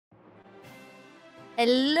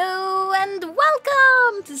Hello and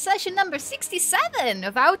welcome to session number 67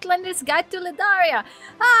 of Outlander's Guide to Ledaria.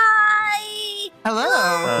 Hi! Hello!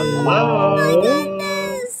 Oh my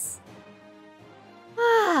goodness!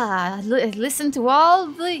 Listen to all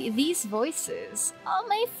these voices. All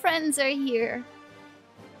my friends are here.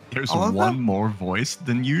 There's one more voice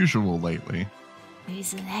than usual lately.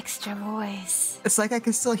 There's an extra voice. It's like I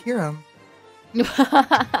can still hear him.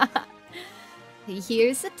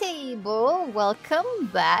 Here's the table. Welcome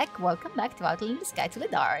back. Welcome back to Outlander's Guide to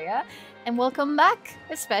Ledaria. And welcome back,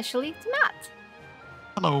 especially to Matt.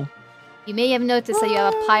 Hello. You may have noticed that you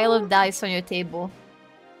have a pile of dice on your table.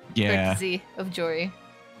 Yeah. Courtesy of Jory.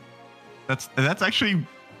 That's actually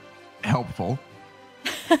helpful.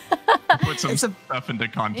 Put some stuff into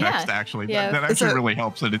context, actually. Yeah. That actually really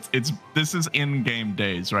helps. And this is in-game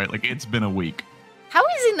days, right? Like, it's been a week. How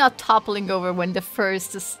is it not toppling over when the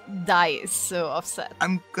first die is so offset?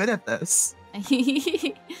 I'm good at this.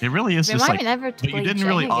 It really is just like, but you didn't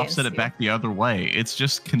really offset it back the other way. It's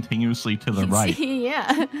just continuously to the right.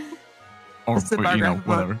 Yeah. Or you know,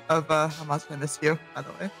 whatever. Of Hamas in this view, by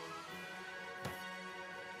the way.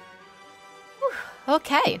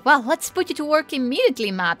 Okay, well, let's put you to work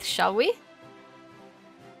immediately, Matt, shall we?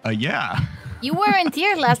 Yeah. You weren't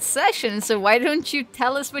here last session, so why don't you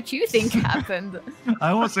tell us what you think happened?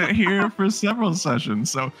 I wasn't here for several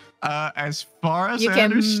sessions, so as far as I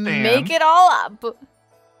understand, you can make it all up.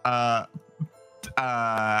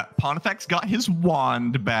 Pontifex got his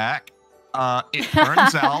wand back. It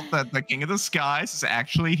turns out that the King of the Skies is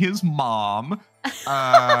actually his mom.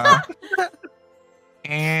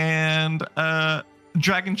 And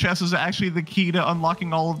Dragonchess is actually the key to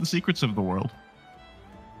unlocking all of the secrets of the world.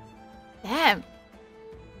 Damn.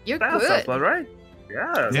 You're that good. Sounds about right.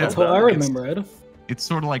 Yeah. That's how I remember it. It's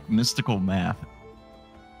sort of like mystical math.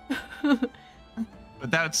 But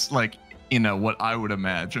that's like, you know, what I would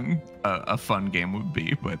imagine a fun game would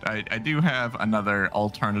be. But I do have another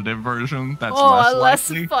alternative version that's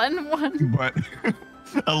less likely, fun one. But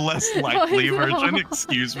a less likely version,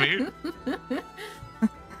 excuse me.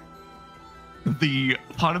 The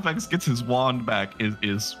Pontifex gets his wand back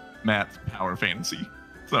is Matt's power fantasy.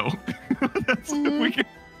 So that's,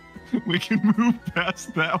 we can move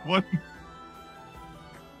past that one.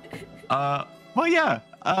 Well, yeah.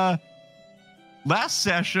 Last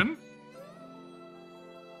session.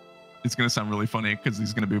 It's gonna sound really funny because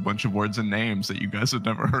there's gonna be a bunch of words and names that you guys have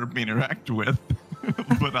never heard me interact with,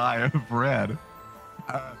 but I have read.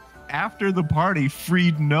 After the party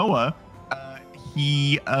freed Noah,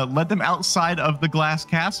 he led them outside of the glass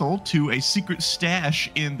castle to a secret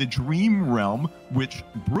stash in the dream realm, which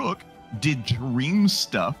Brooke did dream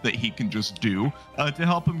stuff that he can just do to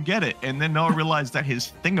help him get it. And then Noah realized that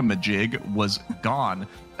his thingamajig was gone.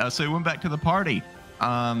 So he went back to the party.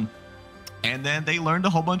 And then they learned a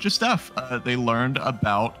whole bunch of stuff. They learned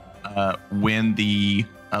about when the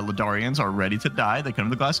Ledarians are ready to die, they come to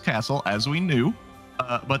the glass castle, as we knew.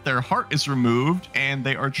 But their heart is removed, and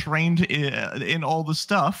they are trained in all the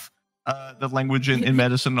stuff, the language in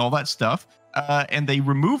medicine and all that stuff. And they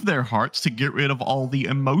remove their hearts to get rid of all the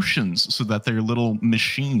emotions so that they're little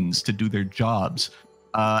machines to do their jobs.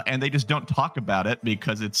 And they just don't talk about it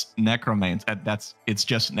because it's necromancy. It's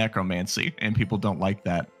just necromancy, and people don't like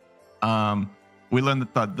that. We learned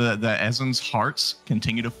that the Ezen's hearts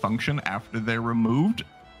continue to function after they're removed.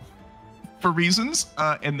 For reasons,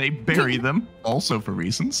 and they bury them also for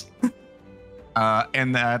reasons,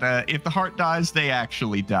 and that if the heart dies, they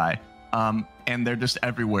actually die, and they're just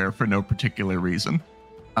everywhere for no particular reason,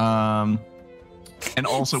 and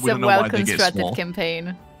also we don't know why they get small.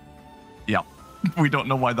 Campaign. Yeah, we don't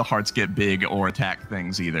know why the hearts get big or attack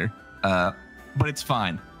things either, but it's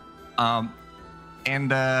fine,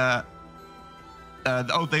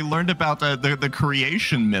 they learned about the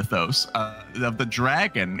creation mythos of the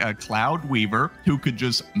dragon, Cloud Weaver, who could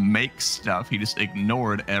just make stuff. He just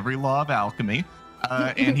ignored every law of alchemy,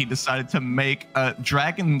 and he decided to make a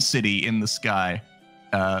dragon city in the sky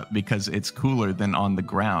because it's cooler than on the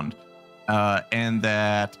ground. And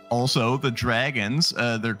that also the dragons,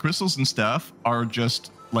 their crystals and stuff, are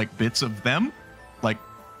just like bits of them, like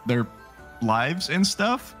their lives and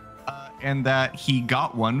stuff. And that he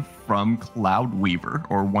got one from Cloud Weaver,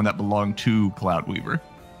 or one that belonged to Cloud Weaver,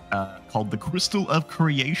 called the Crystal of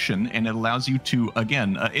Creation, and it allows you to,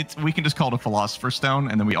 again, we can just call it a Philosopher's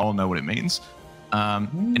Stone, and then we all know what it means.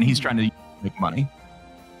 And he's trying to make money.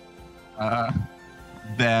 And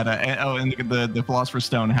the Philosopher's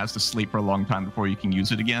Stone has to sleep for a long time before you can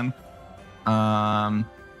use it again.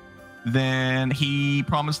 Then he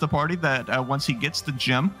promised the party that once he gets the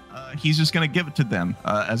gem, he's just going to give it to them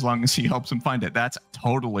as long as he helps them find it. That's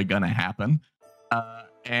totally going to happen.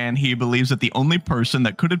 And he believes that the only person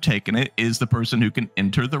that could have taken it is the person who can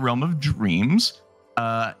enter the realm of dreams,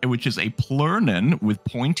 which is a Plurnan with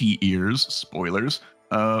pointy ears, spoilers,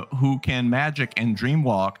 who can magic and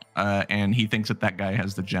dreamwalk, and he thinks that guy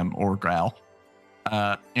has the gem or growl.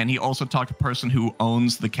 And he also talked to a person who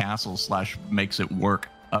owns the castle / makes it work,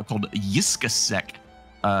 called Yiskasek,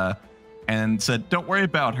 and said, don't worry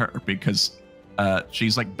about her because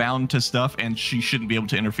she's like bound to stuff and she shouldn't be able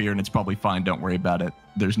to interfere and it's probably fine. Don't worry about it.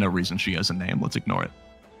 There's no reason she has a name. Let's ignore it.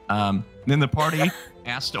 Then the party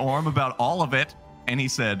asked Orm about all of it and he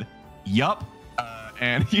said, yup.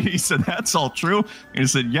 And he said, that's all true. And he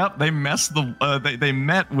said, yep, they met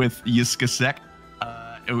with Yiskasek,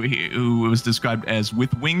 who was described as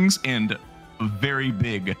with wings and very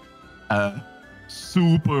big,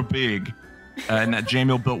 super big. And that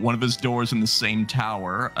Jamil built one of his doors in the same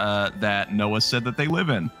tower that Noah said that they live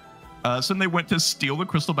in. So then they went to steal the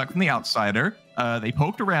crystal back from the outsider. They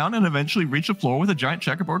poked around and eventually reached a floor with a giant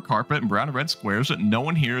checkerboard carpet and brown and red squares that no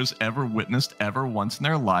one here has ever witnessed ever once in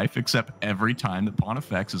their life, except every time that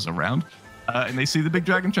Pontifex is around. And they see the big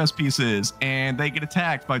Dragonchess pieces, and they get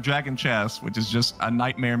attacked by Dragonchess, which is just a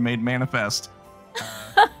nightmare made manifest.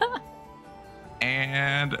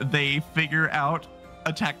 And they figure out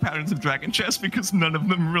attack patterns of Dragonchess because none of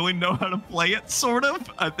them really know how to play it, sort of.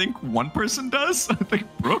 I think one person does. I think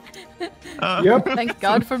Brooke. Yep. Thank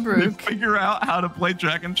God for Brooke. They figure out how to play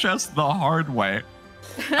Dragonchess the hard way.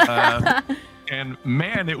 And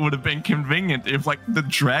man, it would have been convenient if like the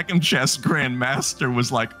Dragonchess Grandmaster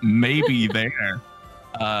was like maybe there.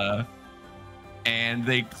 And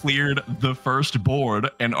they cleared the first board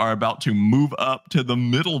and are about to move up to the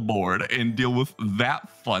middle board and deal with that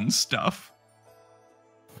fun stuff.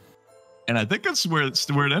 And I think that's where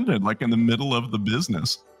it ended, like in the middle of the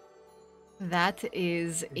business. That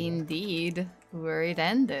is indeed where it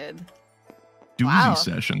ended. Doozy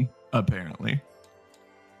session, apparently.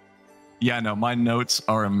 Yeah, no, my notes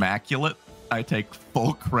are immaculate. I take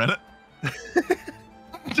full credit.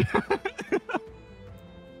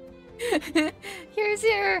 Here's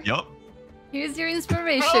your Yup. Here's your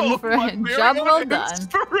inspiration for a my job very well own done.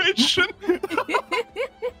 Inspiration.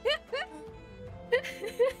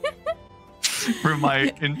 For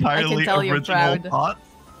my entirely original thoughts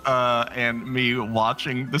and me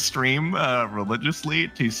watching the stream religiously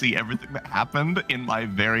to see everything that happened in my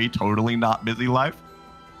very totally not busy life.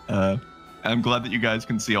 I'm glad that you guys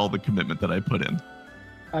can see all the commitment that I put in.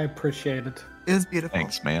 I appreciate it. It was beautiful.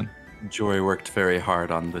 Thanks, man. Joy worked very hard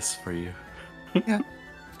on this for you. Yeah.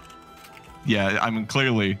 Yeah, I mean,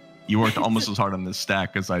 clearly you worked almost as hard on this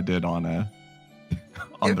stack as I did on the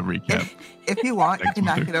recap. If you want, you Thanks, can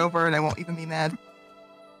knock Mother. it over and I won't even be mad.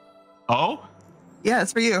 Oh? Yeah,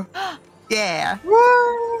 it's for you. Yeah.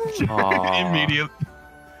 Aw, Immediate.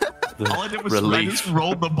 the All I did was I relief. just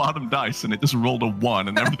rolled the bottom dice and it just rolled a 1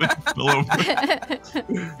 and everything fell over.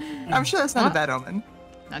 I'm sure that's not a bad omen.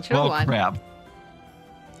 Not sure Well, one. crap.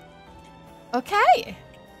 Okay.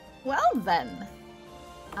 Well then,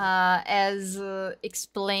 as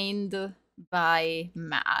explained by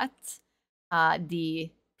Matt,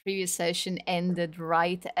 the previous session ended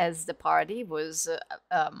right as the party was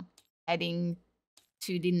heading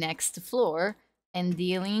to the next floor and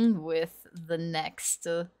dealing with the next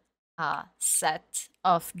set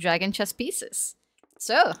of Dragonchess pieces.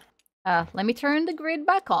 So, let me turn the grid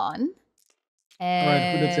back on. All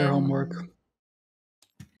right, who did their and- homework?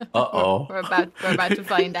 Uh-oh. We're about to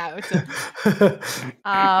find out.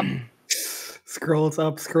 Scrolls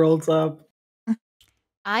up.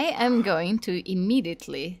 I am going to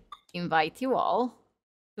immediately invite you all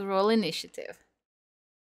to roll initiative.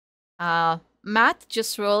 Matt,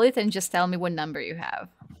 just roll it and just tell me what number you have.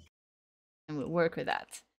 And we'll work with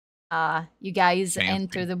that. You guys Fancy.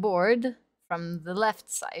 enter the board from the left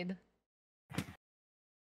side.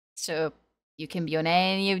 So you can be on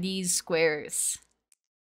any of these squares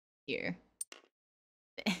here.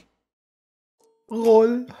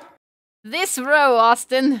 Roll. This row,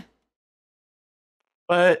 Austin!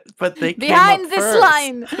 But they came Behind up this first.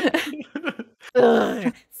 line!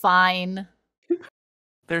 Ugh, fine.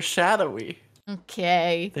 They're shadowy.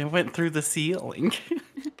 Okay. They went through the ceiling.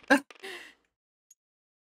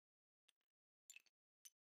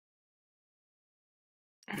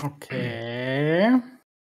 Okay.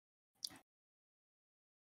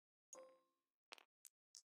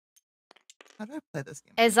 How do I play this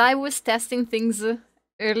game? As I was testing things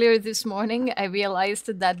earlier this morning, I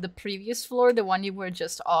realized that the previous floor, the one you were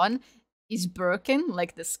just on, is broken.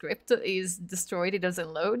 Like the script is destroyed, it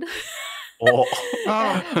doesn't load. Oh.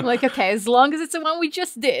 I'm like, okay, as long as it's the one we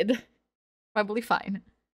just did, probably fine.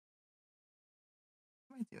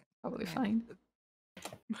 What am I doing? Probably Okay. fine.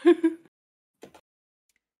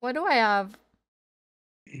 What do I have?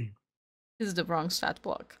 This is the wrong stat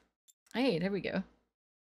block. Hey, there we go.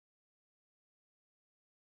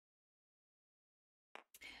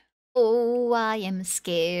 Oh, I am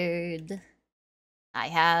scared. I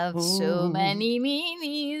have so many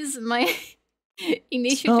minis. My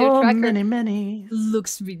initiative So tracker many.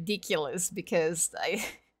 looks ridiculous because I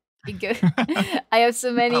have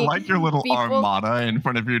so many. I like your little people. armada in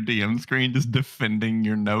front of your DM screen, just defending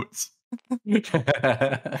your notes.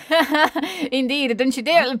 Indeed, don't you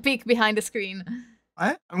dare peek behind the screen.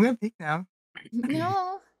 What? I'm gonna peek now.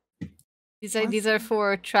 No. These are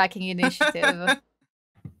for tracking initiative.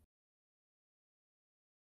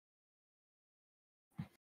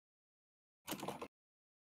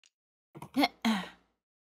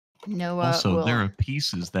 Noah Also, will... there are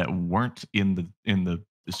pieces that weren't in the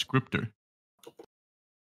descriptor.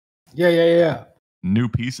 Yeah. New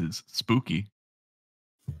pieces, spooky.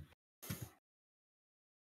 I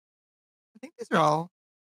think these are all.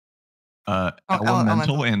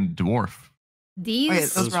 Elemental and dwarf.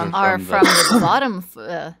 These those are from the bottom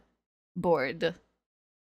board.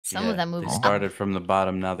 Some of them move They up. started from the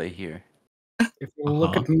bottom, now they're here. If you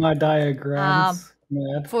look at my diagrams,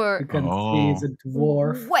 Matt, you can see the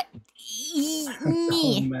dwarf. What?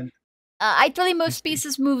 element. Actually, most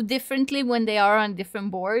pieces move differently when they are on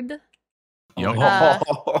different board. Yep.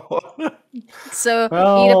 So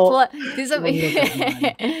Well,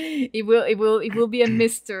 it will be a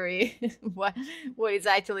mystery what is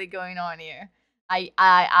actually going on here.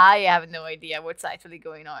 I have no idea what's actually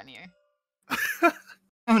going on here.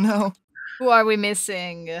 Oh no. Who are we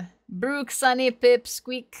missing? Brooke, Sunny, Pip,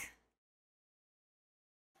 Squeak.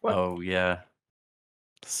 What? Oh yeah.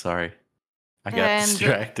 Sorry. I got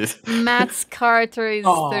distracted. Matt's Carter is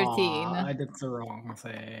 13. I did the wrong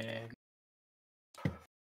thing.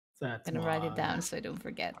 That's I'm gonna write it down so I don't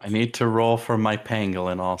forget. I need to roll for my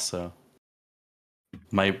pangolin also.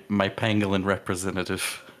 My pangolin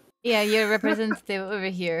representative. Yeah, your representative over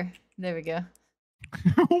here. There we go.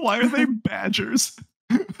 Why are they badgers?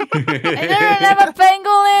 I don't have a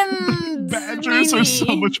pangolin! Badgers are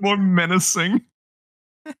so much more menacing.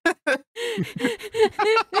 I'm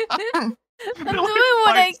doing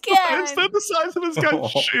what I can. They're the size of this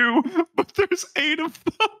guy's shoe, but there's 8 of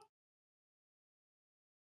them.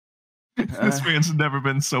 This man's never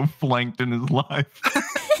been so flanked in his life.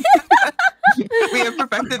 We have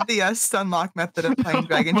perfected the stunlock method of playing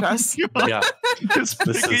Dragonchess. Yeah. Just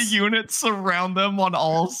pick a unit, surround them on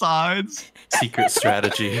all sides. Secret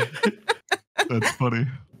strategy. That's funny.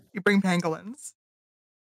 You bring pangolins.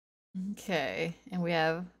 Okay, and we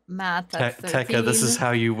have Matt at 13. Tekka, this is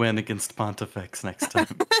how you win against Pontifex next time.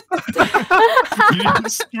 You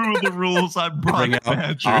just threw the rules. I brought Bring out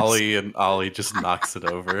badgers. Ollie, and Ollie just knocks it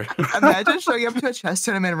over. Imagine showing up to a chess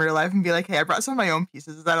tournament in real life and be like, hey, I brought some of my own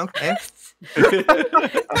pieces. Is that okay? Take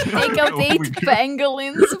out 8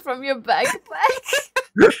 pangolins from your backpack.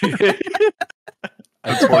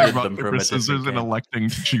 That's why ordered rock, them from paper, a scissors, different and game. electing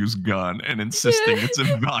to choose gun and insisting it's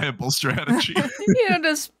a viable strategy. You know,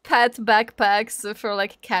 those pet backpacks for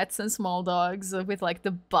like cats and small dogs with like the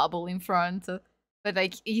bubble in front. But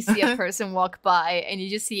like you see a person walk by and you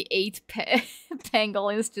just see 8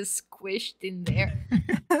 pangolins just squished in there.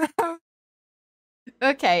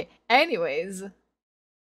 Okay, anyways.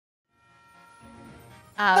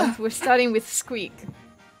 We're starting with Squeak.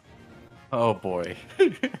 Oh boy.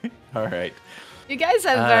 All right. You guys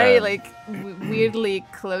have very like weirdly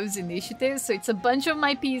close initiatives, so it's a bunch of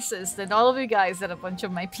my pieces, then all of you guys had a bunch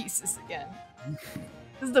of my pieces again.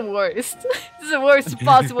 This is the worst. This is the worst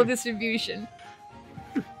possible distribution.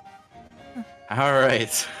 All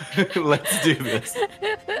right. Let's do this.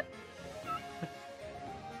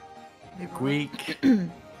 Squeak.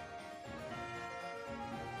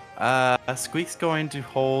 Squeak's going to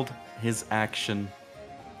hold his action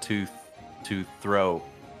to throw.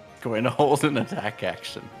 Going to hold an attack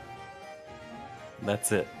action.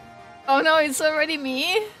 That's it. Oh no, it's already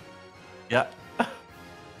me? Yeah.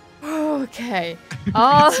 Okay.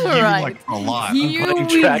 Alright. Like, a lot. Here playing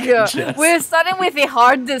we go. Dragonchess. We're starting with the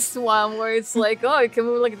hardest one where it's like, oh, it can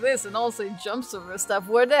move like this and also it jumps over stuff.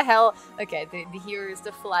 Where the hell? Okay, here is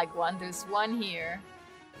the flag one. There's one here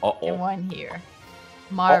and one here.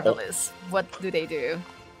 Marvelous. What do they do?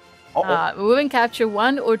 Move and capture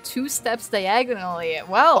 1 or 2 steps diagonally.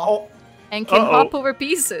 Well, and can hop over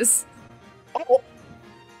pieces. Uh-oh.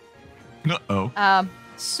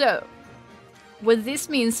 So, what this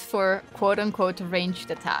means for quote-unquote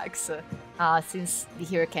ranged attacks, since the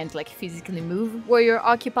hero can't like physically move where you're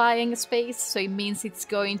occupying a space, so it means it's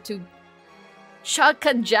going to chuck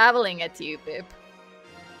a javelin at you, Pip.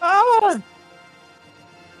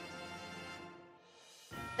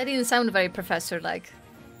 That didn't sound very professor-like.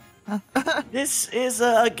 This is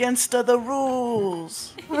against the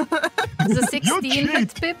rules. Is a 16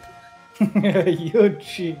 hit, Pip? You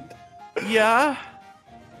cheat. Yeah.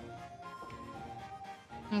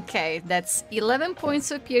 Okay, that's 11 points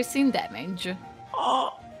of piercing damage.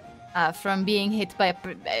 Oh. From being hit by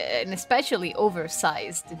an especially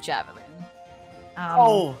oversized javelin.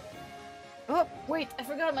 Oh, wait, I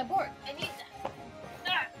forgot my board. I need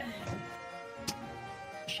that.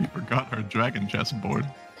 She forgot her Dragonchess board.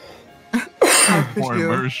 For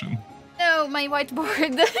immersion. No, my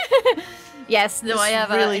whiteboard. Yes, no, I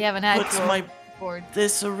have an actual board.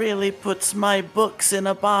 This really puts my books in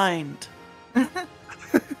a bind.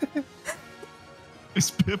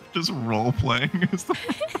 Is Pip just role playing?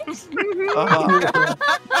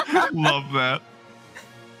 Love that.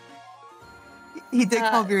 He did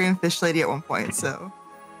call Virian Fish Lady at one point, so.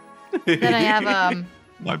 Then I have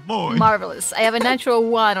my boy. Marvelous. I have a natural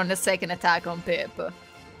 1 on the second attack on Pip.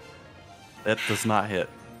 That does not hit.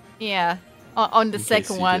 Yeah. On the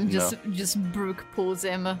second one, know. just Brooke pulls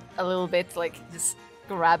him a little bit, like just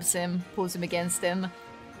grabs him, pulls him against him.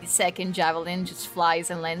 The second javelin just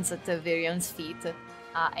flies and lands at the Virian's feet,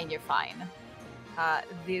 and you're fine.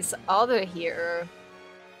 This other here,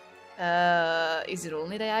 is it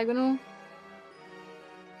only diagonal?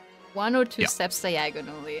 1 or 2 steps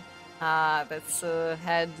diagonally. That's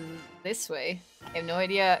head this way. I have no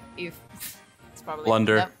idea if it's probably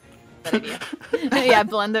blunder. No, bad idea. Yeah,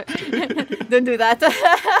 blunder. Don't do that.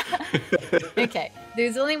 Okay,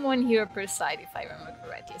 there's only one here per side, if I remember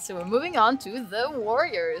correctly. So we're moving on to the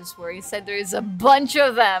warriors, where he said there is a bunch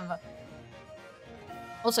of them.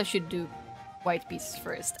 Also, I should do white pieces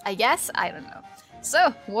first. I guess? I don't know.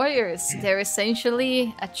 So, warriors, they're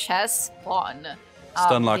essentially a chess pawn.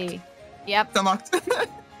 Stun locked. Yep. Stun locked.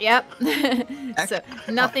 Yep. So,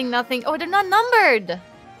 nothing. Oh, they're not numbered!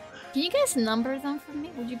 Can you guys number them for me?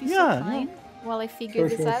 Would you be so kind while I figure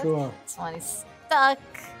this out? Sure. This one is stuck.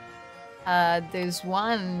 There's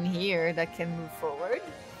one here that can move forward.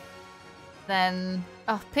 Then,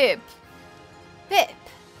 oh, Pip.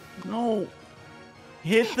 No.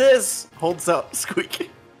 Hit this. Holds up. Squeak.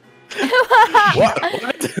 What?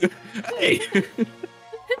 Hey.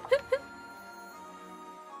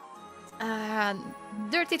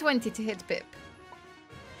 Dirty 20 to hit Pip.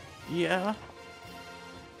 Yeah.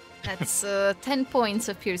 That's 10 points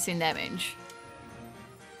of piercing damage.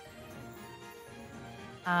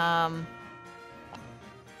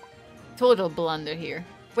 Total blunder here.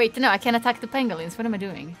 Wait, no, I can't attack the pangolins. What am I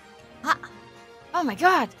doing? Ah! Oh my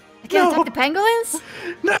god! I can't attack the pangolins?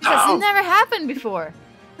 No! That's never happened before.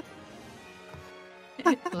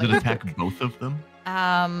 Did it attack both of them?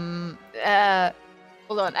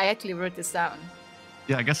 Hold on, I actually wrote this down.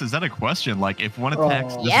 Yeah, I guess, is that a question? Like, if one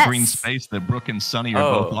attacks this Yes. green space that Brooke and Sunny are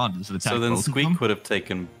both on, does it attack So then both of Squeak them? would have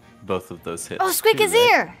taken both of those hits. Oh, Squeak too, is right?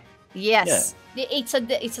 here! Yes. It's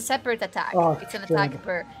a separate attack. Oh, it's an attack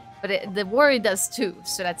per... But the warrior does 2,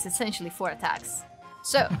 so that's essentially 4 attacks.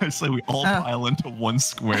 So... I say we all pile into one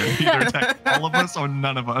square. Either attack all of us or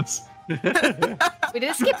none of us. Wait, did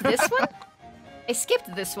I skip this one? I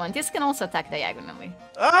skipped this one. This can also attack diagonally.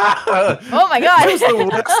 Ah! Oh my god! That was the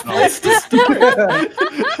worst place to start.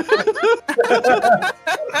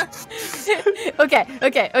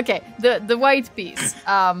 Okay. The white piece.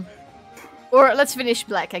 Or let's finish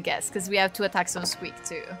black, I guess, because we have 2 attacks on Squeak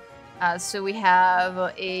too. So we have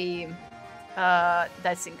a...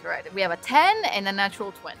 that's incorrect. We have a 10 and a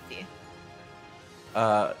natural 20.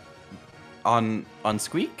 On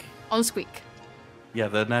Squeak? On Squeak. Yeah,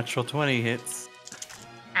 the natural 20 hits.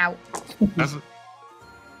 Ow. That's it.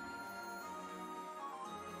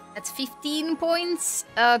 That's 15 points.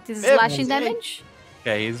 This is slashing damage.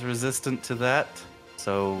 Okay, he's resistant to that.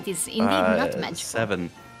 So It is indeed not magical. 7.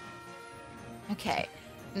 Okay.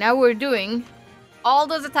 Now we're doing all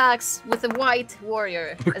those attacks with a white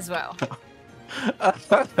warrior as well.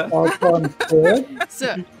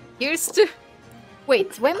 So, here's 2.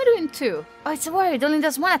 Wait, why am I doing 2? Oh, it's a warrior. It only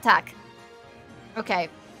does 1 attack. Okay.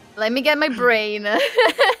 Let me get my brain. Let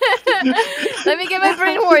me get my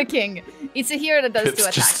brain working. It's a hero that does 2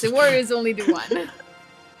 attacks. The warriors only do 1.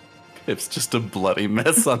 It's just a bloody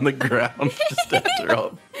mess on the ground just after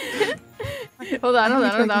all. Hold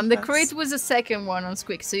on. The crit was the second one on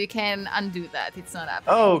Squeak, so you can undo that. It's not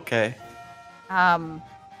happening. Oh, okay.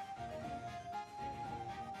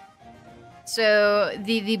 So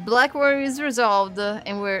the black warrior is resolved,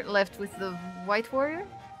 and we're left with the white warrior.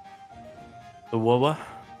 The Wawa?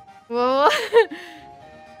 Well,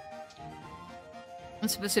 I'm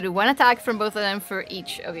supposed to do 1 attack from both of them for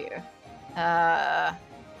each of you.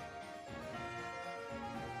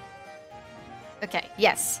 Okay,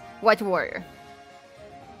 yes. White warrior.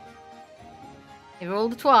 He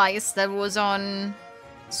rolled twice. That was on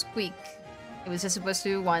Squeak. It was just supposed to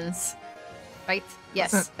do once. Right?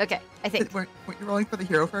 Yes. Okay, I think. Weren't you rolling for the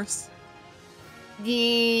hero first?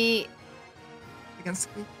 The... Against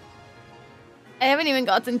Squeak? I haven't even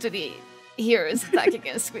gotten to the hero's attack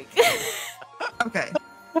against Squeak. Okay.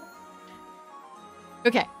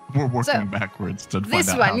 Okay. We're working backwards to find this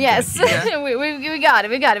out one, how yes. good he is. we got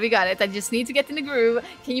it. I just need to get in the groove.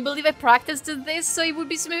 Can you believe I practiced this so it would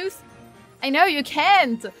be smooth? I know you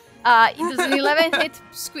can't. It does an 11 hit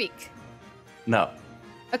Squeak. No.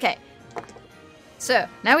 Okay. So,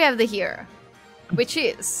 now we have the hero, which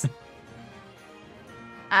is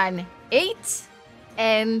an 8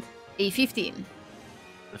 and a 15.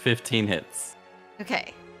 The 15 hits.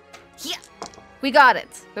 Okay. Yeah. We got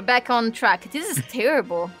it. We're back on track. This is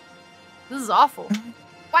terrible. This is awful.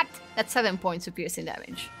 What? That's 7 points of piercing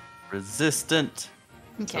damage. Resistant.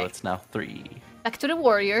 Okay. So it's now 3. Back to the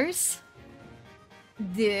warriors. We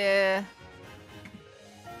did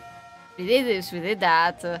this, we did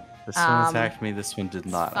that. This one attacked me, this one did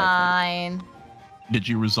not. Fine. Did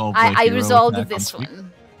you resolve the I hero resolved attack this on Squeak?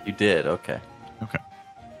 one. You did, okay. Okay.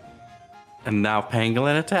 And now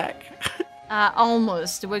Pangolin attack?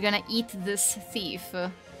 Almost. We're gonna eat this thief.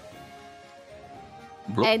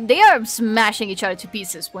 And they are smashing each other to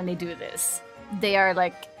pieces when they do this. They are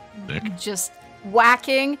like just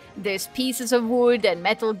whacking. There's pieces of wood and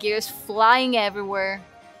metal gears flying everywhere.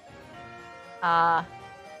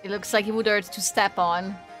 It looks like it would hurt to step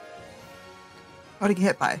on. What did you get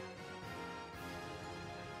hit by?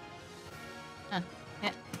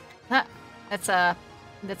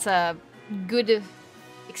 That's a good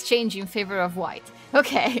exchange in favor of white.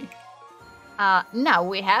 Okay. Now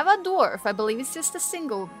we have a dwarf. I believe it's just a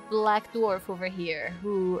single black dwarf over here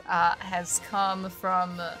who has come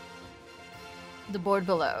from the board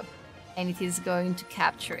below, and it is going to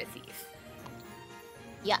capture a thief.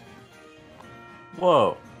 Yeah.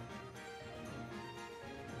 Whoa.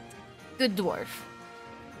 Good dwarf.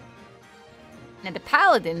 Now the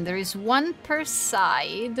paladin, there is one per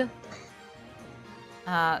side.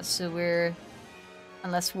 So we're...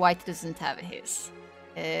 Unless white doesn't have his.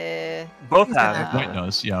 Both have it. White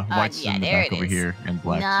does, yeah. White's in the there back it over is. here, and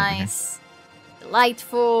black's Nice.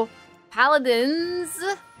 Delightful. Paladins.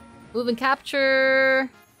 Move and capture.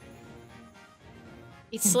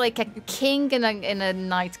 It's like a king and a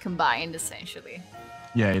knight combined, essentially. over here.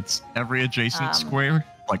 Yeah, it's every adjacent square,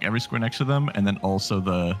 like every square next to them, and then also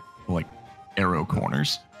the, like, arrow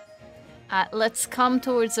corners. Let's come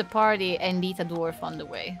towards the party and beat a dwarf on the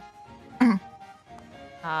way.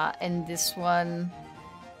 And this one...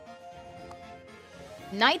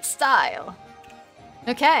 Knight style.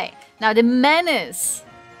 Okay, now the menace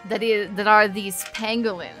that are these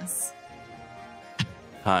pangolins.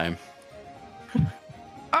 Time.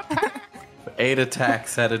 8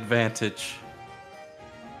 attacks at advantage.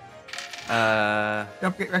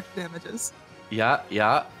 Don't forget extra damages.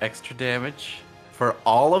 Yeah, extra damage. For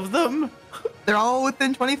all of them? They're all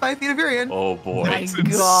within 25 feet of Urian. Oh boy. My That's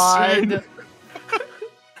god. insane.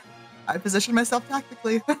 I positioned myself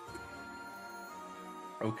tactically.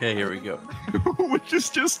 Okay, here we go. Which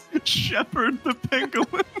is just shepherd the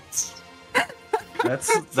pangolins.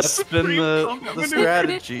 That's been the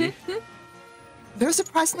strategy. They're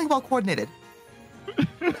surprisingly well coordinated.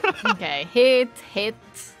 Okay, hit.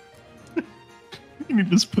 You need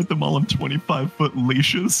to just put them all on 25-foot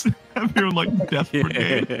leashes. Have your, like, death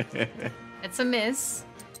brigade. It's a miss.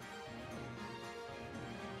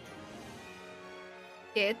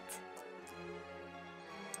 Hit.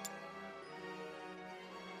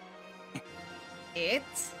 Hit.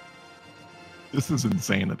 This is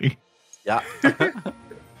insanity. Yeah. This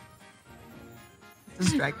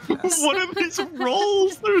is Dragonchess. What are these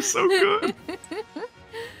rolls? They're so good.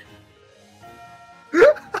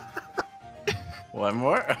 One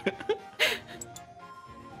more.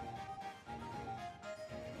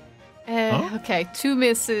 Okay, 2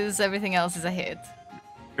 misses, everything else is a hit.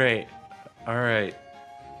 Great. All right.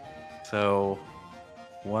 So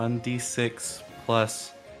 1d6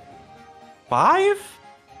 plus 5?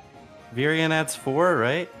 Virian adds 4,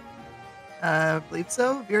 right? I believe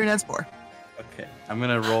so. Urian adds 4. Okay. I'm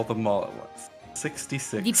going to roll them all at once.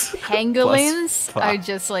 66. The pangolins are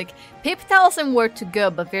just like... Pip tells them where to go,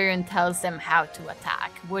 but Virion tells them how to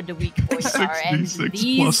attack, where the weak points are. And 66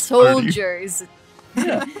 these plus 30. soldiers,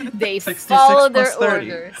 they 66 follow their plus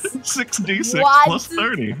 30. orders. 6d6 What? plus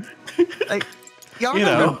 30. Like, y'all You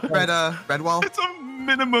know know. Red Wall? It's a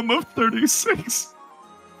minimum of 36.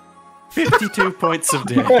 52 points of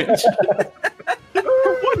damage.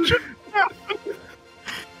 What just happened?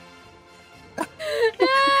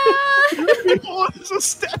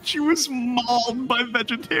 She was mauled by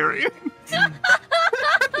vegetarians.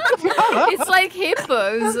 It's like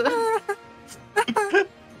hippos. Okay.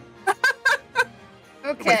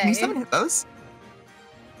 Wait, can you summon hippos?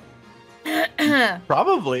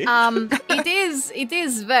 Probably. It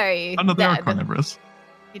is very They are dead. carnivorous.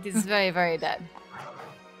 It is very, very dead.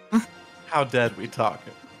 How dead we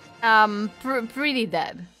talking? Pretty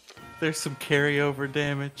dead. There's some carryover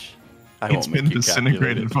damage. It's been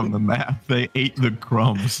disintegrated from the map. They ate the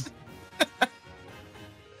crumbs.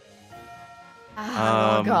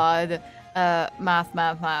 Oh god.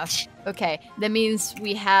 Math. Okay, that means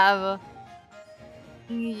we have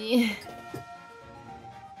 10,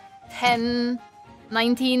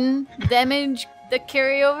 19 damage that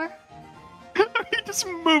carry over. Are you just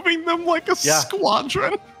moving them like a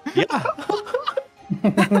squadron? Yeah.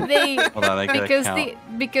 They Hold on, I gotta count.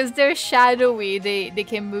 because they're shadowy, they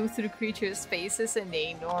can move through creatures' spaces and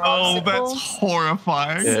they ignore obstacles. That's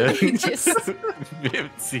horrifying. Yeah. Just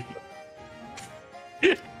 50.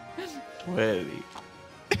 20.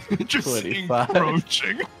 Just 25.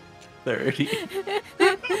 encroaching. 30.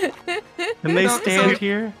 Can they stand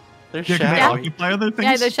here? They're Can they shadowy. occupy other things?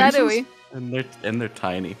 yeah, they're shadowy. And they're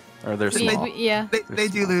tiny. Or they're small. Yeah. They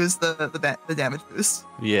do lose the damage boost.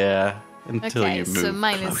 Yeah. Until Okay, you move so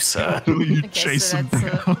minus- closer. You Okay, chase so them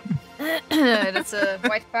that's down. That's a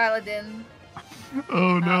white paladin.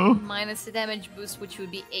 Oh no. Minus the damage boost, which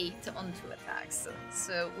would be 8 on 2 attacks.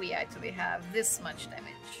 So we actually have this much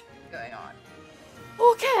damage going on.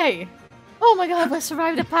 Okay. Oh my god, we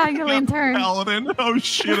survived a pangolin turn. Paladin. Oh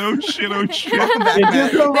shit. The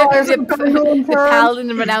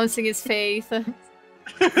paladin renouncing his faith.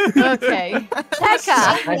 Okay.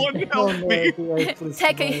 Tekka! Someone help me.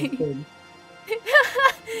 Tekka.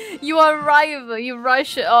 You arrive, you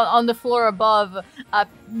rush on the floor above.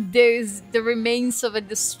 There's the remains of a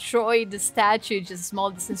destroyed statue just a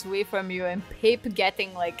small distance away from you, and Pip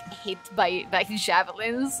getting like hit by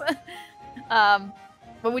javelins.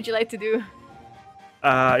 What would you like to do?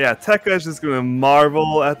 Tekka is just gonna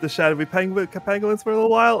marvel at the shadowy pangolins for a little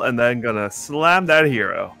while, and then gonna slam that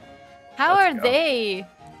hero. How Let's are go. they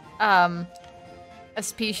a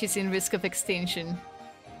species in risk of extinction?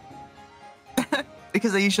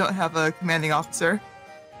 Because they usually don't have a commanding officer.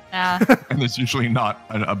 And there's usually not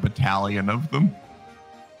a battalion of them.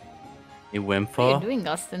 Hey, What are you Wimpa, doing,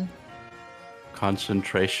 Austin?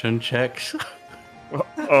 concentration checks.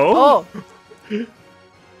 Oh?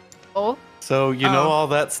 Oh? So, you know all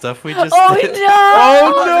that stuff we just Oh did?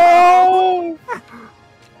 no!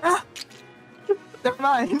 Oh Never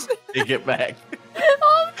mind. Take it back.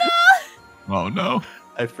 Oh no! Oh no.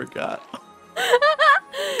 I forgot.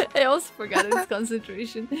 I also forgot its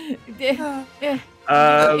concentration. Yeah.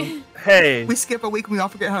 no! Hey, We skip a week and we all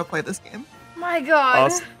forget how to play this game. My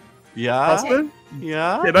god. Yeah? Austin,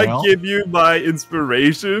 Yeah? can I Well. give you my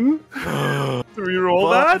inspiration to reroll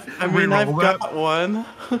What? that? I mean, Reroll I've that. got one.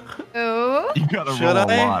 Oh. You gotta Should roll a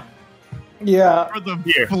I? lot. Yeah. For the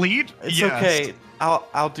Here. fleet? It's yes. okay.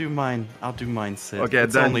 I'll do mine. I'll do mine, Sid. Okay,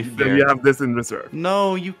 it's then, only fair. then you have this in reserve.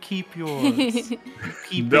 No, you keep yours. You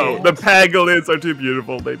keep No, it. the pangolins are too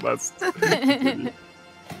beautiful. They must.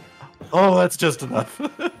 Oh, that's just enough.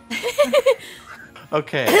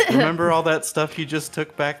 Okay, remember all that stuff you just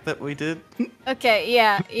took back that we did? Okay,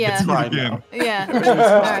 yeah. It's fine now. Yeah.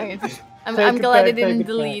 Alright. I'm it glad I back, take didn't it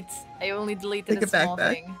delete. I only deleted Take a it back, small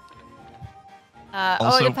back. thing.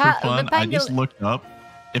 Also, the for fun, the I just looked up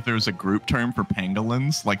if there's a group term for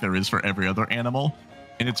pangolins, like there is for every other animal,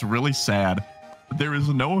 and it's really sad. There is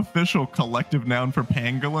no official collective noun for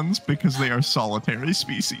pangolins because they are solitary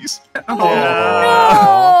species. I'm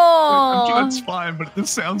sure it's fine, but this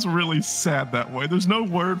sounds really sad that way. There's no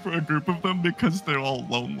word for a group of them because they're all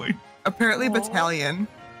lonely. Apparently, battalion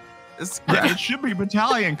is Yeah, correct. it should be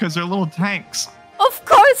battalion because they're little tanks. Of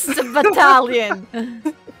course it's a battalion!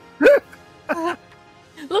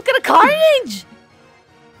 Look at the carnage!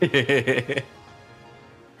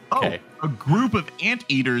 Okay. Oh, a group of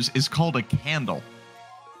anteaters is called a candle.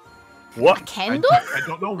 What? Candle? I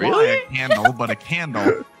don't know why a candle, but a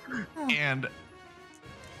candle. And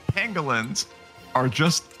pangolins are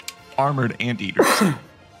just armored anteaters.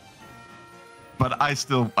 But I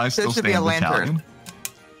still There stand should be a battalion.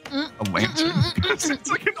 Mm. A lantern? Because it's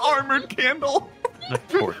like an armored candle. A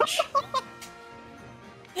torch.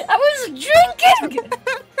 I was drinking!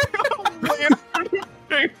 A lantern of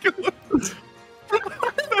pangolins.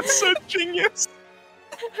 That's so genius.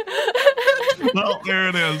 Well, there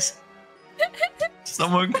it is.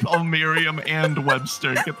 Someone call Miriam and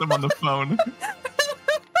Webster. Get them on the phone.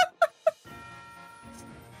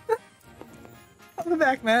 Welcome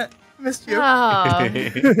back, Matt. Missed you. Oh,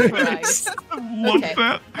 Christ. Love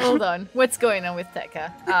that. Hold on. What's going on with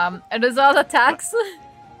Tekka? Are those all attacks?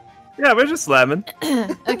 Yeah, we're just slamming.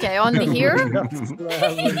 Okay, on the here?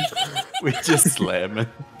 We're just slamming.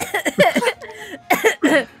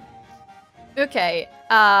 Okay.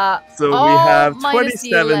 So we have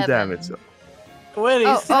 27 damage.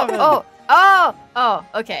 27. Oh,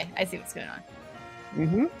 okay. I see what's going on.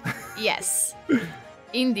 Mm-hmm. Yes.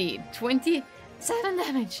 Indeed. 27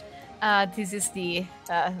 damage. This is the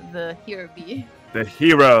hero bee. The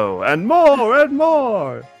hero, and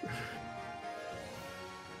more!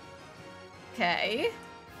 Okay.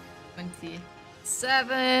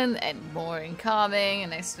 27 and more incoming,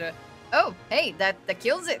 and extra. Oh, hey, that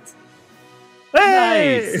kills it.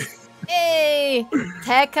 Hey! Nice. Hey!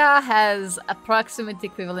 Tekka has approximate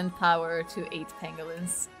equivalent power to 8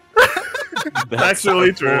 pangolins. That's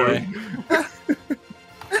actually true.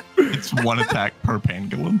 It's 1 attack per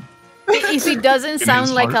pangolin. If it doesn't sound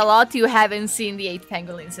his like heart. a lot, you haven't seen the 8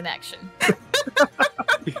 pangolins in action.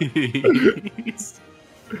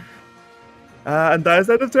 And that is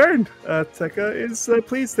end of turn. Tekka is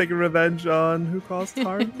please taking revenge on who caused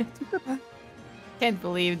harm. Can't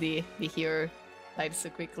believe the hero died so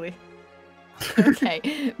quickly.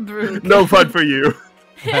 Okay, Brooke. No fun for you.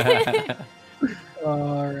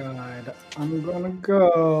 Alright, I'm gonna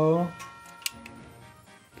go.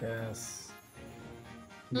 Guess.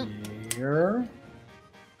 Here.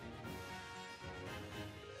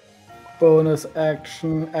 Bonus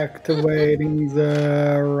action activating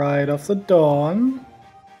the Rite of the Dawn.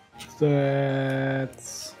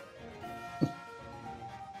 That's.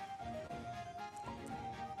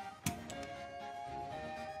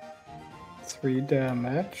 Three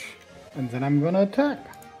damage. And then I'm gonna attack.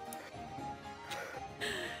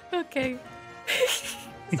 Okay.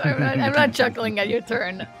 Sorry, I'm not chuckling at your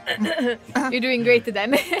turn. You're doing great to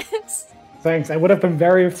Dennis. Thanks. I would have been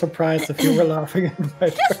very surprised if you were laughing at my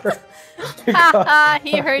turn. Haha,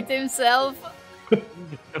 he hurt himself.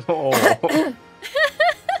 Oh.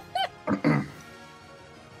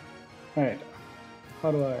 Right.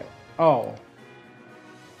 How do I... Oh.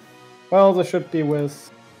 Well, this should be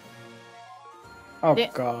with... Oh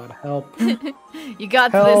Yeah. god, help. You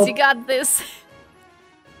got Help. this, you got this.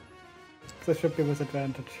 This should be with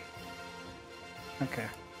advantage. Okay.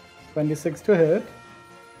 26 to hit.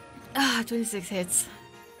 26 hits.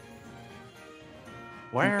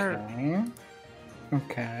 Where? Okay.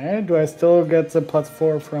 Okay. Do I still get the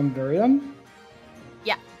 +4 from Virion?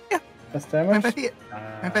 Yeah. That's damage? My feet.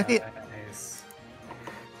 My feet.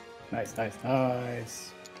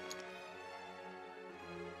 Nice.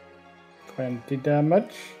 20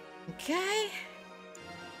 damage. Okay.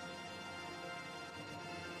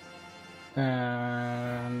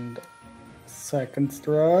 And second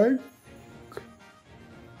strike.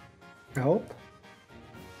 Help.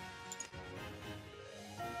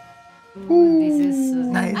 Ooh, this is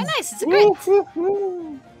Nice. nice. It's a great.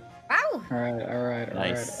 Wow. Alright.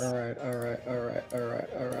 Nice. Alright.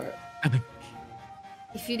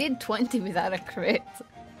 If you did 20 without a crit.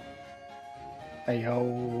 Hey yo,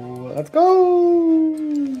 let's go!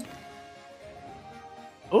 Ooh.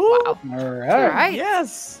 Wow. Alright. Alright.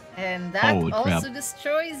 Yes. And that Holy crap. also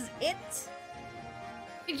destroys it.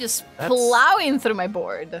 You're just That's- plowing through my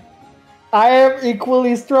board. I am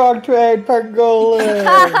equally strong to 8 pangolins!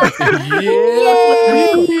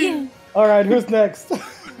 Yay! Alright, who's next?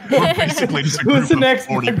 We're basically just a group Who's the of next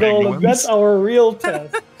 40 pangolin? That's pangolins. our real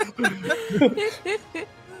test.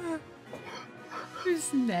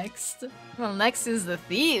 Who's next? Well, next is the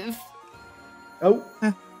thief. Oh,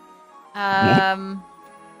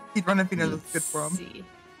 He'd run if he knows Let's what's good for him. see.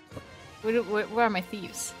 Where are my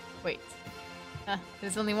thieves? Wait.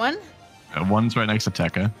 There's only one? One's right next to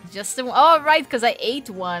Tekka. Just the one. Oh, right, because I ate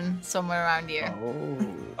one somewhere around here.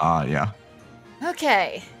 Ah, yeah.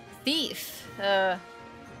 Okay. Thief.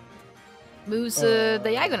 Moves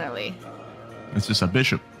diagonally. It's just a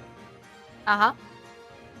bishop, Uh-huh.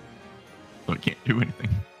 so it can't do anything.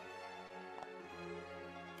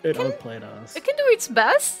 it outplayed us. It can do its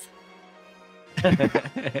best.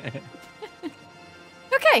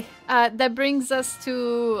 Okay. That brings us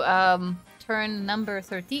to turn number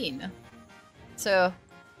 13. So,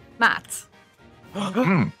 Matt,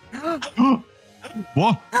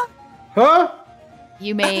 What? Huh?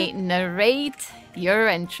 you may narrate your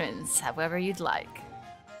entrance however you'd like.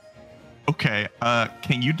 Okay,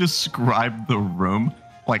 can you describe the room?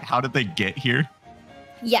 Like, how did they get here?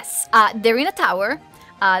 Yes, they're in a tower.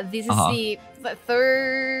 This is the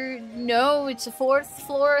third, no, it's the fourth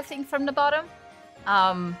floor, I think, from the bottom.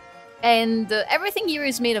 And everything here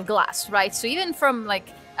is made of glass, right? So even from, like,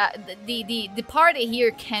 the party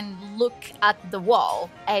here can look at the wall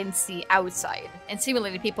and see outside, and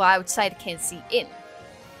similarly, people outside can see in.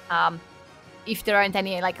 If there aren't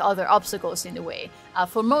any like other obstacles in the way.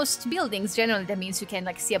 For most buildings, generally that means you can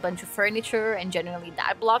like see a bunch of furniture, and generally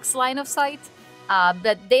that blocks line of sight.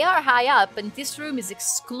 But they are high up, and this room is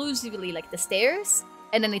exclusively like the stairs,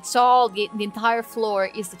 and then it's all the entire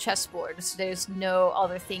floor is the chessboard, so there's no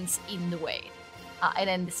other things in the way. And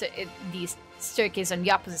then the staircase on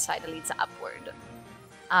the opposite side that leads upward,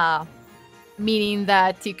 meaning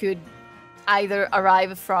that you could either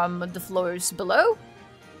arrive from the floors below,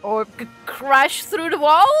 or crash through the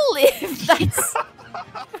wall if that's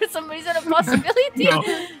for some reason a possibility. No.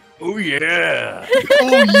 Oh yeah!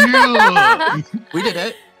 Oh yeah! We did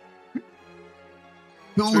it.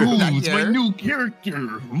 Hello, it's my new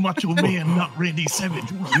character, Macho Man, not Randy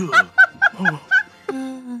Savage.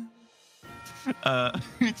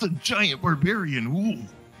 It's a giant barbarian. Ooh.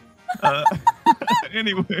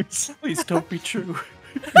 Anyways, please don't be true.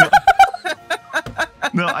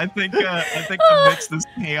 No, I think amidst this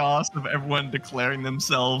chaos of everyone declaring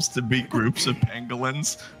themselves to be groups of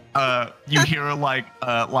pangolins, you hear like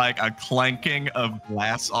a clanking of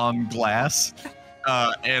glass on glass,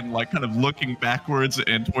 and like kind of looking backwards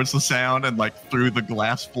and towards the sound, and like through the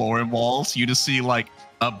glass floor and walls, you just see like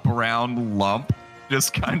a brown lump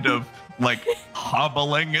just kind of like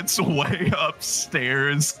hobbling its way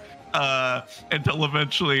upstairs, until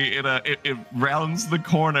eventually it rounds the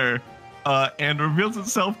corner. And reveals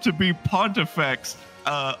itself to be Pontifex,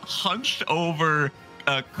 hunched over,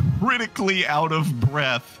 critically out of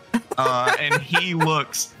breath, and he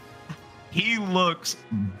looks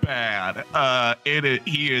bad.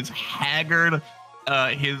 He is haggard.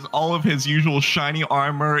 All of his usual shiny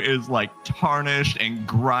armor is like tarnished and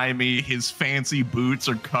grimy. His fancy boots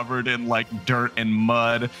are covered in like dirt and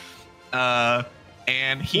mud.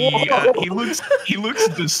 And he looks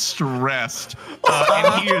distressed,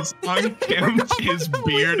 and he is unkempt. His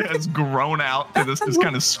beard has grown out to this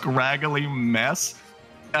kind of scraggly mess,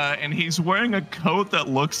 and he's wearing a coat that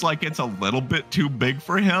looks like it's a little bit too big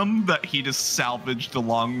for him that he just salvaged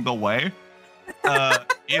along the way.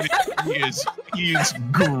 He is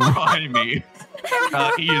grimy.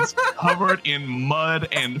 He is covered in mud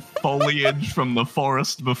and foliage from the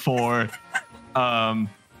forest before,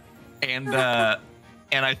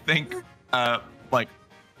 and I think, like,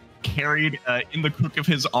 carried in the crook of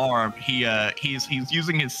his arm, he's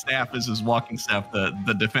using his staff as his walking staff,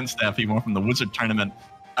 the defense staff he won from the wizard tournament,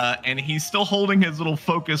 and he's still holding his little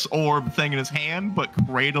focus orb thing in his hand, but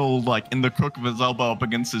cradled like in the crook of his elbow up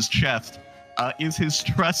against his chest, is his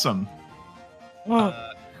Tressum,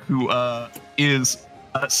 who is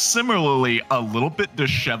similarly a little bit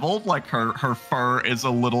disheveled, like her fur is a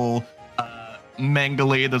little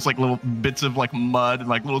mangly. There's like little bits of like mud and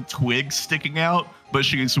like little twigs sticking out, but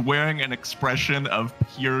she's wearing an expression of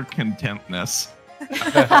pure contentness.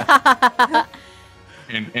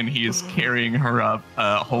 and he is carrying her up,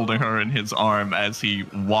 holding her in his arm as he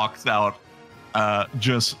walks out,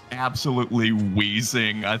 just absolutely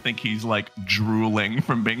wheezing. I think he's like drooling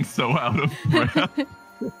from being so out of breath.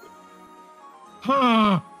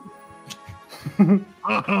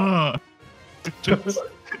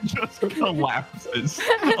 Just collapses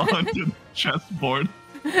onto the chessboard.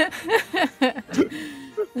 I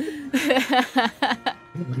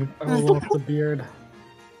love the beard.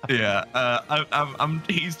 Yeah,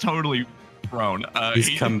 he's totally prone.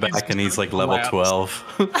 He's come back and he's like level 12.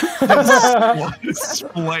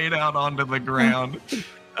 Splayed out onto the ground.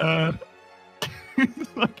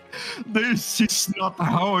 Like, this is not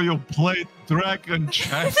how you play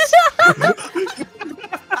Dragonchess.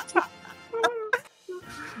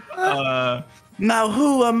 Now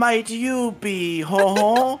who might you be, ho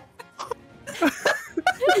ho?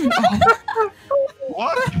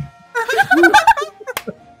 What?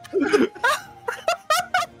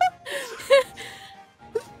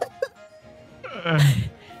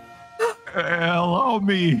 Allow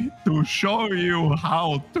me to show you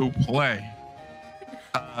how to play.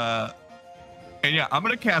 And yeah, I'm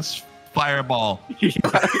gonna cast Fireball.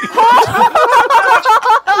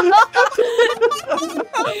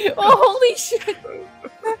 Oh, holy shit!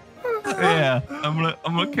 Yeah, I'm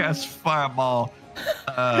gonna cast Fireball.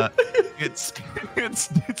 Its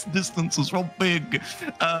distance is real big.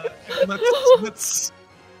 Let's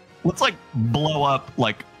like blow up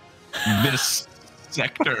like this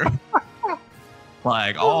sector,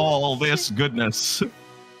 like all this goodness.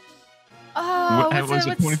 What was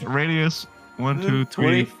it? 20 radius. 1, 2, 3.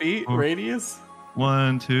 20 feet 4. radius.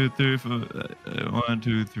 1, 2, 3, 4. 1,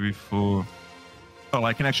 2, 3, 4. Oh,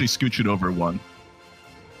 I can actually scooch it over 1.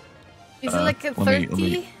 Is it like a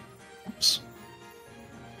 30? Oops.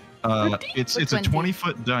 It's a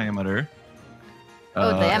 20-foot diameter.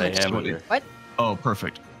 Diameter. What? Oh,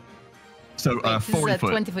 perfect. So 40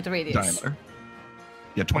 foot 20-foot radius. Diameter.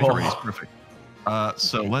 Yeah, 20 foot radius, perfect.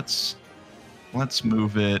 So let's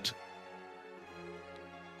move it.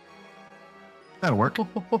 That'll work.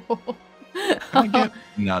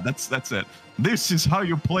 No, that's it. This is how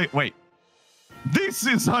you play. Wait. This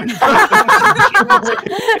is how you play.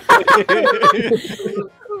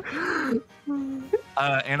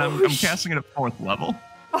 And I'm casting it at 4th level.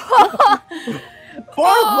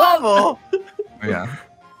 4th level? Yeah.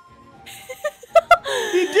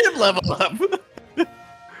 He did level up.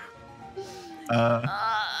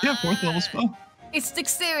 Yeah, 4th level spell. It's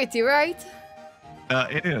dexterity, right?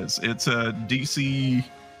 It is. It's a DC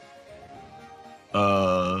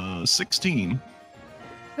 16.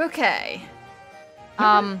 Okay.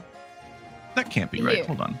 That can't be right.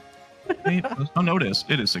 Hold on. Oh no, it is.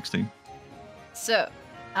 It is 16. So,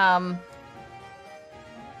 that's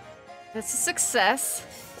a success,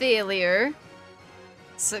 failure,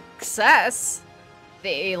 success,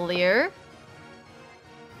 failure,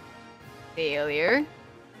 failure,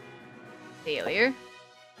 failure,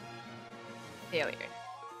 failure.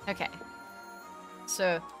 Okay.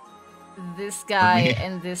 So, this guy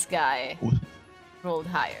and this guy rolled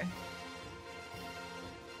higher.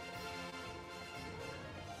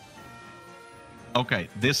 Okay,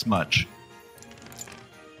 this much.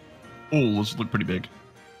 Oh, those look pretty big.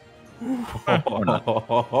 Or not.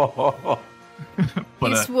 But,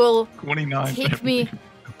 this will 29 take me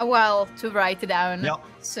a while to write it down. Yep.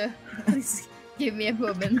 So please give me a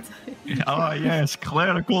moment. Oh yes,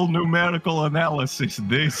 clerical numerical analysis.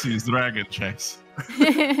 This is Dragonchess.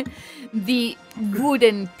 The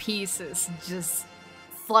wooden pieces just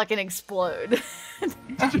fucking explode.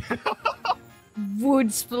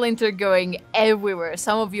 Wood splinter going everywhere.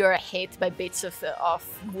 Some of you are hit by bits of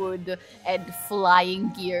wood and flying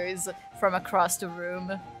gears from across the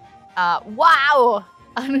room. Wow!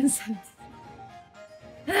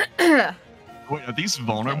 Wait, are these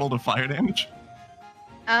vulnerable to fire damage?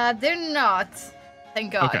 They're not.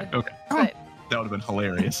 Thank God. Okay. But, that would have been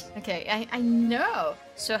hilarious. Okay, I know.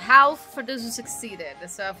 So half for those who succeeded.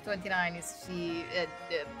 So of 29 is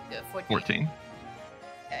 14. 14.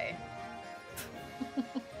 Okay.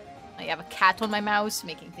 I have a cat on my mouse,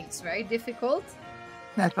 making things very difficult.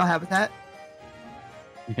 Natural habitat.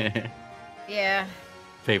 Yeah.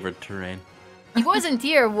 Favorite terrain. He wasn't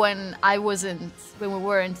here when we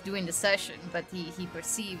weren't doing the session, but he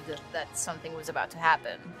perceived that something was about to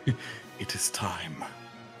happen. It is time.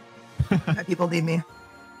 My people need me.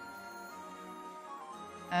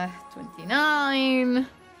 29.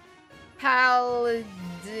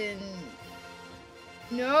 Paladin.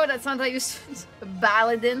 No, that's not how you say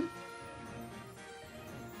Paladin.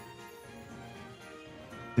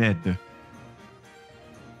 Dead.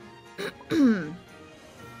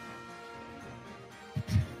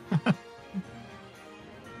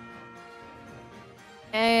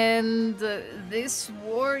 And this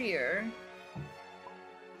warrior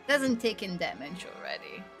doesn't take in damage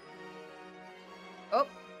already. Oh.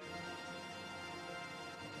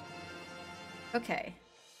 Okay.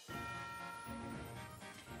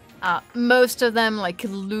 Most of them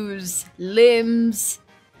lose limbs.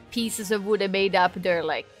 Pieces of wood are made up their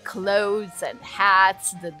clothes and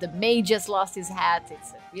hats. The mage just lost his hat.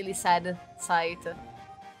 It's a really sad sight.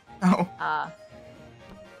 Oh.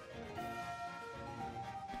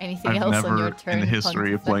 Anything I've else never, on your turn? in the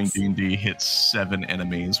history of playing Pontifex? D&D, hit 7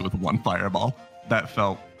 enemies with 1 fireball. That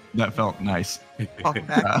felt nice. Welcome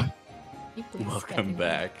back. Welcome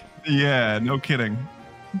back. Yeah, no kidding.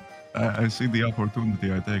 I see the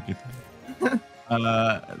opportunity. I take it.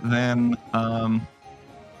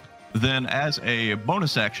 Then as a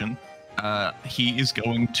bonus action, he is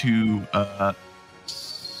going to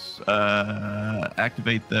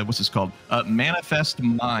activate the what's this called? Manifest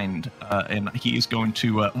Mind, and he is going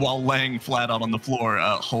to, while laying flat out on the floor,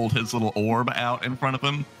 hold his little orb out in front of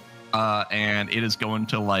him, and it is going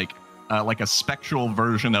to like a spectral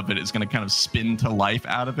version of it is going to kind of spin to life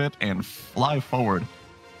out of it and fly forward.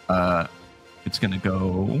 It's going to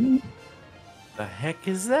go. The heck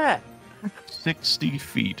is that? 60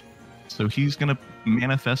 feet. So he's going to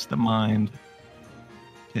manifest the mind.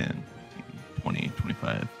 10, 15, 20,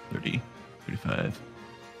 25, 30, 35,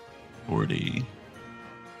 40,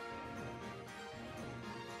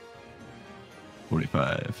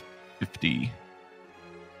 45, 50.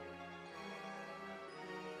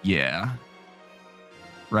 Yeah.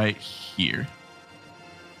 Right here.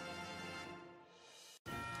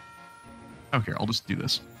 Oh, here, I'll just do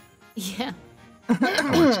this. Yeah.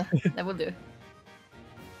 That will do.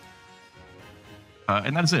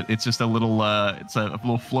 And that's it. It's just a little, it's a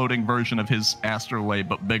little floating version of his astrolabe,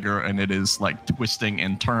 but bigger, and it is like twisting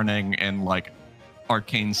and turning, and like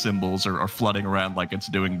arcane symbols are flooding around like it's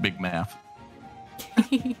doing big math.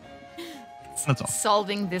 That's all.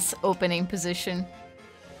 Solving this opening position.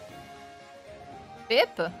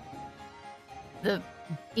 Pip, the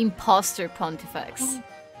imposter pontifex.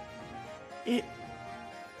 It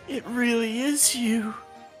really is you,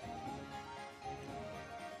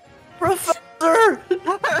 Professor.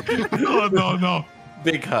 No.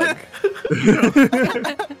 Big hug.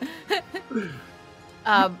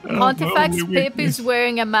 Pontifex Pip is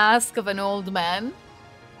wearing a mask of an old man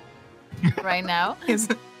right now. It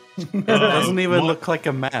doesn't even look like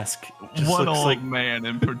a mask. It just One looks old like man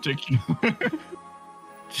in particular.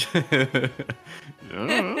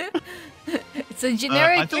 It's a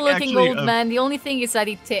generic looking actually, old man. The only thing is that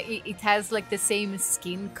it has like the same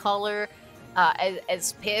skin color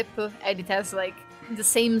as Pip, and it has like the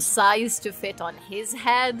same size to fit on his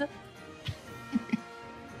head.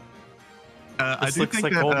 this looks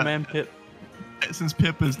like old man Pip. Since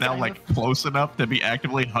Pip is now like close enough to be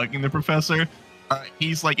actively hugging the professor,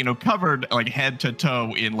 he's like, covered like head to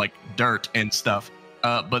toe in like dirt and stuff.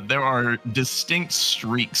 But there are distinct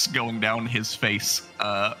streaks going down his face,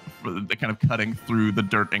 kind of cutting through the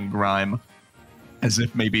dirt and grime, as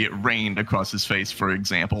if maybe it rained across his face, for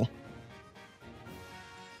example.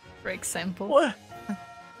 For example.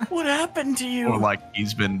 What happened to you? Or like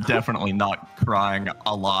he's been definitely not crying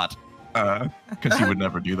a lot, because he would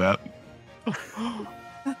never do that.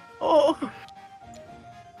 Oh.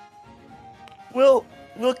 We'll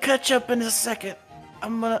catch up in a second.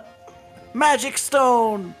 I'm gonna... Magic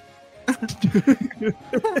stone!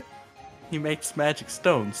 He makes magic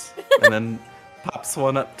stones and then pops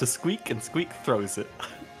one up to Squeak, and Squeak throws it.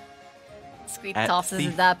 Squeak tosses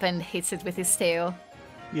it up and hits it with his tail.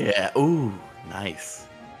 Yeah, ooh, nice.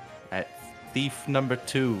 At thief number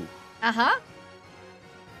 2. Uh-huh.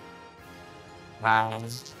 Wow.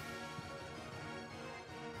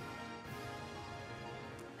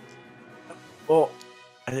 Oh,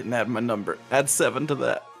 I didn't add my number. Add 7 to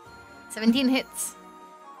that. 17 hits.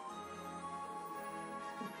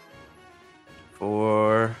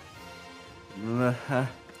 For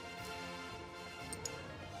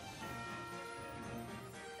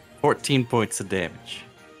 14 points of damage.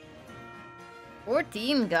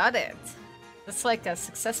 14, got it. That's like a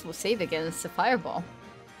successful save against the fireball.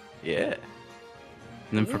 Yeah.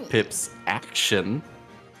 And then for Pip's action,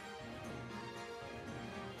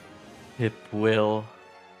 Pip will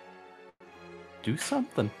do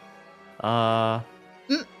something.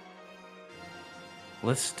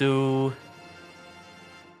 Let's do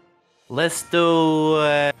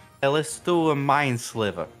a mind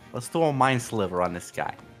sliver. Let's do a mind sliver on this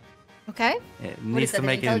guy. Okay. It needs to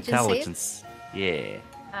make an intelligence. Yeah.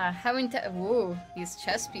 Whoa, these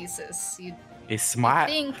chess pieces. It's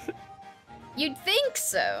smart. You'd think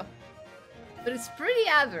so, but it's pretty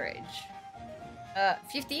average.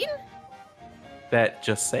 15? That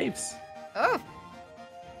just saves. Oh.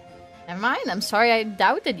 Never mind. I'm sorry I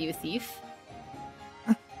doubted you, thief.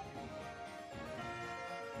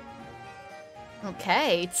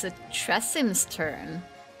 Okay, it's a Tressim's turn.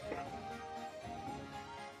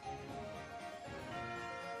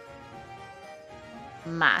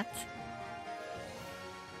 Matt.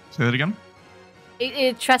 Say that again?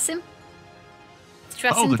 Tressim?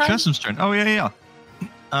 Oh, the Tressim's turn. Oh, yeah.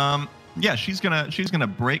 Yeah, she's gonna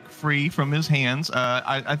break free from his hands.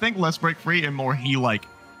 I think less break free and more he like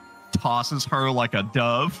tosses her like a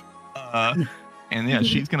dove. And yeah,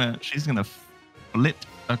 she's gonna flit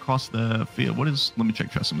across the field. Let me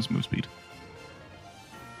check Tressim's move speed.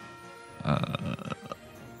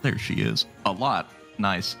 There she is. A lot.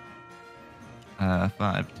 Nice. 5,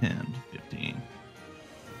 10, 15,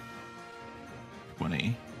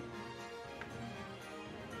 20,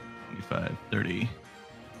 25, 30,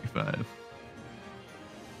 35,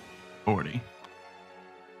 40.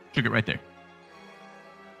 Took it right there.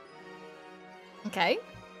 Okay.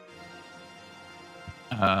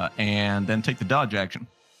 And then take the dodge action.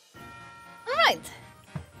 All right.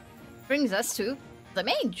 Brings us to the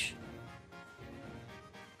mage.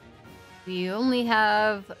 We only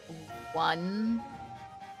have one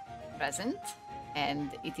present,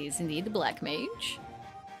 and it is indeed the black mage.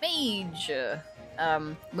 Mage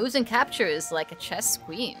moves and captures like a chess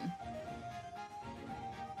queen.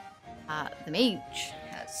 The mage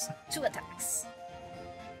has 2 attacks.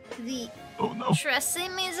 The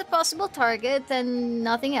Tressim is a possible target and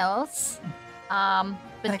nothing else. But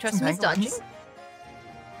Tressim is dodging.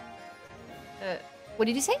 What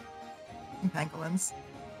did you say? pangolins.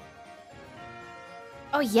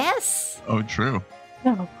 Oh, yes! Oh, true.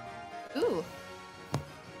 No. Ooh.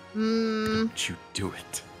 Don't you do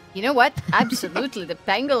it. You know what? Absolutely, the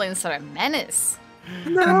pangolins are a menace.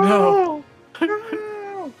 No!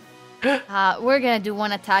 We're gonna do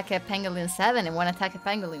one attack at pangolin 7 and one attack at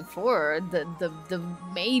pangolin 4. The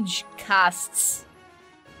mage casts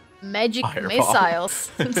magic Fireball.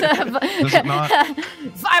 missiles. Does it not?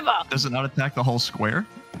 Fireball! Does it not attack the whole square?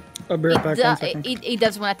 I'll be right back. 1 second. It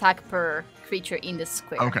does one attack per creature in the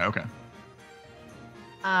square. Okay.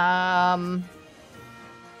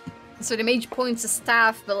 So the mage points a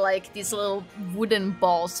staff, but like these little wooden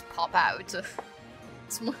balls pop out.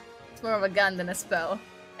 It's more of a gun than a spell,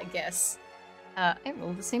 I guess. I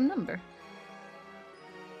rolled the same number.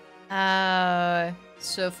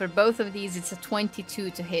 So for both of these, it's a 22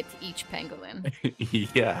 to hit each pangolin.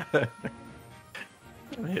 Yeah.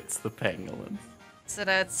 Hits the pangolins. So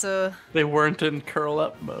that's They weren't in curl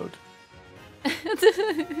up mode.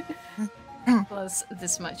 plus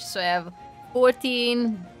this much. So I have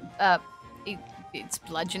 14. It's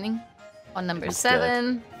bludgeoning on number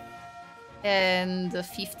 7, and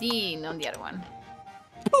 15 on the other one.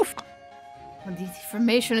 Poof! Well, the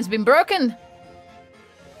formation has been broken.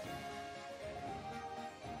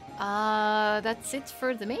 That's it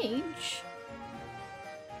for the mage.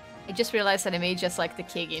 I just realized that the mage has like the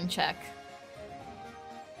king in check.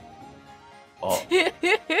 Oh.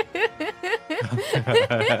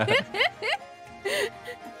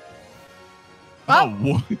 Oh,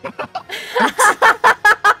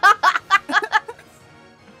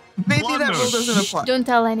 Maybe that rule doesn't apply. Don't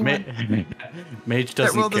tell anyone. Mage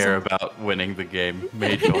doesn't care about winning the game.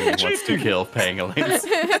 Mage only wants to kill pangolins.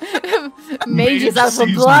 Mage is out for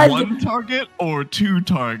sees blood. One target or 2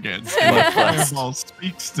 targets. The fireball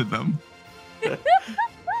speaks to them. The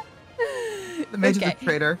mage is a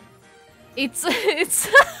traitor. It's it's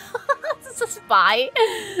a spy.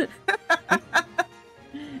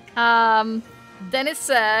 Then it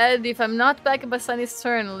said, if I'm not back by Sunny's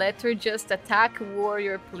turn, let her just attack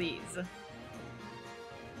warrior, please.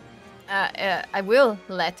 I will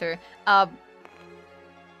let her.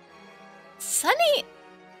 Sunny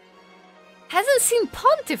hasn't seen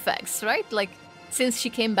Pontifex, right? Like, since she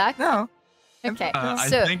came back? No. Okay, I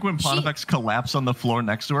so think when Pontifex collapsed on the floor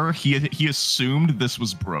next to her, he assumed this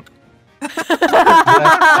was Brooke.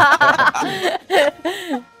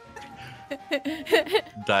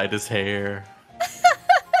 Dyed his hair.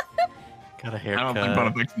 Got a haircut. I don't think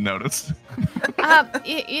Pontifex noticed.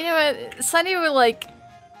 you know what? Sunny will like,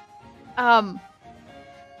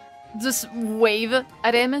 just wave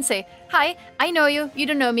at him and say, "Hi, I know you. You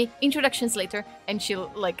don't know me. Introductions later." And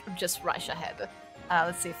she'll like just rush ahead.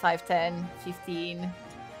 Let's see, 5, 10, 15.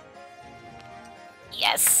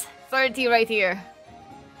 Yes, 30 right here.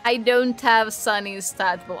 I don't have Sunny's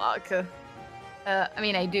stat block. I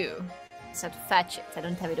mean, I do. I just have to fetch it. I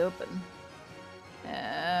don't have it open.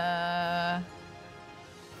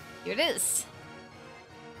 Here it is.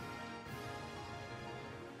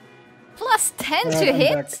 Plus 10 to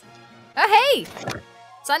hit. Back. Oh, hey!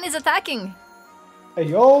 Sun is attacking. Hey,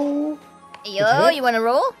 yo! Hey, yo, you want to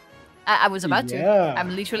roll? I was about to. Yeah.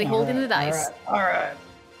 I'm literally holding the dice. Alright.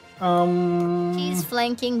 He's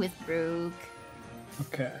flanking with Brooke.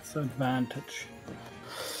 Okay, so advantage.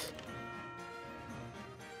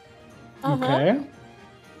 Uh-huh. Okay.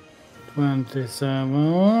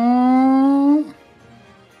 27.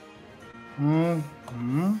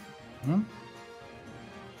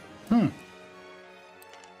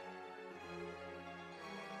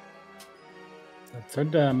 That's her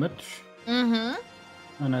damage. Mm-hmm.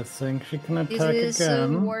 And I think she can attack This is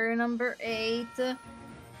again. warrior number 8.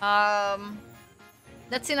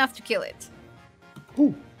 That's enough to kill it.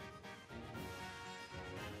 Ooh.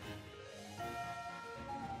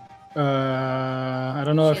 I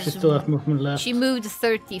don't know if she still has movement left. She moved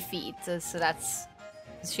 30 feet, so that's...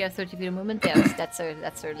 Does she have 30 feet of movement? Yeah, that's her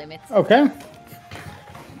limit. Okay.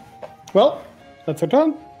 Well, that's her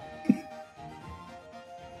turn.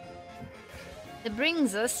 That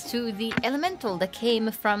brings us to the elemental that came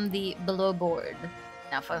from the below board.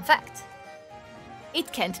 Now, fun fact.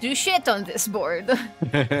 It can't do shit on this board.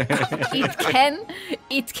 it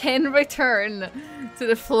can return to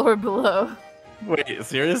the floor below. Wait,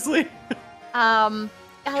 seriously? A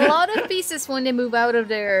lot of pieces, when they move out of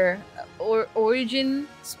their origin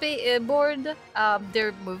board,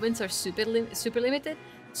 their movements are super limited.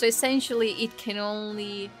 So essentially, it can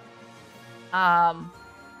only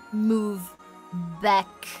move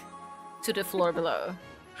back to the floor below.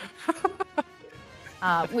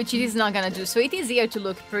 Which it is not gonna do. So it is here to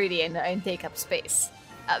look pretty and take up space.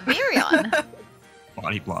 Virion.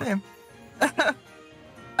 Body block. Same.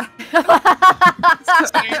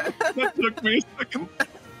 That took me a second.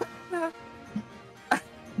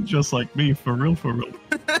 Just like me, for real, for real.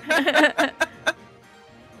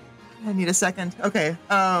 I need a second. Okay.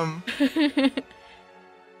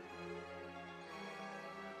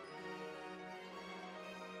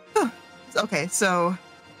 Okay, so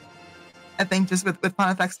I think just with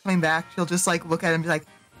Pontifex coming back, she'll just like look at him and be like,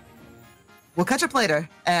 "We'll catch up later."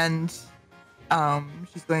 And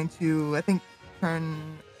she's going to, I think,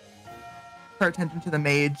 turn her attention to the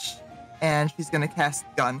mage, and she's going to cast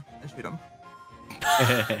gun and shoot him.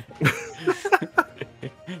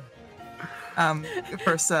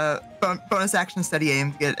 First, bonus action, steady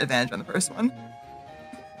aim to get advantage on the first one.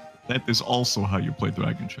 That is also how you play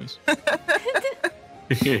Dragonchess.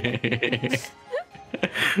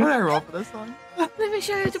 What did I roll for this one? Let me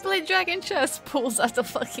show you how to play Dragonchess. Pulls out a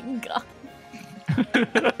fucking gun.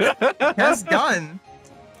 Yes, gun.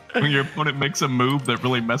 When your opponent makes a move that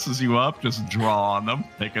really messes you up, just draw on them.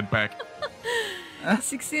 Take it back.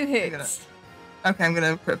 16 hits. Okay, I'm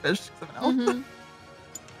gonna crit fish someone else.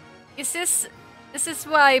 Is this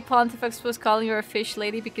why Pontifex was calling her a fish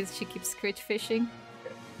lady, because she keeps crit fishing?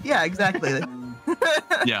 Yeah, exactly.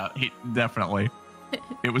 Yeah, definitely.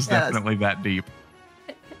 It was definitely that deep.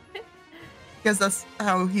 Because that's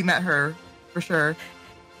how he met her, for sure.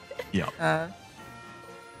 Yeah.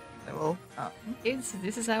 I will.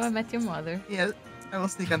 This is how I met your mother. Yeah, I will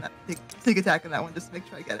sneak on that. Sneak attack on that one just to make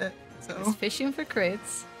sure I get it. So. It's fishing for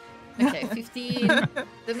crits. Okay, 15.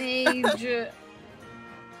 The mage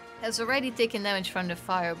has already taken damage from the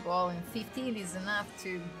fireball, and 15 is enough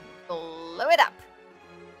to blow it up.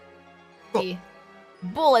 Cool. The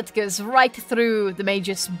bullet goes right through the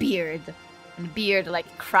mage's beard, and the beard like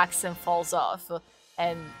cracks and falls off,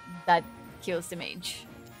 and that kills the mage.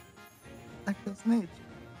 That kills the mage.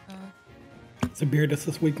 It's a beard, that's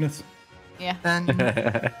his weakness. Yeah. Then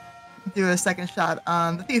do a second shot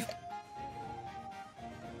on the thief.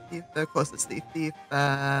 The closest thief. Thief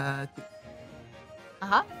 2.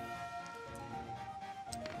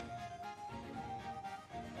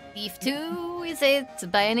 Thief 2 is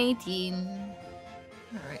it by an 18.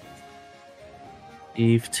 Alright.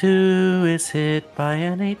 Thief 2 is hit by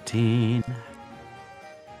an 18.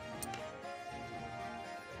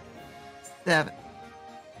 7.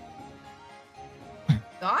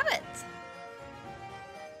 Got it.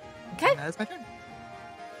 Okay. That is my turn.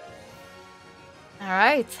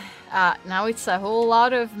 Alright. Now it's a whole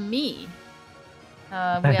lot of me. We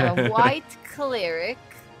have a white cleric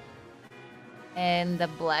and a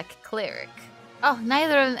black cleric. Oh,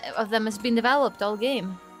 neither of them has been developed all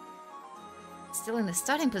game. Still in the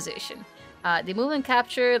starting position. They move and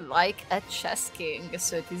capture like a chess king,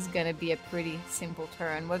 so it is gonna be a pretty simple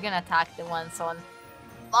turn. We're gonna attack the ones on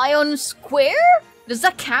Lion Square? Does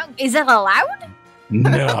that count? Is that allowed?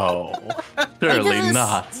 No, surely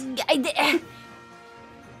not.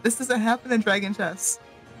 This doesn't happen in Dragonchess.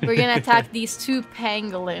 We're gonna attack these two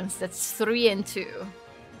pangolins. That's 3 and 2.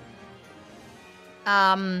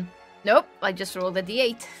 Nope. I just rolled a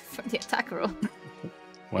d8 from the attack roll.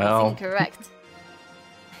 Well, that's incorrect.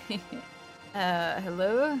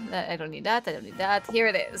 Hello? I don't need that. I don't need that. Here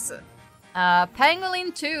it is.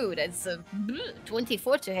 Pangolin 2. That's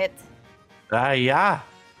 24 to hit. yeah.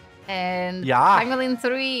 And yeah. Pangolin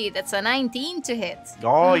 3. That's a 19 to hit.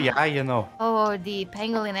 Oh, yeah, you know. Oh, the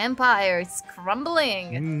Pangolin Empire is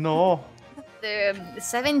crumbling. No. The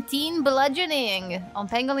 17 bludgeoning on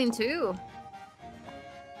Pangolin 2.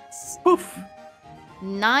 Poof.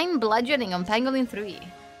 9 bludgeoning on Pangolin 3.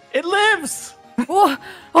 It lives! Oh!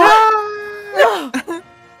 Oh!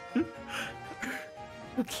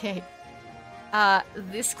 Okay.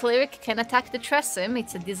 This cleric can attack the Tressym.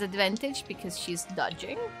 It's a disadvantage because she's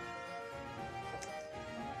dodging.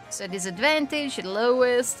 So disadvantage,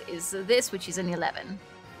 lowest is this, which is an 11.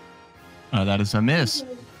 That is a miss.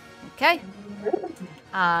 Okay.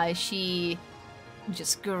 She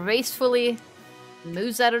just gracefully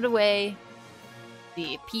moves out of the way.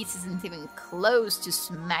 The piece isn't even close to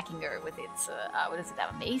smacking her with its, what is it,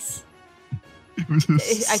 a mace? It was a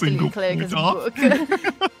single cleric point is a off.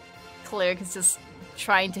 book. Cleric is just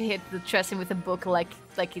trying to hit the Tressym with a book like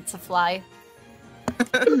it's a fly.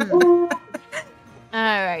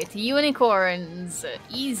 Alright, unicorns.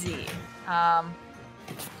 Easy.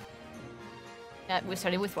 We're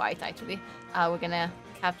starting with white, actually. We're gonna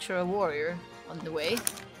capture a warrior on the way.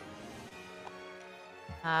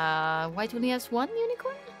 White only has 1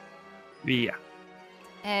 unicorn? Yeah.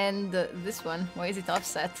 And this one, why is it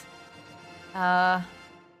offset?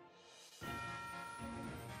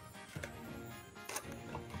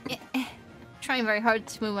 Trying very hard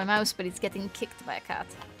to move my mouse, but it's getting kicked by a cat.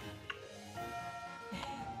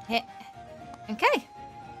 Okay.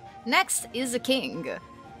 Next is the king.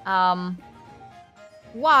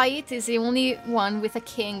 White is the only one with a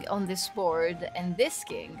king on this board, and this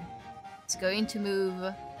king is going to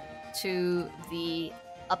move to the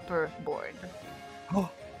upper board. Oh.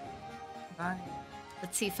 Bye.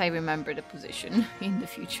 Let's see if I remember the position in the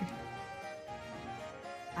future.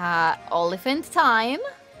 Elephant time.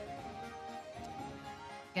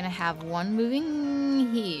 Gonna have one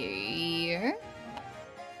moving here.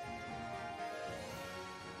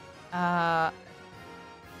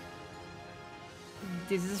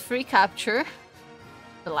 This is free capture.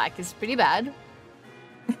 Black is pretty bad.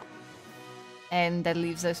 And that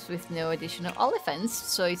leaves us with no additional elephants,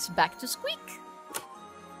 so it's back to Squeak.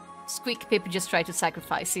 Squeak, Pip just tried to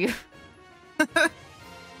sacrifice you.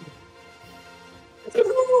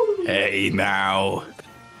 Hey now.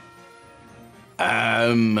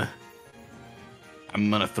 I'm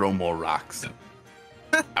gonna throw more rocks.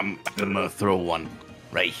 I'm gonna throw one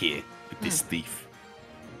right here with this thief.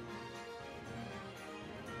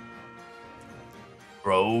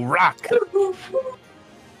 Throw rock.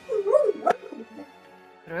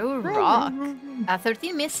 Throw rock.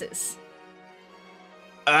 13 misses.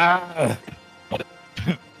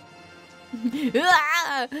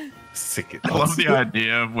 Sick it. I love the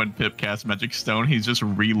idea of when Pip casts Magic Stone, he's just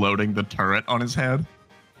reloading the turret on his head.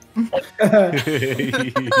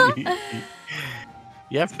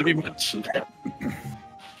 Yeah, pretty much.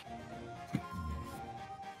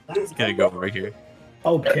 He's gonna go over here.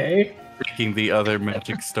 Okay. Taking the other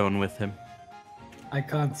Magic Stone with him. I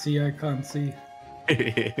can't see.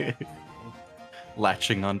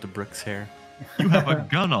 Latching onto Brooke's hair. You have a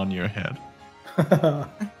gun on your head.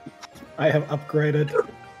 I have upgraded.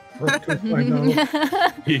 For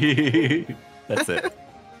 2.0. That's it.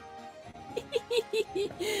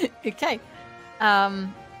 Okay.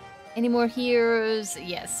 Any more heroes?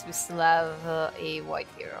 Yes, we still have a white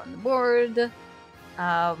hero on the board.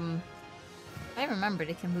 I remember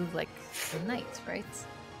they can move like a knight, right?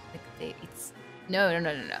 Like it's no.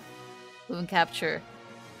 Move and capture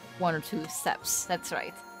 1 or 2 steps. That's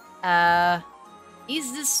right.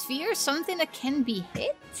 Is the sphere something that can be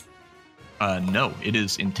hit? No, it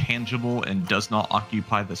is intangible and does not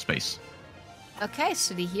occupy the space. Okay,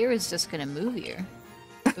 so the hero is just gonna move here.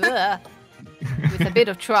 Ugh. With a bit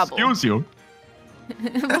of trouble. Excuse you.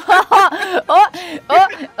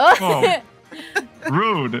 Oh.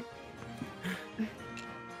 Rude.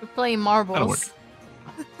 We're playing marbles.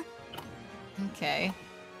 Okay.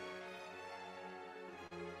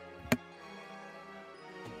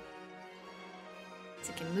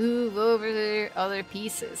 So you can move over the other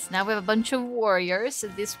pieces. Now we have a bunch of warriors. So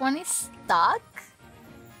this one is stuck.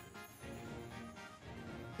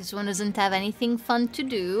 This one doesn't have anything fun to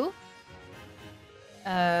do.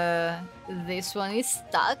 This one is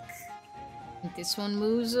stuck. And this one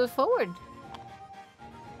moves forward.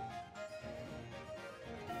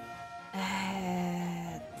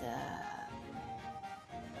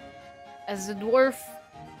 As the dwarf...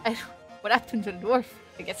 what happened to the dwarf?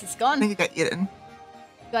 I guess it's gone. I think he got eaten.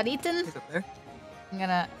 Got eaten? He's up there. I'm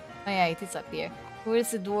gonna... Oh yeah, it is up here.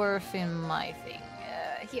 Where's the dwarf in my thing?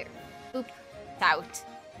 Here. Oop. Out.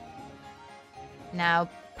 Now,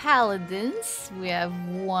 paladins. We have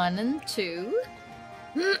 1 and 2.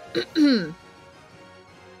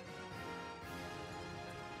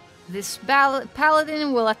 This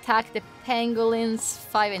paladin will attack the pangolins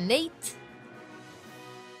 5 and 8.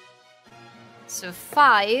 So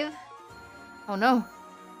 5. Oh no.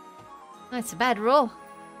 That's a bad roll.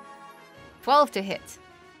 12 to hit.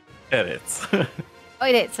 It hits. Oh,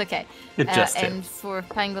 it hits, okay. It just and hits. for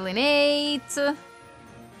pangolin 8,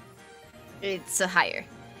 it's higher.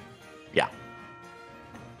 Yeah.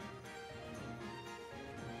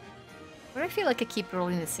 But I feel like I keep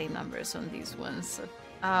rolling the same numbers on these ones.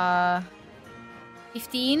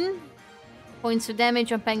 15 points of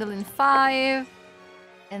damage on pangolin 5.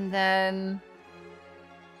 And then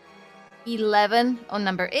 11 on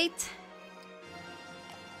number 8.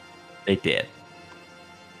 They did.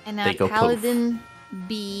 And now They go paladin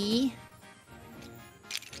B.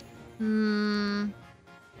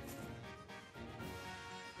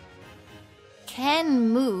 Can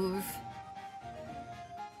move.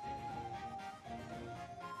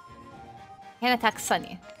 Can attack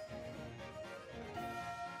Sunny.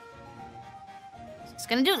 So it's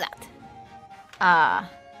gonna do that.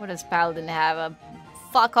 What does Paladin have? A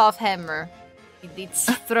fuck off hammer.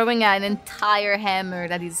 It's throwing an entire hammer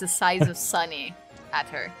that is the size of Sunny at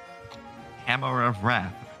her. Hammer of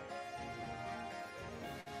Wrath.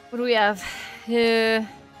 What do we have?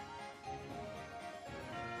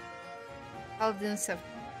 Paladins have...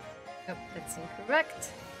 Nope, that's incorrect.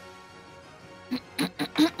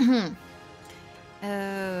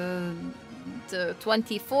 The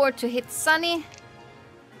 24 to hit Sunny.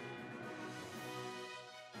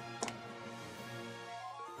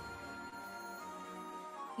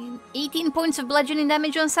 And 18 points of bludgeoning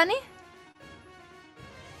damage on Sunny.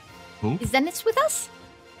 Ooh. Is Dennis with us?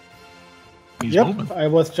 He's Yep, moving. I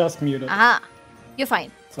was just muted. Aha. You're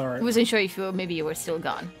fine. Sorry. I wasn't sure if maybe you were still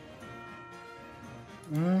gone.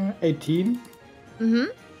 18.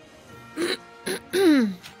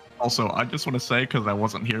 Also, I just want to say, because I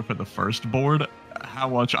wasn't here for the first board, how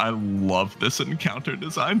much I love this encounter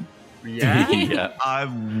design. Yeah. Yeah. I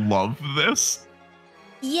love this.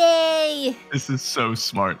 Yay! This is so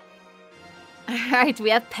smart. Alright,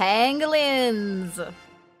 we have pangolins.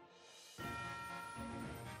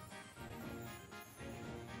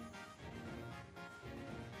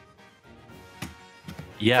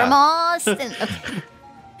 Yeah. From Austin. Okay.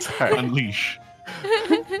 Sorry. Unleash.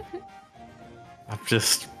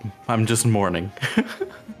 I'm just mourning.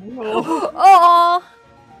 Oh!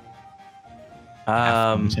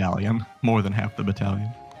 Half the battalion. More than half the battalion.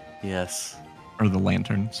 Yes. Or the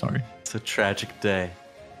lantern, sorry. It's a tragic day.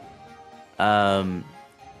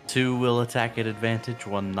 2 will attack at advantage,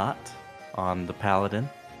 1 not on the paladin.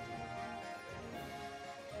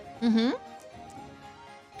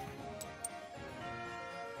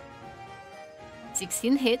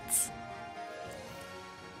 16 hits.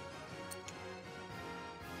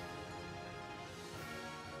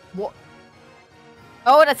 What?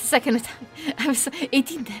 Oh, that's the second attack. I was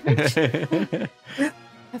 18 damage.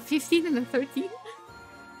 A 15 and a 13.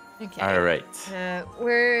 Okay. All right.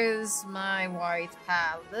 Where's my white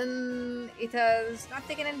paladin? It has not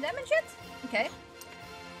taken any damage yet? Okay.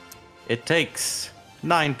 It takes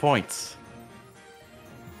 9 points.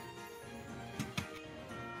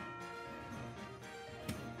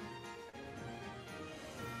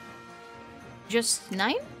 Just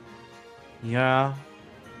 9? Yeah.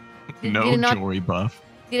 No did it not- Jory buff.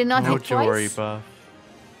 Did it not No hit Jory twice? buff.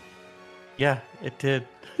 Yeah, it did.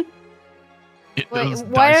 It Wait, does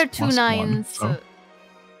why dice are 2 plus 1, 9s? so-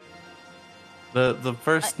 The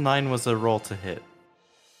first 9 was a roll to hit.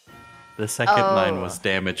 The second 9 Oh. was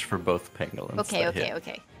damage for both pangolins. Okay, that okay, hit.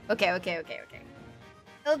 okay. Okay.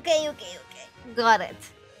 Got it.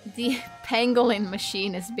 The pangolin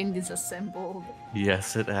machine has been disassembled.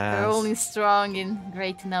 Yes, it They're has. only strong in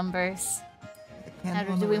great numbers. Now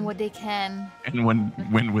they're doing what they can. And when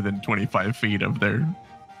within 25 feet of their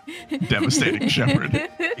devastating shepherd,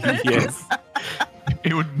 Yes.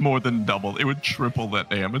 it would more than double. It would triple that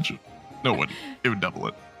damage. No, it would double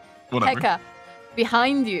it. Whatever. Pekka,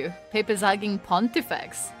 behind you, Pepe's hugging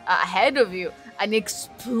Pontifex. Ahead of you, an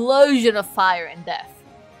explosion of fire and death.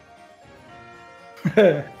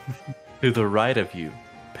 To the right of you,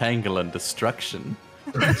 pangolin destruction.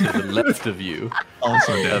 To the left of you,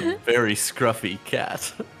 Also a dead. very scruffy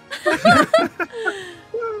cat.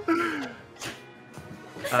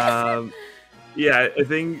 Yeah, I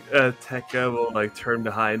think Tekka will like turn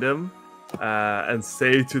behind him and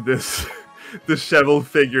say to this disheveled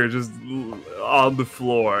figure just on the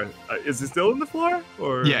floor. Is he still on the floor?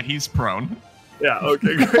 Or Yeah, he's prone. yeah.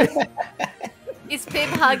 Okay, great. Is Pip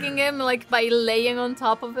hugging him like by laying on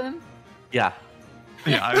top of him? Yeah.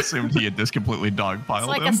 Yeah, I assumed he had just completely dogpiled It's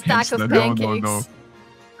like him. a stack hence of the pancakes. No.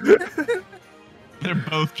 They're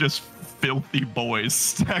both just filthy boys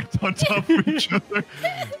stacked on top of each other,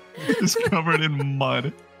 just covered in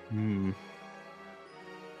mud. Hmm.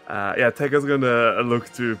 Yeah, Tekka's gonna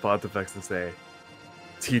look to Pontifex and say,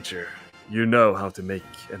 "Teacher, you know how to make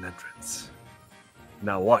an entrance.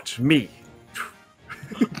 Now watch me."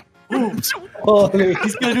 Holy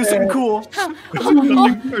He's gonna do something cool.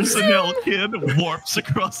 The personnel kid warps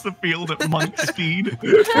across the field at monk speed.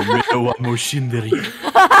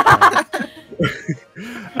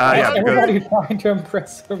 Yeah, Everybody trying to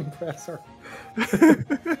impress her.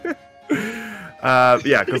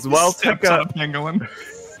 yeah, because while Steps on a Tekka, pangolin.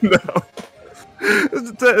 no,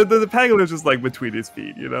 the pangolin is just like between his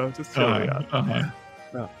feet, you know, just chilling out.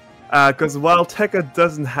 Because while Tekka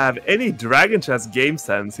doesn't have any Dragonchess game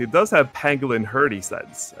sense, he does have pangolin herdy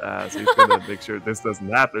sense. So he's gonna make sure this doesn't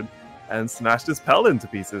happen and smash this paladin to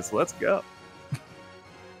pieces. Let's go.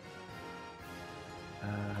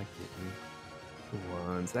 Give me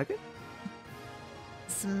 1 second.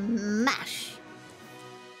 Smash.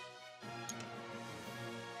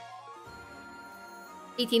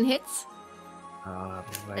 18 hits.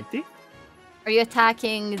 Alrighty. Are you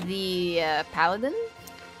attacking the paladin?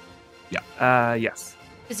 Yes.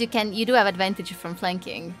 Because you do have advantage from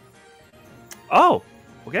flanking. Oh,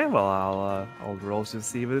 okay. Well, I'll roll to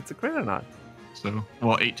see if it's a crit or not. So,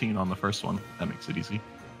 well, 18 on the first one. That makes it easy.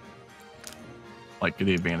 Like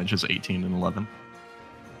the advantage is 18 and 11.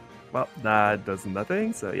 Well, that does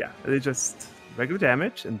nothing. So yeah, it's just regular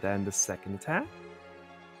damage, and then the second attack.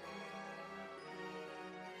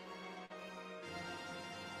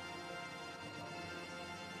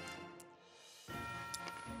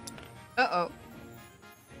 Uh-oh.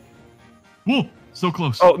 Whoa, so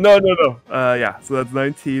close. Oh, no. Yeah, so that's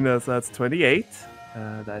 19, so that's 28.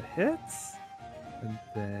 That hits. And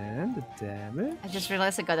then the damage. I just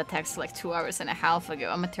realized I got a text like 2 hours and a half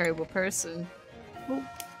ago. I'm a terrible person. Well,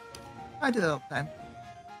 I do that all the time.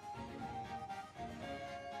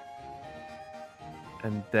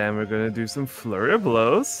 And then we're going to do some flurry of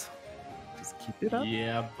blows. Just keep it up.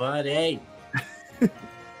 Yeah, buddy.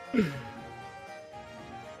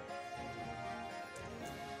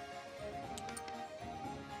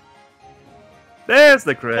 There's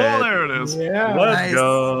the crit. Oh, there it is. Yeah. Let's Nice.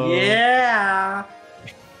 go. Yeah.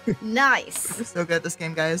 Nice. We're so good at this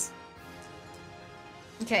game, guys.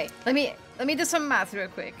 Okay, let me do some math real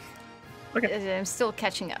quick. Okay. I'm still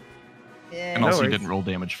catching up. And No also, you worries. didn't roll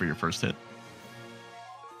damage for your first hit.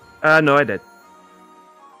 No, I did.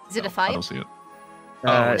 Is it a I 5? don't see it.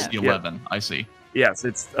 Oh, it's the yeah. 11. I see. Yes,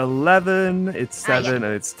 it's 11, it's 7, yeah. and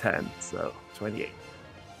it's 10. So 28.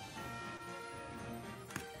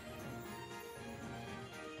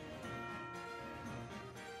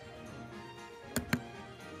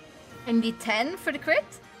 And the 10 for the crit?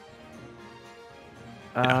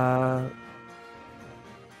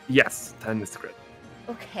 Yes, 10 is the crit.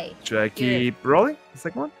 Okay. Should I keep rolling? The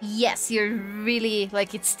second one? Yes, you're really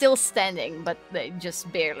like it's still standing, but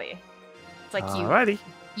just barely. It's like Alrighty.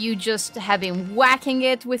 you just have been whacking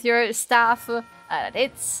it with your staff at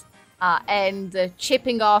its and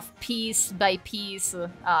chipping off piece by piece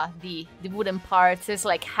the wooden parts. There's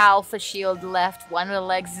like half a shield left, one of the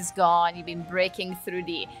legs is gone. You've been breaking through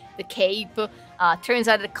the cape. Turns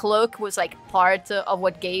out the cloak was like part of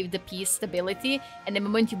what gave the piece stability, and the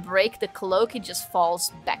moment you break the cloak, it just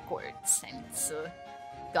falls backwards and it's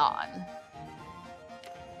gone.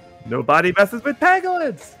 Nobody messes with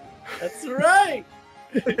pangolins! That's right.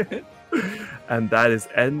 And that is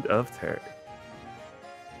end of turn.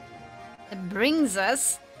 It brings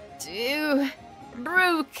us to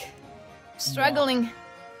Brooke. Struggling.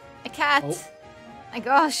 A cat. Oh. My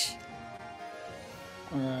gosh.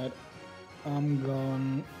 Alright. I'm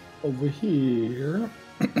going over here.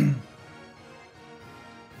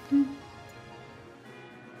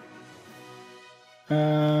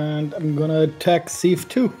 And I'm gonna attack Thief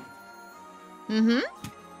 2. Mm-hmm.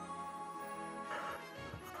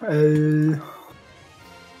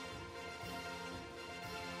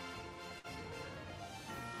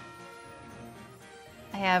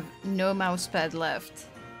 I have no mouse pad left.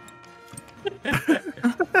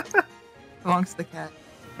 Belongs to the cat.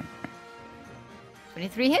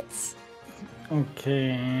 23 hits.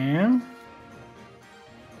 Okay.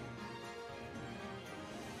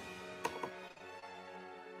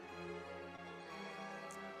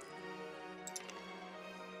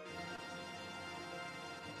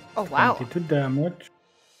 Oh wow. 22 damage.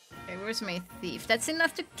 Okay, where's my thief? That's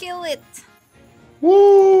enough to kill it.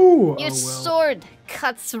 Woo! Your sword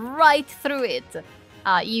cuts right through it.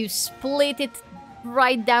 You split it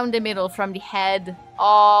right down the middle from the head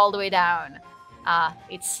all the way down.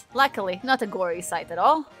 It's luckily not a gory sight at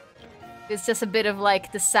all. It's just a bit of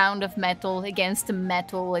like the sound of metal against the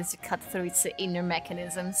metal as you cut through its inner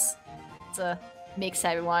mechanisms. It makes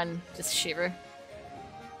everyone just shiver.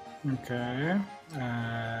 Okay.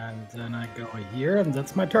 And then I go here, and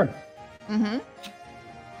that's my turn. Mm-hmm.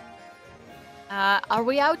 Are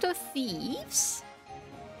we out of thieves?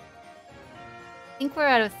 I think we're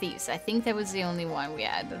out of thieves. I think that was the only one we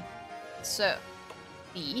had. So,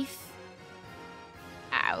 thief.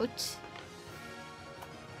 Out.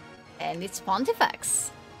 And it's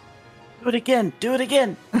Pontifex. Do it again. Do it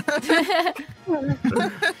again.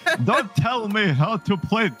 Don't tell me how to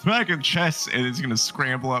play Dragonchess. And he's gonna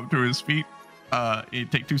scramble up to his feet. You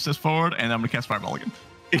take 2 steps forward, and I'm gonna cast Fireball again.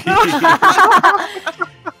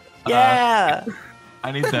 Yeah.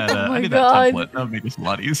 I need that. Oh my I need God. that template. That would make this a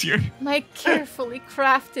lot easier. My carefully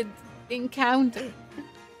crafted encounter.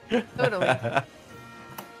 Totally.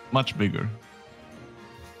 Much bigger.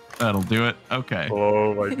 That'll do it. Okay.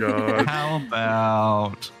 Oh my god. How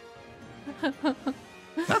about?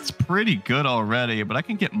 That's pretty good already, but I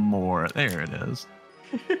can get more. There it is.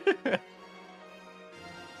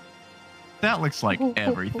 That looks like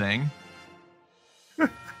everything.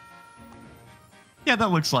 Yeah,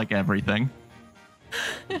 that looks like everything.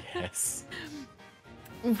 Yes.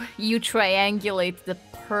 You triangulate the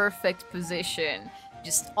perfect position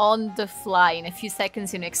just on the fly. In a few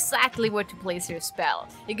seconds, you know exactly where to place your spell.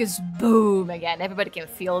 It goes boom again. Everybody can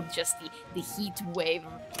feel just the heat wave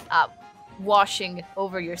washing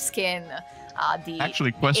over your skin.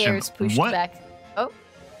 Actually, question, air is pushed back. Oh,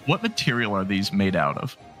 what material are these made out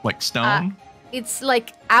of? Like stone? It's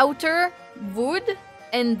like outer wood,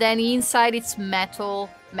 and then inside it's metal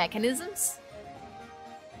mechanisms.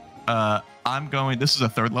 This is a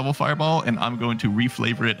 3rd level fireball, and I'm going to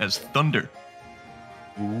reflavor it as thunder.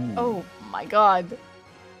 Ooh. Oh my god.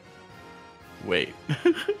 Wait.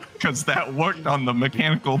 Because that worked on the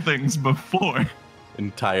mechanical things before.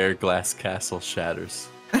 Entire glass castle shatters.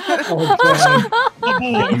 Oh, God.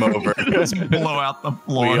 Game over. Just blow out the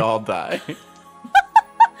floor. We all die.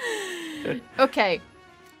 Okay.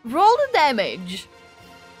 Roll the damage.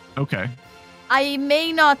 Okay. I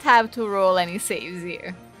may not have to roll any saves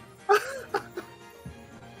here.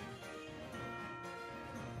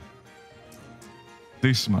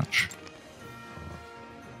 This much.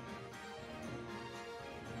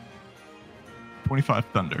 25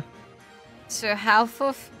 thunder. So half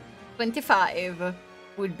of 25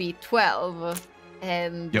 would be 12.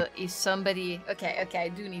 And if somebody... Okay, I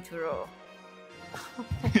do need to roll.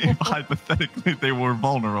 If hypothetically they were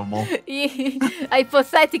vulnerable.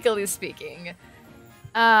 Hypothetically speaking.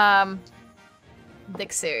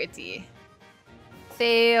 Dexterity.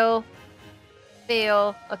 Fail.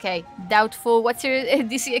 Okay, doubtful. What's your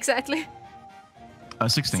DC exactly?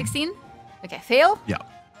 16. 16? Okay, fail? Yeah.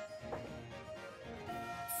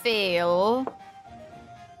 Fail.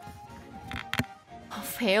 Oh,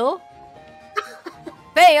 fail?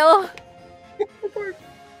 Fail!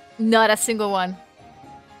 Not a single one.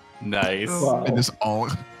 Nice. Wow. It is all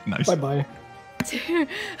nice. Bye-bye.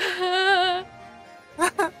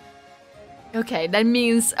 Okay, that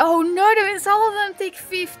means... Oh no, that means all of them take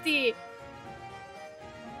 50!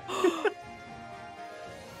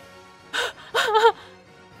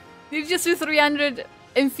 You just do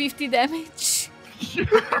 350 damage.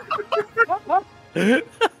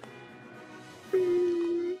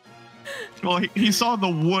 Well, he saw the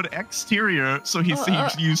wood exterior, so he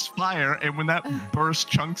used fire, and when that burst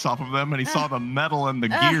chunks off of them, and he saw the metal and the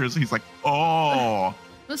gears, he's like, oh.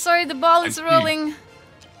 I'm sorry, the ball is rolling.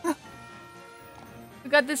 We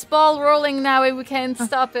got this ball rolling now, and we can't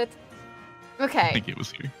stop it. Okay. I think it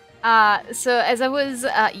was here. So as I was,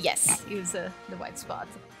 yes, it was the white spot.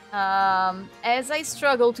 As I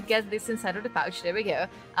struggle to get this inside of the pouch, there we go.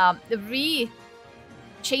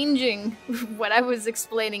 Changing what I was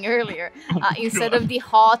explaining earlier. Instead of the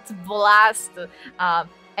hot blast,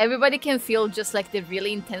 everybody can feel just like the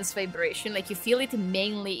really intense vibration. Like you feel it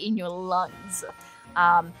mainly in your lungs,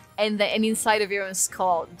 and inside of your own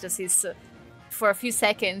skull. Just is for a few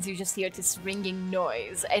seconds you just hear this ringing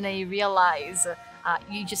noise, and then you realize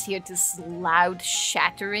you just hear this loud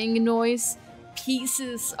shattering noise.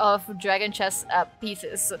 Pieces of Dragonchess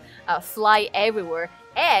pieces fly everywhere.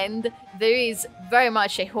 And there is very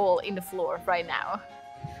much a hole in the floor right now.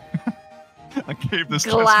 I gave this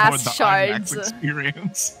glass shards.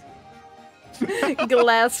 Experience.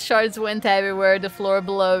 Glass shards went everywhere. The floor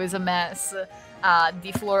below is a mess.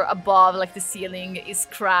 The floor above, like the ceiling, is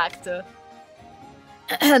cracked.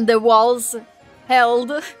 The walls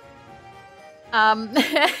held.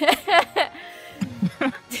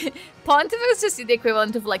 Pontiff is just the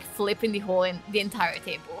equivalent of like flipping the hole in the entire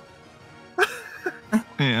table.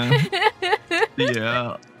 Yeah.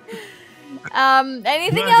 Yeah.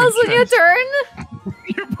 Anything else on your turn?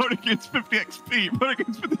 You're voting against 50 XP. Vote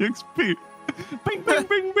against 50 XP. Bing, bing,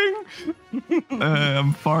 bing, bing.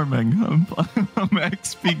 I'm farming. I'm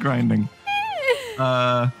XP grinding.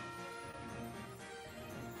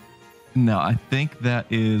 No, I think that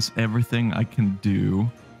is everything I can do.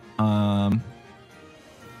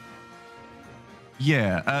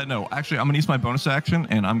 Yeah. No, actually, I'm gonna use my bonus action,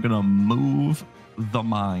 and I'm gonna move the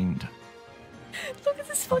mind. Look at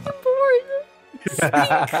this fucking board. It's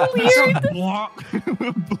cleared. Block.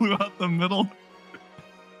 Blew out the middle.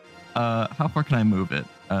 How far can I move it?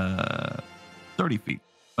 30 feet.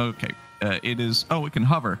 Okay. It is. Oh, it can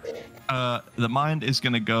hover. The mind is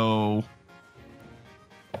gonna go.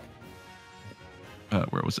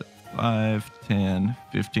 Where was it? 5, 10,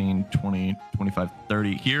 15, 20, 25,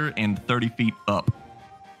 30 here, and 30 feet up.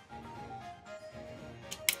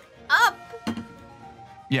 Up?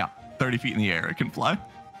 Yeah, 30 feet in the air. It can fly.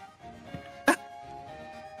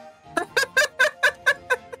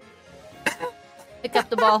 Pick up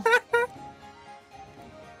the ball.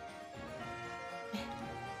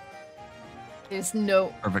 There's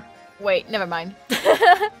no... Perfect. Wait, never mind.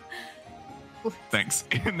 Thanks.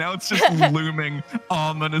 And now it's just looming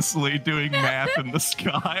ominously, doing math in the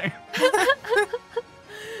sky.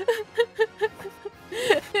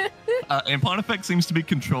 And Pontifex seems to be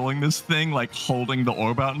controlling this thing, like holding the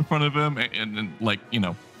orb out in front of him, and like, you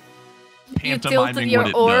know, pantomiming your what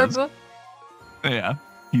it orb. does. Yeah,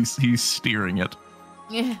 he's steering it.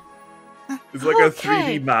 Yeah. It's like a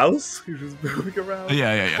 3D mouse. You're just moving around.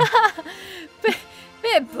 Yeah.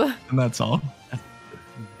 Pip. And that's all.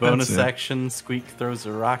 Bonus action, Squeak throws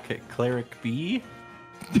a rock at Cleric B.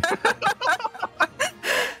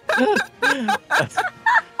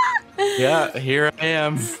 Yeah, here I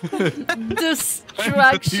am.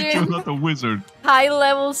 Destruction. Not the wizard. High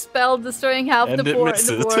level spell destroying half And the it board.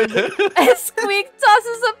 misses. And Squeak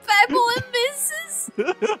tosses a pebble and misses.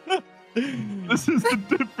 This is the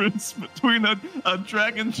difference between a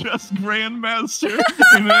Dragonchess Grandmaster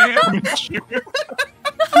and an amateur.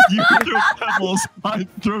 You throw pebbles, I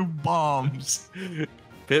throw bombs.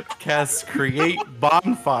 Pip casts Create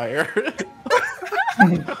Bonfire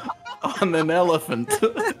on an elephant.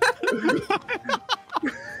 The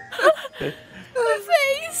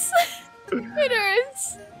face. It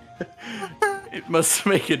hurts. It must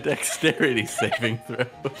make a dexterity saving throw.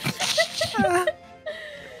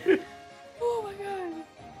 Oh my god.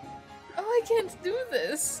 Oh, I can't do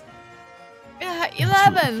this.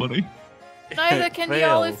 11. Funny. Neither can the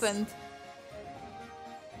Fails. elephant.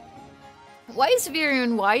 Why is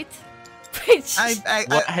Virion white? Which... I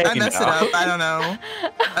Hey, messed it now. up. I don't know.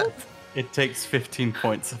 It takes 15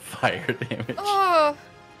 points of fire damage. Oh,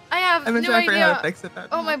 I have I've been no trying to figure out how to idea. fix it.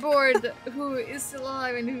 Oh my board, who is still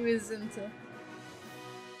alive and who isn't.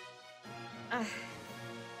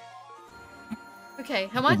 Okay,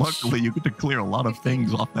 how much? Luckily, you get to clear a lot of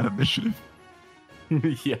things off that initiative.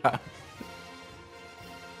 Yeah.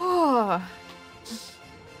 Oh.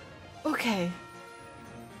 Okay.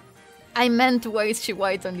 I meant why is she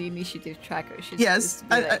white on the initiative tracker? She's Yes,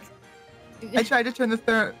 supposed to be like... I tried to turn the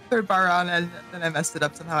third bar on and then I messed it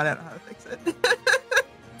up somehow. I don't know how to fix it.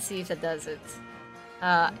 See if it does it.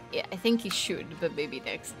 Yeah, I think you should, but maybe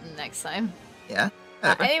next time. Yeah.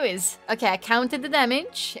 Anyways, okay, I counted the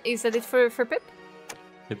damage. Is that it for Pip?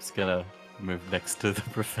 Pip's gonna move next to the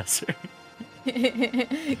professor.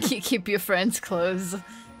 Keep your friends close.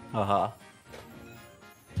 Uh-huh.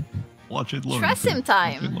 Watch it learn. Tressum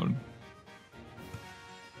time. Watch it learn.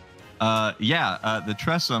 The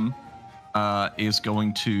Tressum is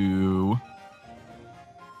going to...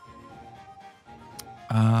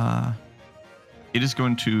 it is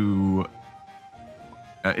going to...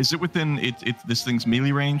 is it within this thing's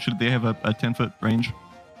melee range? Should they have a 10-foot range?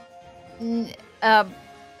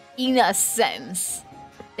 In a sense.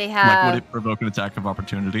 They have... Like, would it provoke an attack of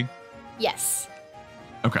opportunity? Yes.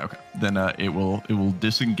 Okay. Then it will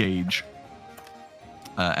disengage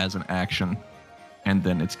as an action, and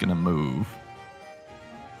then it's gonna move.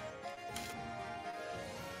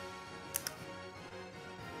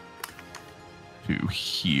 To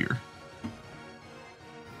here.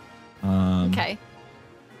 Okay.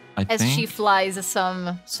 As think... she flies,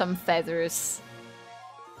 some feathers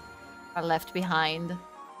are left behind.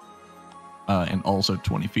 And also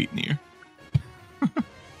 20 feet in the air.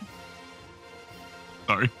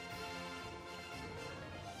 Sorry.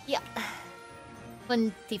 Yeah.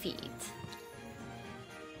 20 feet.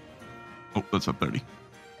 Oh, that's up 30.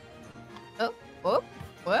 Oh,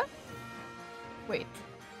 what? Wait.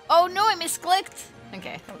 Oh no, I misclicked.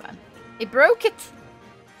 Okay, hold on. I broke it.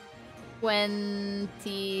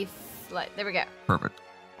 20 flight. There we go. Perfect.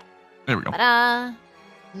 There we go. Ta-da!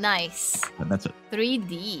 Nice. And that's it.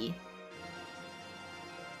 3D.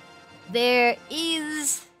 There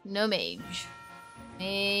is no mage.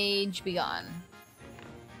 Mage be gone.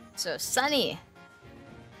 So, Sunny.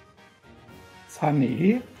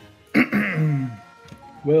 Sunny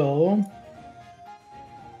will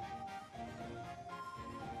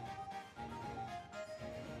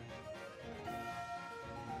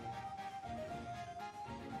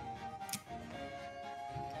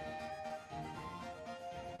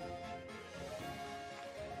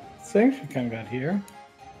think she can get here.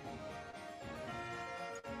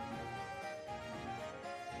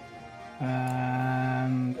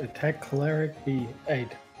 And attack cleric B. 8.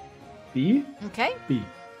 B? Okay. B.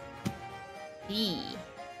 B.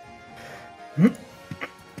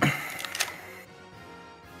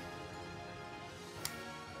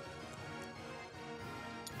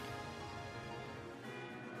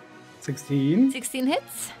 $16. 16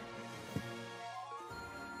 hits.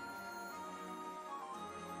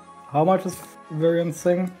 How much is Virion's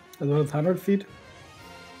thing? Is it 100 feet?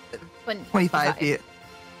 25 feet.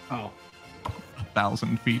 Oh.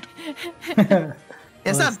 1,000 feet.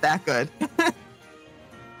 It's not that good.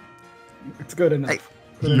 It's good enough. Hey,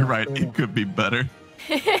 You're right. It could be better.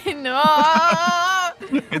 No.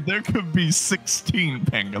 There could be 16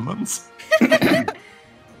 pangolins.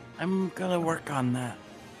 I'm gonna work on that.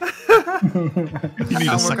 You need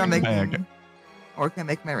a second bag. Or can I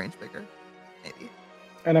make my range bigger? Maybe.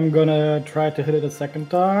 And I'm gonna try to hit it a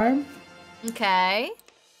second time. Okay.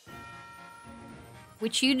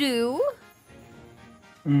 Which you do.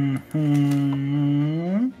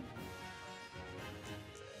 Mm-hmm.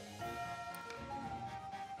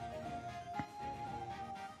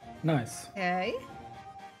 Nice. Okay.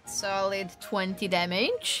 Solid 20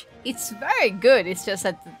 damage. It's very good. It's just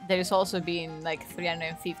that there's also been like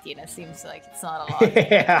 350 and it seems like it's not a lot.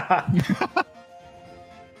 Yeah.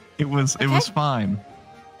 It was fine.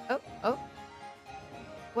 Oh.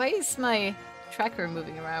 Why is my tracker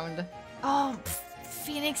moving around? Oh,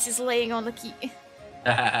 Phoenix is laying on the key.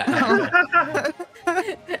 I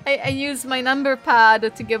use my number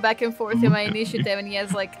pad to go back and forth in my initiative and he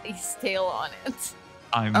has like his tail on it.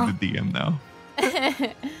 I'm the DM now.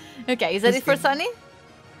 Okay, is that it for Sunny?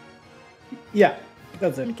 Yeah,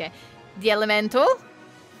 that's it. Okay. The elemental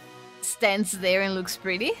stands there and looks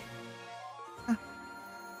pretty.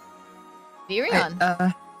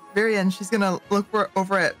 Virion. Virion, she's gonna look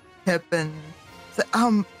over at Pip and say,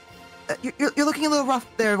 you're looking a little rough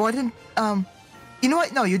there. Why didn't, you know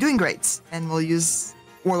what? No, you're doing great. And we'll use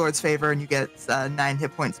Warlord's favor and you get 9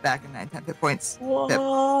 hit points back and 9 temp hit points.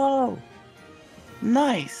 Whoa! Pip.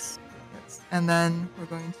 Nice. Yes. And then we're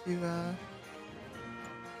going to,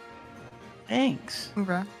 Thanks.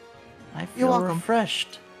 Hoorah. I feel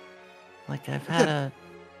refreshed. Like I've had a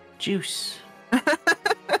juice.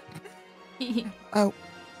 Oh,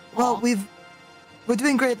 well, we're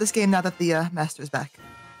doing great at this game now that the master's back,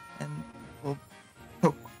 and we'll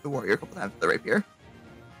poke the warrior a couple times with the rapier.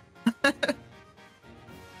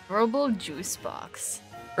 Herbal juice box.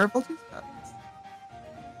 Herbal juice box.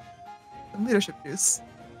 Some leadership juice.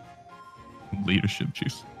 Leadership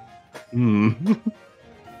juice. You're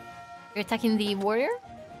attacking the warrior?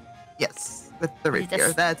 Yes, with the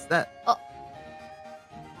rapier. That's that. Oh.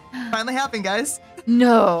 Finally happened, guys.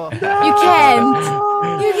 No, you can't.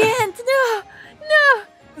 You can't. No.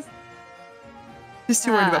 Just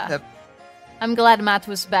too worried about Pip. I'm glad Matt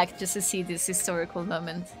was back just to see this historical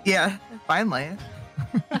moment. Yeah, finally.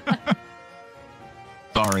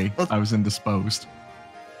 Sorry, I was indisposed.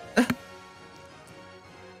 Okay,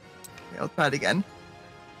 I'll try it again.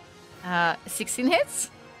 16 hits.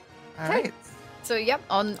 All right. So yep,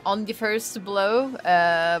 on the first blow,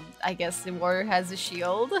 I guess the warrior has a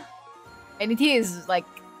shield, and it is like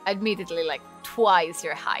admittedly like twice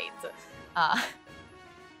your height.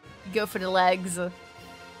 You go for the legs.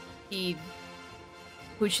 He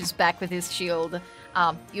pushes back with his shield.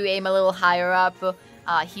 You aim a little higher up.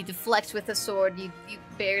 He deflects with a sword. You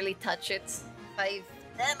barely touch it. 5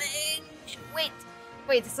 damage. Wait,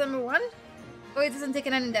 it's number 1? Oh, it hasn't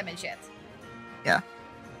taken any damage yet. Yeah.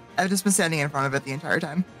 I've just been standing in front of it the entire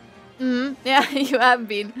time. Yeah, you have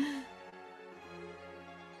been.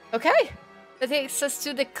 Okay. That takes us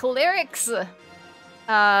to the clerics.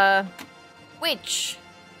 Which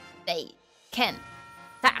they can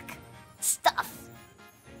attack stuff.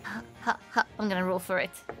 I'm gonna roll for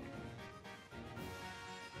it.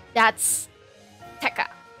 That's Tekka.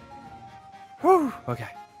 Whew, okay.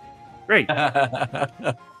 Great.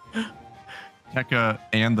 Tekka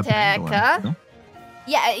and the pangolin. No?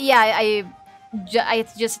 Yeah, I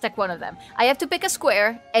just attack one of them. I have to pick a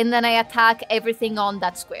square, and then I attack everything on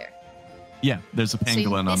that square. Yeah, there's a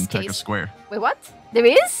pangolin on Tekka case, square. Wait, what? There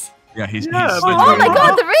is? Yeah, he's oh my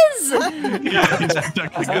god, there is! Yeah, he's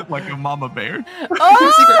protecting it like a mama bear.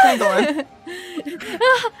 Oh! Secret pangolin.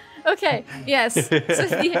 Okay, yes. So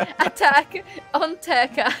the attack on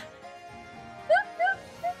Tekka.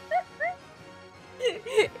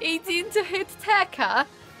 18 to hit Tekka.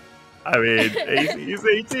 I mean, he's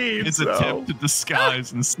 18. His attempt to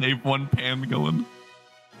disguise and save one pangolin.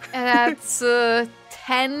 And that's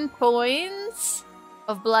 10 points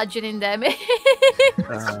of bludgeoning damage.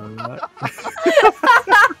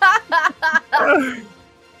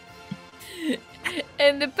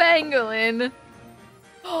 And the pangolin.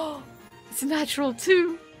 Oh, it's a natural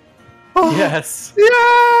 2. Yes.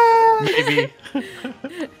 Yeah. Maybe.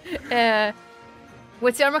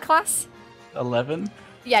 What's your armor class? 11.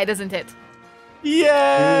 Yeah, it doesn't hit.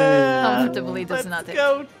 Yeah. Comfortably does not hit.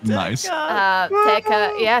 Go, Nice.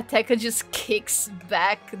 Tekka just kicks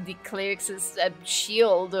back the cleric's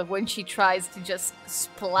shield when she tries to just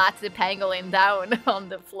splat the pangolin down on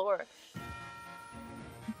the floor.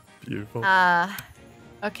 Beautiful.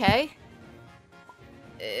 Okay.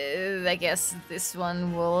 I guess this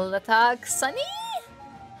one will attack Sunny?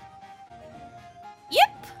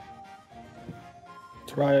 Yep.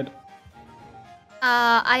 Try it.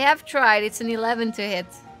 I have tried. It's an 11 to hit.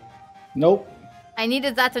 Nope. I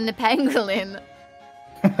needed that on the pangolin.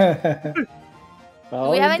 Well,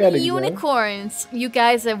 Do we have any unicorns? You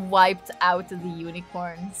guys have wiped out the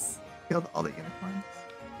unicorns. Killed all the unicorns.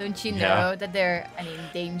 Don't you know that they're an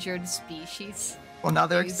endangered species? Well, now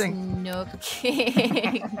they're extinct. No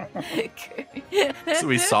king. So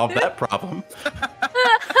we solved that problem.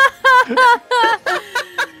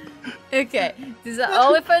 Okay, this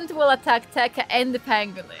elephant will attack Tekka and the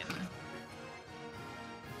pangolin.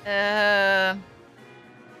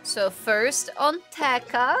 So first on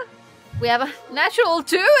Tekka, we have a natural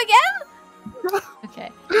 2 again?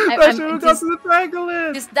 Okay. The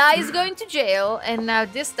pangolin! This die is going to jail, and now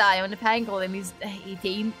this die on the pangolin is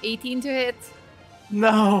 18 to hit.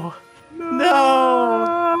 No!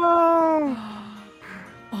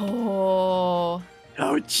 Oh.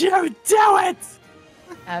 Don't you do it!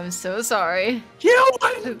 I'm so sorry. You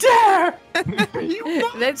wouldn't dare!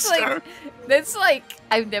 That's like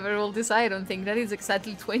I've never rolled this. I don't think that is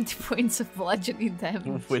exactly 20 points of bludgeoning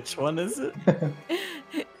damage. Which one is it? The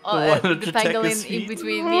pangolin in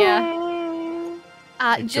between,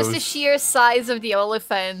 yeah. Just the sheer size of the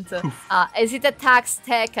elephant. As it attacks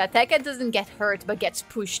Tekka, Tekka doesn't get hurt but gets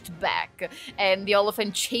pushed back. And the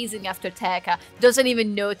elephant chasing after Tekka doesn't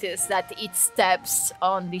even notice that it steps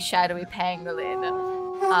on the shadowy pangolin.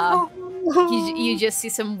 You just see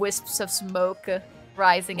some wisps of smoke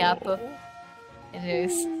rising up. And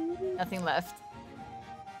there's nothing left.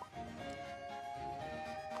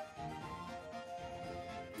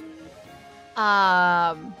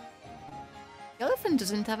 The elephant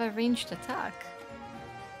doesn't have a ranged attack.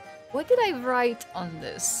 What did I write on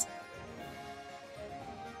this?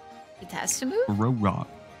 It has to move? Rock.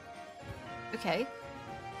 Okay.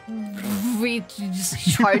 It just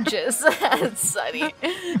charges at Sunny.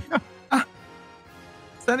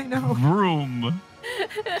 Sunny, no. Vroom.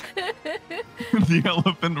 The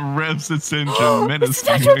elephant revs its engine menacingly. It's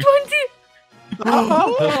natural 20!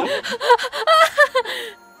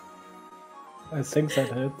 I think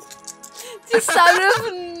that hits. Just out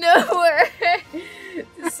of nowhere!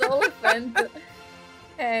 This elephant.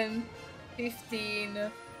 10,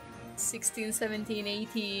 15, 16, 17,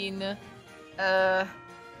 18,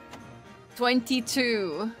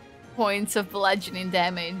 22 points of bludgeoning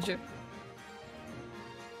damage.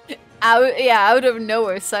 Out of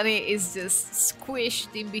nowhere, Sunny is just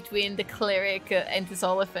squished in between the cleric and this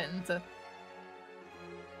elephant.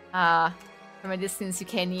 From a distance you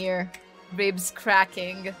can hear ribs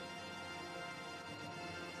cracking.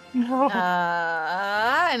 No.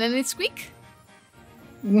 And then it's squeak.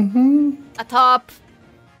 Mm-hmm. Atop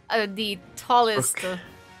the tallest head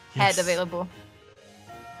Yes. available.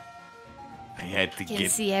 I had to You can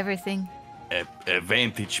get see everything. a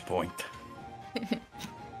vantage point.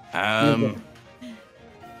 So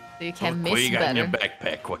you can what miss you got in your better.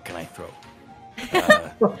 backpack? What can I throw?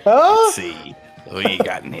 Let's see. What you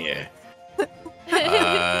got in here?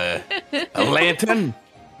 A lantern?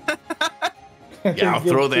 Yeah, I'll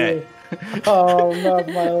throw that. Oh, not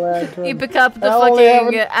my lantern. You pick up the I only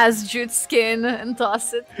fucking have Azjut skin and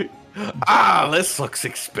toss it. This looks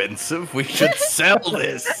expensive. We should sell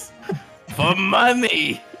this for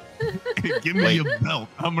money. Give me a belt.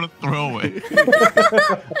 I'm gonna throw it.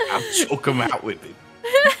 I'll choke him out with it.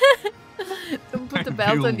 Don't put the I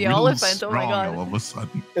belt feel on the real elephant. Oh my strong all god. of a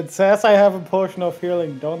sudden. It says I have a potion of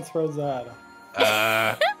healing. Don't throw that.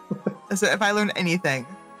 So if I learn anything,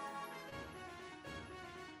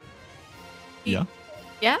 Yeah.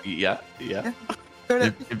 Yeah? Yeah. throw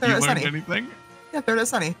it If throw you it at learned Sunny. anything, Yeah, throw it at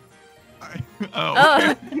Sunny.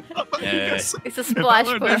 Oh. Yeah. It's a splash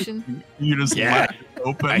potion. You just Yeah. let it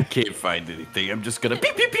open. I can't find anything. I'm just gonna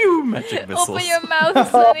pew pew pew magic missiles. Open your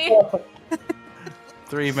mouth, Sunny.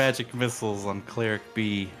 3 magic missiles on cleric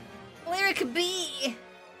B. Lyric B.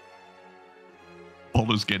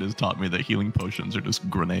 Baldur's Gate has taught me that healing potions are just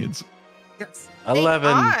grenades. Yes.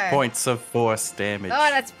 11 are. points of force damage. Oh,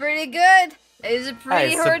 that's pretty good. It's a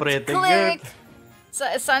pretty That's hurt pretty cleric.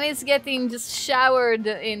 good. Sunny's getting just showered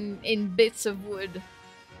in bits of wood.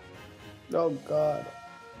 Oh god.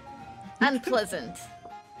 Unpleasant.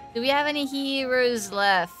 Do we have any heroes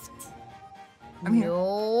left? I'm here.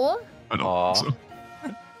 No. I don't Aw. think so.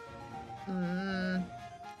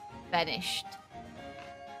 Vanished.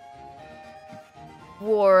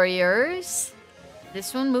 Warriors.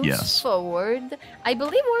 This one moves Yes. forward. I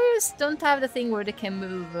believe warriors don't have the thing where they can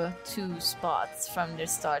move 2 spots from their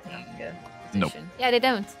starting position. Nope. Yeah, they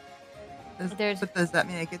don't. But does that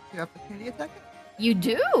mean I get to opportunity attack it? You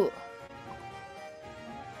do.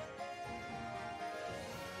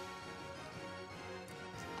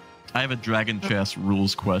 I have a Dragonchess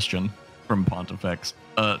rules question. from Pontifex.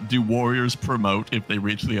 Do warriors promote if they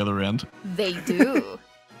reach the other end? They do.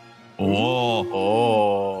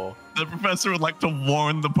 Oh. The professor would like to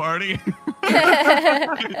warn the party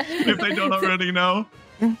if they don't already know.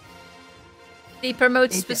 They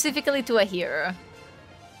promote specifically to a hero.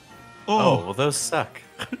 Oh, well, those suck.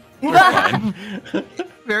 We're fine.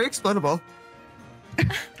 Very explodable.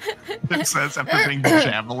 It says after being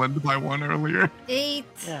javelined by one earlier. 8.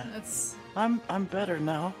 Yeah. That's... I'm better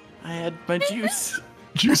now. I had my juice.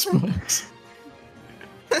 Juice box.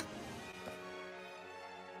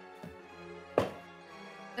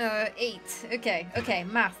 8. Okay,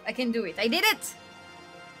 math. I can do it. I did it!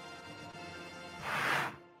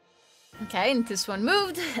 Okay, and this one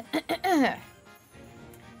moved.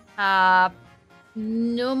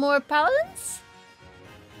 No more paladins?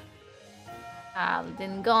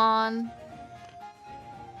 Paladin gone.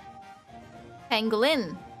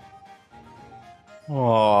 Pangolin.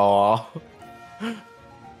 Aww.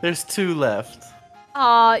 There's 2 left.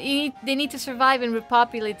 Aw, they need to survive and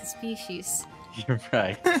repopulate the species. You're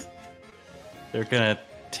right. They're gonna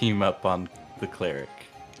team up on the cleric.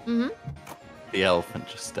 Mm-hmm. The elephant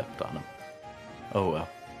just stepped on him. Oh well.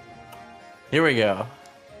 Here we go.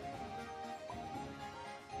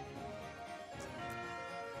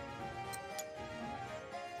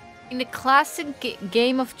 In the classic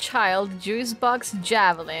game of child, juice box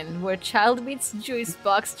javelin, where child beats juice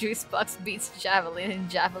box beats javelin, and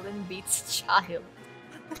javelin beats child.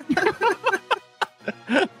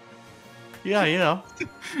 Yeah, you know.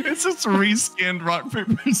 It's just reskinned rock,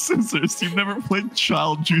 paper, scissors. You've never played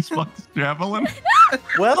child juice box javelin?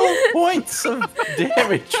 12 points of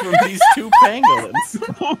damage from these 2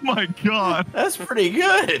 pangolins. Oh my god. That's pretty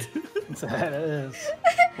good. That is.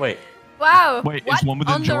 Wait. Wow. Wait, what? is one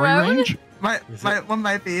within On jury range? One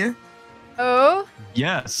might be. Oh?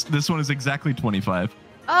 Yes, this one is exactly 25.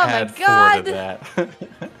 Oh my Add 4 god! to that.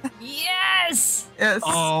 Yes! Yes.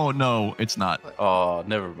 Oh no, it's not. Oh,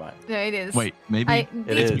 never mind. No, it is. Wait, maybe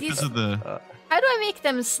is. because of the... How do I make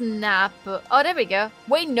them snap? Oh, there we go.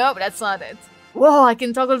 Wait, no, that's not it. Whoa, I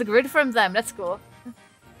can toggle the grid from them. That's cool.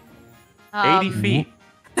 80 feet.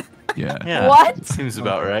 Yeah. Yeah. What? Seems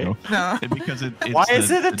about right. No. Because it's Why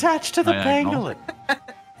is it attached to the diagonal. pangolin?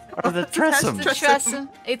 Or the tressum? The tressum.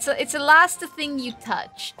 It's the last thing you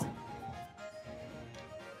touched.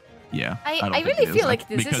 Yeah. I don't think really it feel like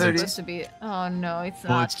this is because it's- supposed to be. Oh no, it's not.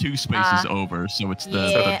 Well, it's 2 spaces over, so it's the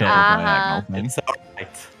Yeah, double diagonal thing. It's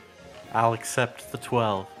alright. I'll accept the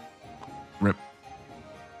 12. Rip.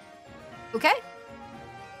 Okay.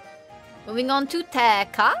 Moving on to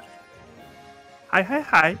Tekka.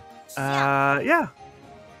 Hi. Yeah.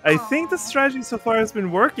 I think the strategy so far has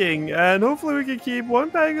been working, and hopefully we can keep one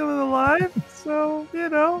pangolin alive. So, you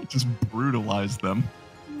know. Just brutalize them.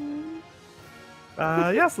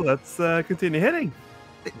 Yeah, so let's continue hitting.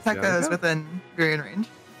 Tekka is within Virion range.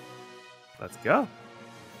 Let's go.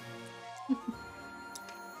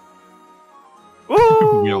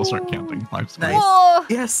 Woo! We all start counting 5 squares. Nice. Whoa!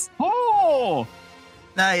 Yes. Oh!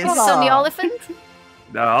 Nice. Is this on the elephant?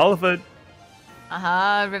 The elephant.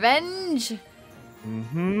 Revenge.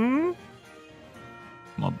 Mm-hmm.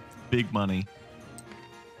 Well, big money.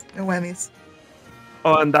 No whammies.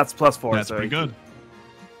 Oh, and that's +4. That's so pretty good.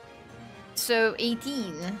 So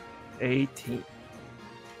 18. 18.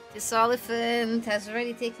 This elephant has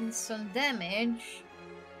already taken some damage.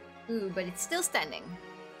 Ooh, but it's still standing.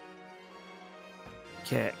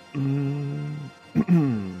 Okay. I'm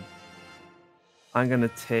gonna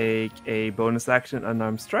take a bonus action,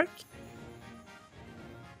 unarmed strike.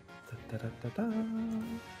 Da-da-da-da-da.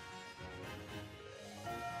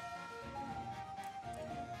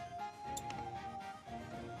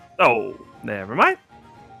 Oh, never mind.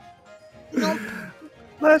 Nope.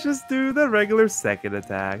 Let's just do the regular second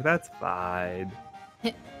attack. That's fine.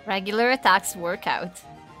 Regular attacks work out.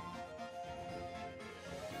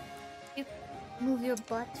 You move your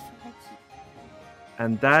butt.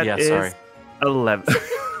 And that is sorry. 11.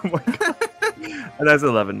 Oh my God. And that's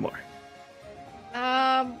 11 more.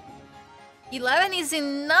 11 is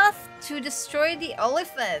enough to destroy the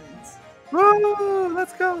elephant. Oh,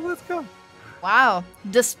 let's go. Wow.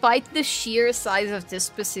 Despite the sheer size of this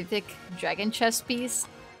specific Dragonchess piece,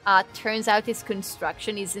 turns out its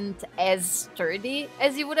construction isn't as sturdy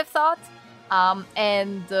as you would have thought.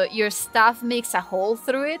 And your staff makes a hole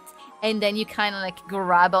through it, and then you kind of like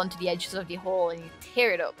grab onto the edges of the hole and you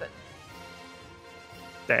tear it open.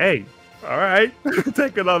 Dang. All right.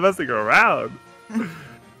 Taking on messing around.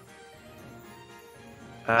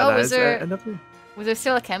 Was there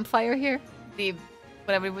still a campfire here? The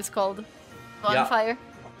whatever it was called, bonfire.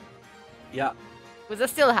 Yeah. Was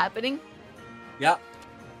that still happening? Yeah.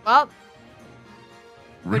 Well,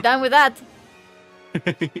 We're done with that.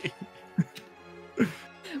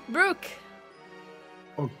 Brooke.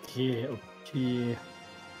 Okay.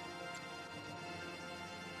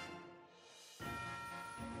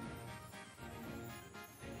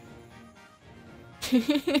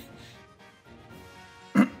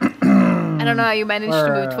 I don't know how you managed to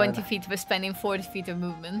move 20 feet by spending 40 feet of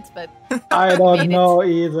movement, but I don't know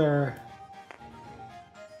either.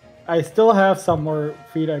 I still have some more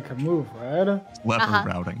feet I can move, right? Lever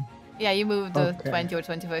routing. Yeah, you moved 20 or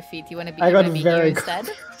 25 feet. You want to be, I got here instead?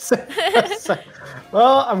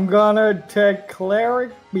 Well, I'm gonna take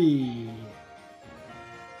Cleric B.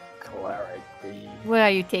 Cleric B. Where are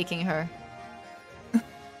you taking her?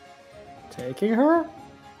 Taking her?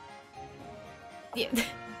 Yeah.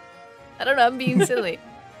 I don't know, I'm being silly.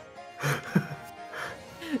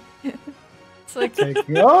 It's like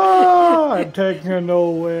I'm taking her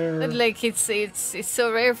nowhere. Like it's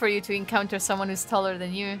so rare for you to encounter someone who's taller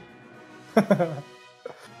than you.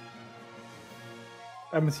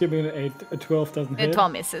 I'm assuming a 12 doesn't hit. A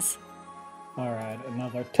 12 misses. Alright,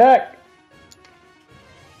 another attack.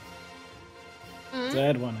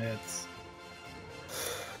 That one hits.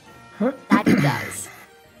 That it does.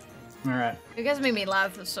 Alright. You guys made me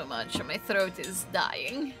laugh so much, and my throat is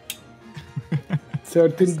dying.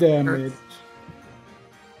 13 damage.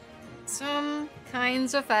 Some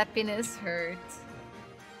kinds of happiness hurt.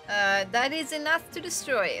 That is enough to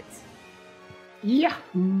destroy it. Yeah.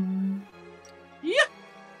 Yahoo!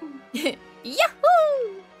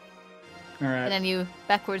 Alright. And then you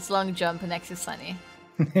backwards long jump next to Sunny.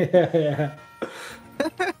 Yeah.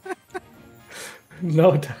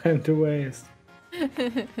 No time to waste.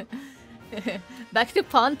 Back to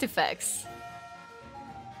Pontifex.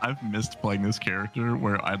 I've missed playing this character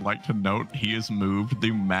where I'd like to note he has moved the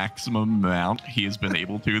maximum amount he has been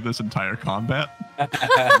able to this entire combat.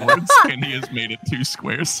 And he has made it 2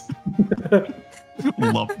 squares.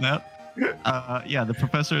 Love that. Yeah, the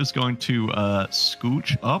professor is going to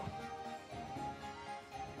scooch up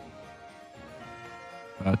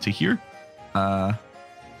to here.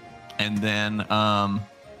 And then,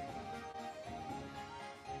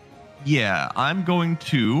 yeah, I'm going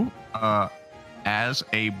to, as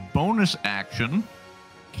a bonus action,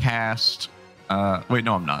 cast... wait,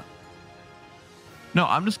 no, I'm not. No,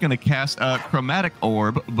 I'm just going to cast a chromatic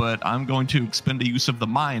orb, but I'm going to expend a use of the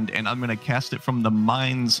mind, and I'm going to cast it from the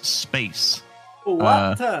mind's space.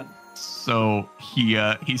 What? So he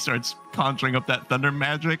starts conjuring up that thunder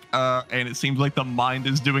magic, and it seems like the mind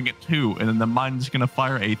is doing it too. And then the mind is going to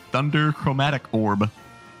fire a thunder chromatic orb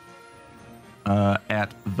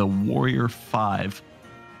at the warrior 5.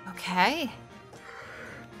 Okay.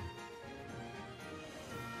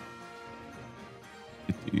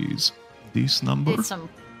 It is this number. There's some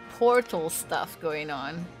portal stuff going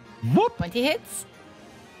on. Whoop! 20 hits.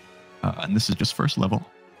 And this is just first level.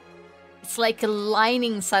 It's like a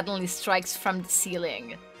lightning suddenly strikes from the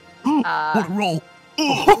ceiling. What a roll!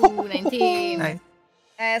 Ooh, 19. Nice.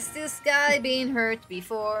 Has this guy been hurt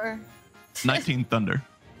before? 19 thunder.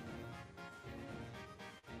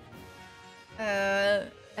 I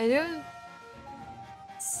don't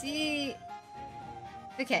see.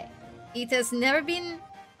 Okay, it has never been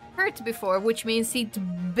hurt before, which means it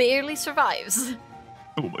barely survives.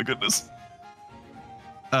 Oh my goodness.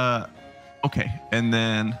 Okay, and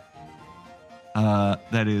then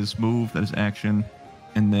that is move, that is action,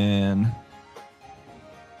 and then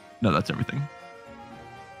no, that's everything.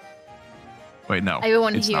 Wait, no,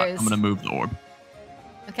 everyone it's here not. is... I'm gonna move the orb.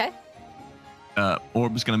 Okay.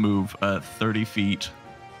 Orb is gonna move 30 feet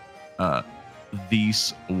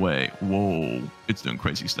this way. Whoa, it's doing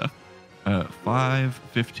crazy stuff. 5,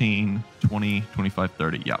 15, 20, 25,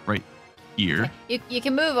 30. Yeah, right here. Okay. You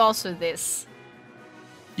can move also this.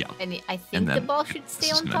 Yeah. And I think the ball should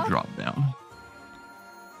stay on top. It's gonna drop down.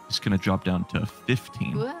 It's gonna drop down to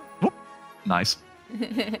 15. Whoop. Nice.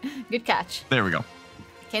 Good catch. There we go.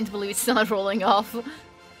 Can't believe it's not rolling off.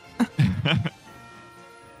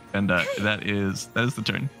 And that is the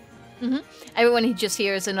turn. Mm-hmm. Everyone he just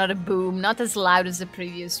hears another boom, not as loud as the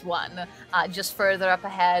previous one, just further up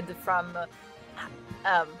ahead from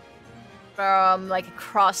like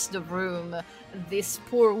across the room. This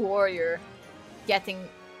poor warrior getting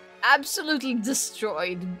absolutely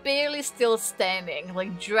destroyed, barely still standing,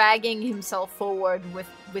 like dragging himself forward with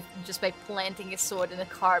just by planting his sword in the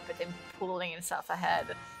carpet and pulling himself ahead,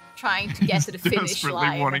 trying to get to the finish desperately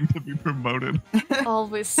line. wanting to be promoted.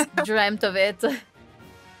 Always dreamt of it.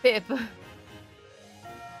 Pip.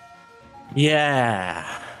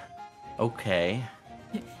 Yeah. Okay.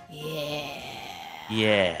 Yeah.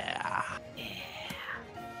 Yeah.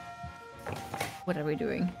 What are we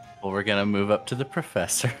doing? Well, we're gonna move up to the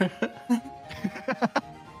professor.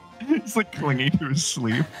 He's like clinging to his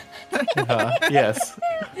sleeve. Yes.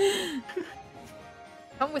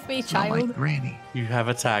 Come with me, Smell child. like Granny. You have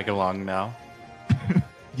a tag along now.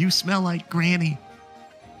 You smell like Granny.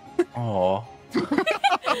 Oh.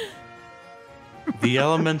 The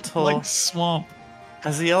elemental. Like swamp.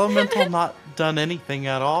 Has the elemental not done anything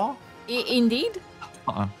at all? Indeed.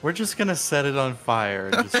 We're just gonna set it on fire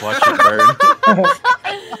and just watch it burn.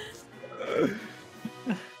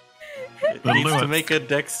 It needs to make a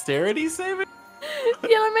dexterity saving.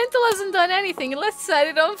 The elemental hasn't done anything. Let's set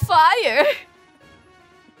it on fire.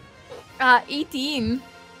 18.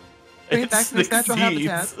 Bring it back to its natural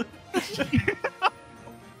habitat.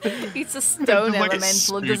 It's a stone Like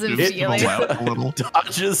elemental. It doesn't feel it. a little.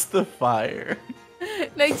 Dodges the fire.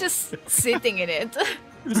 No, it's just sitting in it.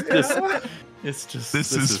 It's just.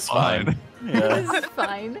 This is fine. Yeah. This is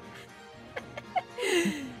fine.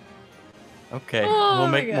 Okay, Oh we'll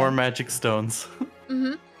my make God. more magic stones.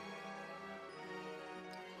 Mm-hmm.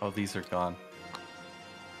 Oh, these are gone.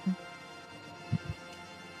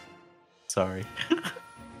 Sorry.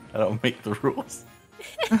 I don't make the rules.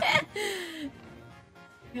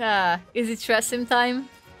 Yeah. Is it Tresem time?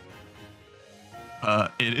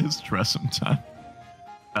 It is Tressum time.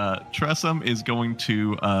 Tressum is going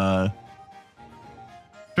to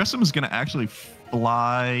Tressum is going to actually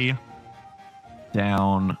fly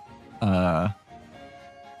down. Can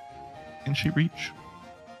she reach?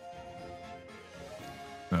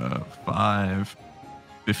 5,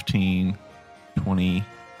 15, 20,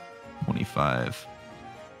 25,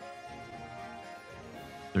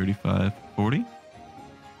 35, 40.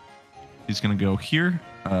 He's going to go here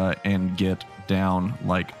and get down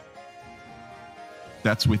like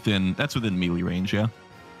that's within melee range, yeah.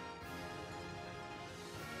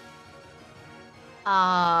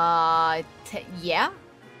 Yeah.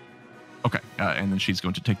 Okay, and then she's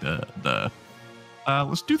going to take the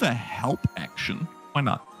let's do the help action. Why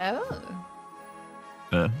not?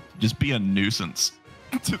 Oh. Just be a nuisance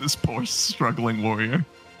to this poor struggling warrior.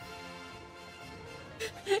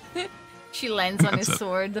 She lands on his That's it.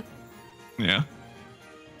 sword. Yeah.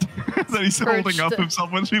 Then he's holding up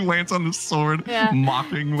himself when she lands on the sword, Yeah.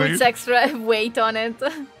 mockingly. Puts extra weight on it.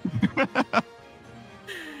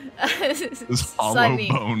 This Sunny.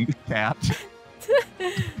 hollow-boned cat.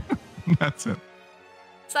 That's it.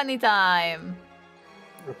 Sunny time.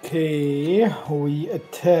 Okay, we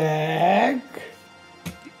attack.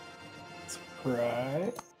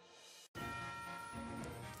 Right.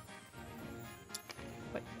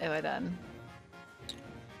 What have I done?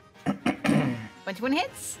 21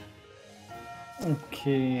 hits?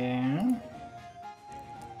 Okay.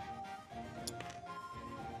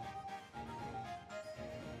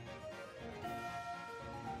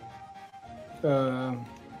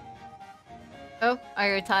 Oh, are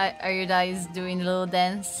your dice doing a little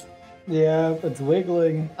dance? Yeah, it's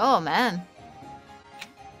wiggling. Oh man.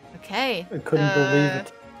 Okay. I couldn't believe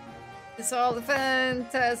it. It's all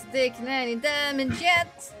fantastic and any damage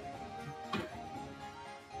yet.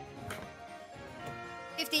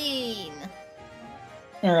 15.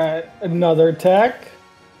 Alright, another attack.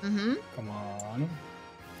 Mm-hmm. Come on.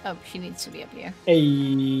 Oh, she needs to be up here.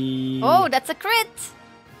 Hey. Oh, that's a crit!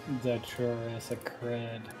 That sure is a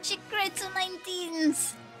crit. She crits on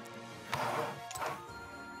 19s.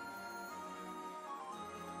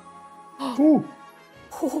 Ooh.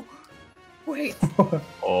 Oh, wait.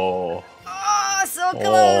 Oh. Oh, so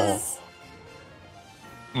close.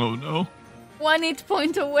 Oh no. 1 hit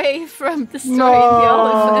point away from destroying the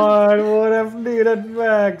elephant. I would have needed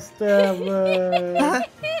backstabber.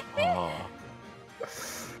 Oh.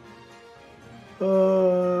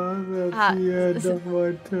 Oh, that's the end of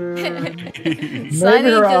my turn. Maybe Sunny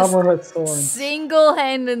her just armor had thorns.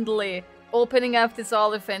 single-handedly opening up this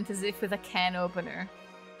elephant as if with a can opener.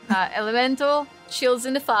 Elemental chills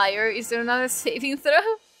in the fire. Is there another saving throw?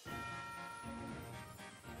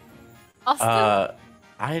 Austin?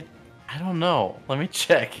 I don't know. Let me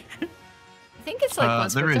check. I think it's like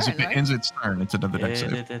once there per is. turn, If it right? ends its turn, it's another dex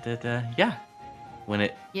save. Yeah. When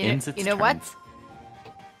it ends its You know turn. what?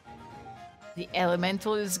 The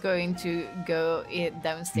elemental is going to go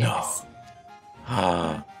downstairs. No.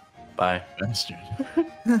 Ah. Bye. Bastard.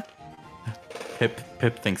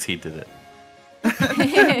 Pip thinks he did it.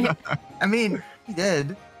 I mean, he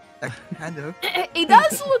did. Like, kind of. It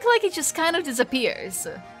does look like it just kind of disappears.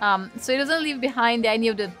 So it doesn't leave behind any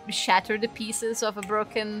of the shattered pieces of a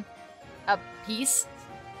broken piece.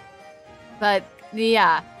 But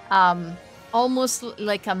yeah, almost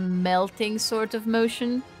like a melting sort of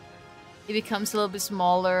motion. It becomes a little bit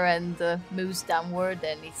smaller and moves downward,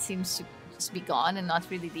 and it seems to just be gone and not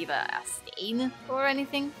really leave a stain or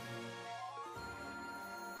anything.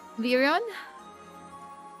 Virion?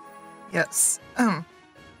 Yes.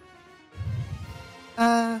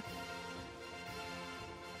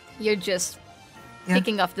 You're just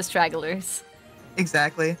picking off the stragglers.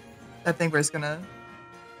 Exactly. I think we're just gonna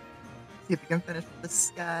see if we can finish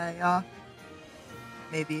this guy off.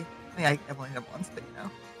 Maybe. I mean, I've only done once, but you know.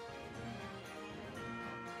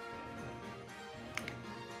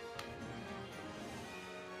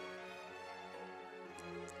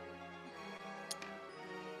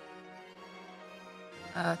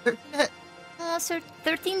 Uh, 13 hit. So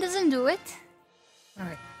 13 doesn't do it.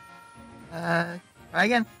 Alright. Try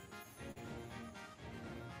again.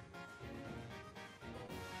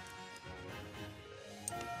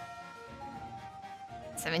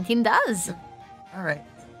 $17 does. Alright.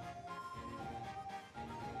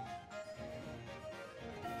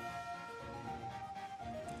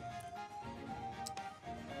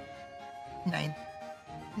 Nine.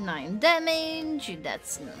 9 damage.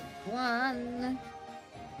 That's not 1.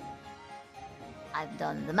 I've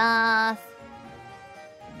done the math.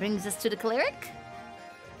 Brings us to the cleric,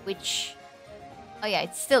 which, oh yeah,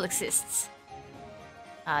 it still exists.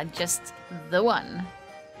 Just the one.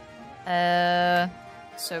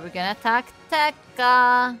 So we're gonna attack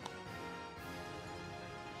Tekka.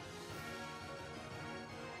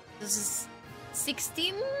 This is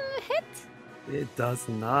 16 hit? It does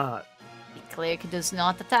not. The cleric does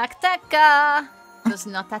not attack Tekka. Does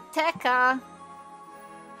not attack Tekka.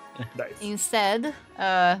 Nice. Instead,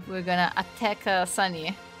 we're gonna attack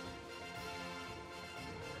Sunny.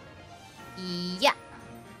 Yeah.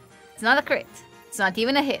 It's not a crit. It's not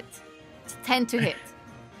even a hit. It's a 10 to hit.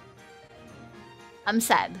 I'm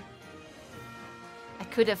sad. I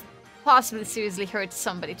could have possibly seriously hurt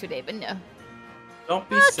somebody today, but no. Don't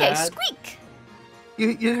be Okay, sad. Squeak!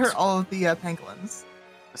 You hurt all of the pangolins.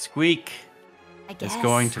 Squeak I guess. is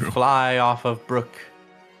going to fly off of Brook,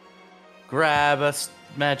 grab a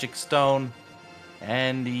magic stone,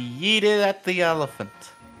 and yeet it at the elephant.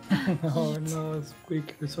 Oh no,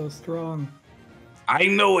 Squeak, you're so strong. I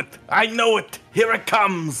know it! I know it! Here it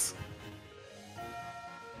comes!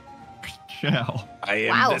 Shall. I am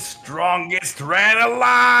Wow. the strongest rat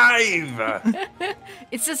alive!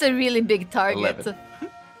 It's just a really big target. 11.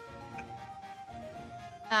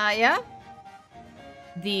 Yeah?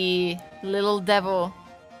 The little devil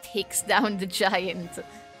takes down the giant.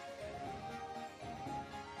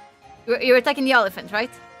 You're attacking the elephant,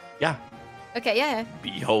 right? Yeah. Okay, yeah.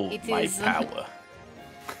 Behold It my is, power.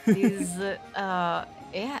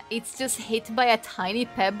 Yeah, it's just hit by a tiny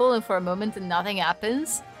pebble, and for a moment nothing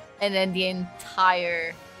happens, and then the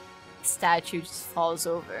entire statue just falls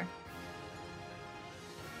over.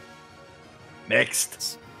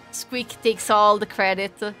 Next. Squeak takes all the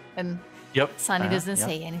credit, and Yep. Sunny doesn't yep.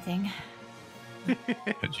 say anything.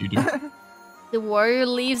 As you do. The warrior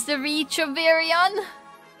leaves the reach of Virion.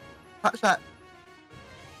 Hot shot.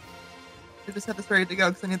 I just had this ready to go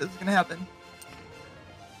because I knew this was gonna happen.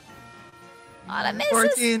 Not a misses.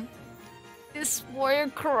 14. This warrior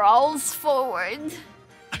crawls forward.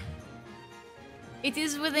 It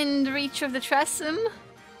is within the reach of the Tressum.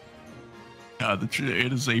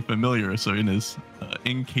 It is a familiar, so it is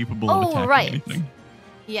incapable Oh, of attacking right. anything.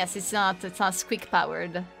 Yes, it's not squeak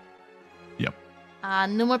powered. Yep.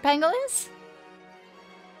 No more pangolins?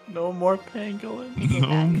 No more pangolin. No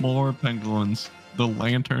back. more pangolins. The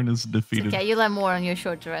lantern is defeated. Okay, you'll have more on your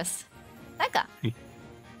short rest. Becca.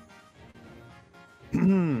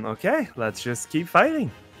 Okay, let's just keep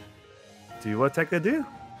fighting. Do what Tekka do.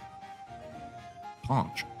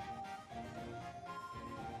 Punch.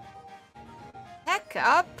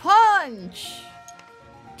 Becca, punch!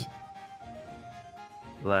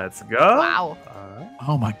 Let's go. Wow.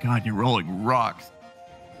 Oh my god, you're rolling rocks.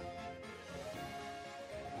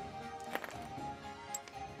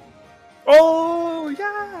 Oh,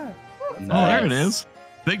 yeah. Oh, there it is.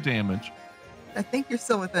 Big damage. I think you're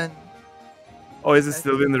still within. Oh, is it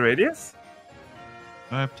still in the radius?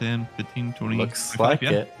 5, 10, 15, 20. Looks 25, like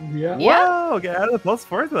yeah. it. Yeah. Wow, okay, add a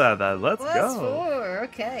 +4 to that. Let's Plus go. 4,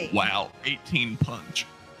 okay. Wow, 18 punch.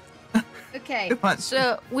 Okay, Good punch.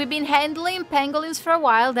 so we've been handling pangolins for a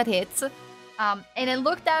while, that hits. And I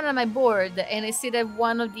looked down at my board and I see that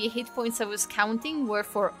one of the hit points I was counting were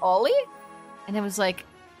for Ollie. And I was like,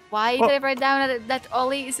 why did I write down that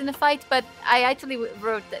Ollie is in the fight? But I actually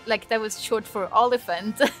wrote that, like, that was short for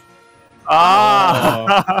Oliphant.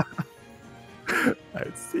 Ah! I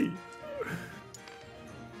see.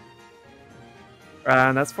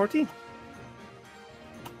 And that's 14.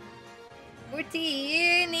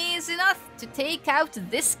 14 is enough to take out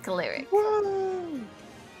this cleric. Whoa.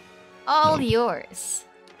 All yours.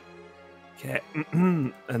 Okay,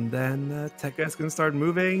 and then Tekka is going to start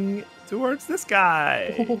moving towards this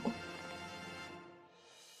guy.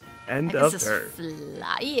 End of turn.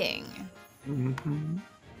 Flying. Mm-hmm.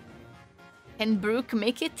 Can Brooke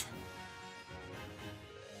make it?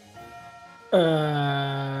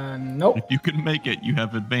 Nope. If you can make it, you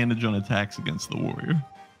have advantage on attacks against the warrior.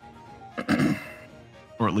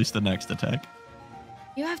 Or at least the next attack.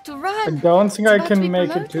 You have to run. I don't think I can make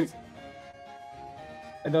promoted. it to...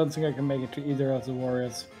 I don't think I can make it to either of the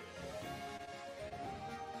warriors.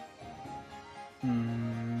 So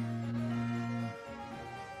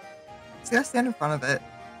you gotta stand in front of it.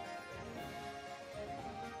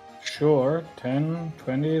 Sure, 10,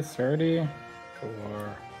 20, 30.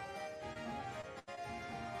 Sure.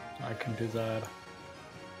 I can do that.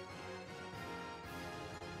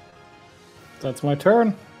 That's my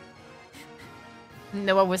turn.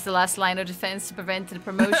 Noah was the last line of defense to prevent the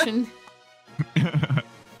promotion.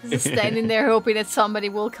 Just standing there hoping that somebody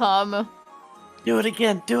will come. Do it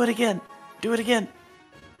again. Do it again. Do it again.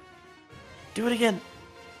 Do it again.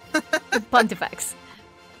 Pontifex.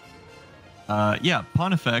 Yeah,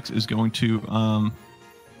 Pontifex is going to.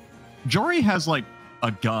 Jory has like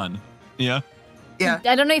a gun. Yeah. Yeah.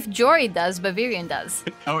 I don't know if Jory does, but Virion does.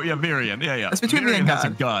 Oh yeah, Virion. Yeah. That's between me Virion and has a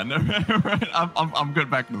God. gun. Right. I'm good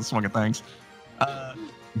back to the swing of things.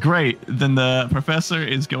 Great. Then the professor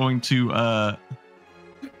is going to.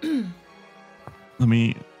 Let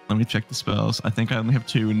me check the spells. I think I only have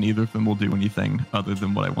 2, and neither of them will do anything other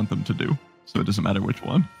than what I want them to do. So it doesn't matter which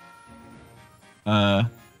one.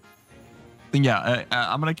 Then yeah,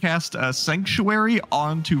 I'm gonna cast Sanctuary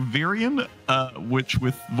onto Virion, which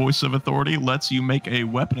with Voice of Authority lets you make a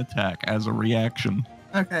weapon attack as a reaction.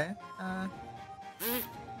 Okay.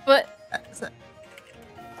 But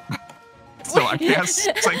So I cast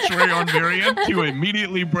Sanctuary on Virion to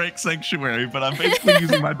immediately break Sanctuary, but I'm basically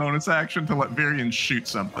using my bonus action to let Virion shoot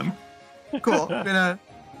something. Cool. I'm gonna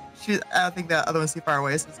shoot. I don't think the other one's too far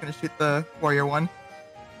away, so it's gonna shoot the warrior one.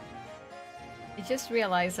 I just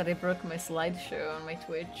realized that I broke my slideshow on my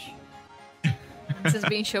Twitch. This has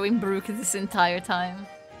been showing Brooke this entire time.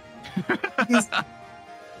 If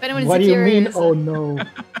anyone is What do you curious, mean? Oh no.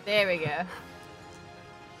 There we go.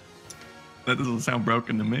 That doesn't sound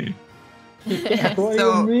broken to me. Yeah, what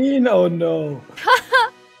So- do you mean? Oh no.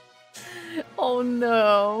 Oh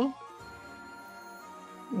no.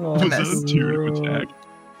 Oh, Was that's that a tier rude. attack?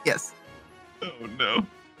 Yes. Oh no.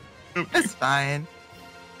 Okay. It's fine.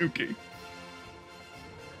 Okay.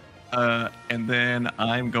 And then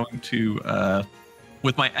I'm going to,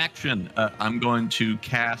 with my action, I'm going to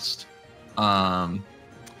cast, a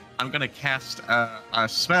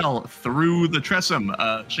spell through the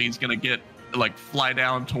Tressum. She's gonna get, fly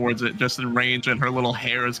down towards it just in range, and her little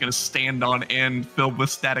hair is gonna stand on end, filled with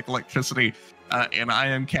static electricity. And I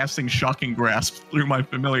am casting Shocking Grasp through my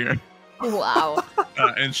familiar. Wow.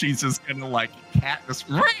 And she's just gonna, just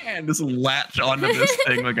latch onto this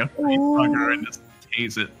thing like a facehugger and just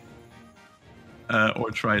tase it.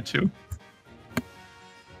 Or try to.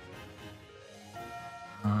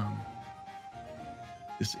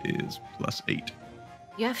 This is +8.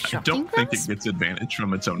 You have I shocking don't think it grasp? gets advantage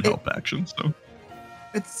from its own help action, so.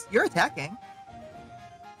 You're attacking.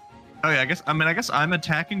 Oh yeah, I guess I'm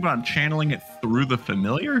attacking, but I'm channeling it through the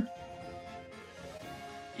familiar?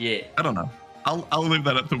 Yeah. I don't know. I'll leave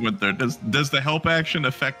that up to Winther. Does the help action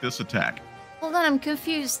affect this attack? Hold on, I'm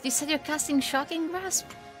confused. You said you're casting Shocking Grasp?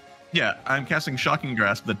 Yeah, I'm casting Shocking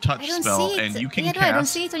Grasp, the I touch don't spell, see it. and you can yeah, cast. No, I don't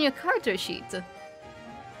see it on your character sheet.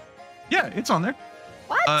 Yeah, it's on there.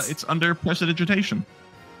 What? It's under Prestidigitation.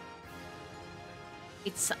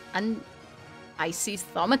 It's I see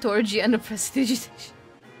Thaumaturgy under Prestidigitation.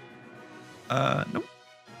 Nope.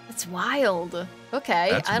 That's wild. Okay,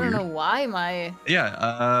 That's I don't know weird. why my...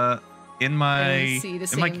 Yeah, in my see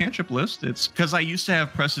the my same- cantrip list, it's because I used to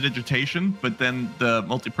have Prestidigitation, but then the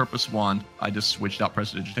multi-purpose wand, I just switched out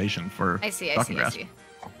Prestidigitation for I see. Shocking Grasp.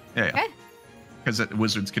 Yeah, Okay. because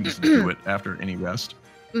wizards can just do it after any rest.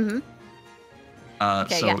 Mm-hmm.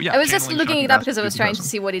 Okay, So yeah, I was just channeling looking Shocking it up Grasp because I was is trying to awesome.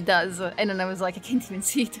 see what it does, and then I was like, I can't even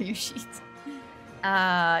see it on your sheet.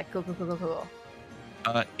 Cool.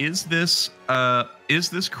 Is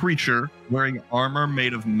this creature wearing armor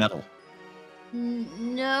made of metal?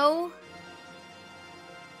 No.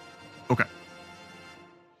 Okay.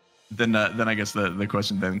 Then I guess the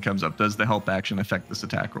question then comes up: does the help action affect this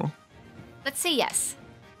attack roll? Let's say yes.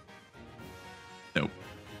 Nope.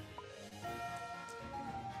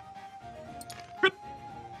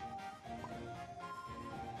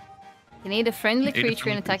 You need a friendly Aid a creature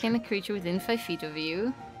friendly and attacking a creature within 5 feet of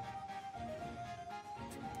you.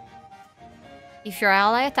 If your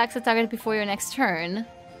ally attacks a target before your next turn,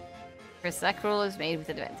 your attack roll is made with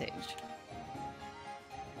advantage.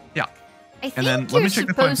 Yeah. I think And then let you're me check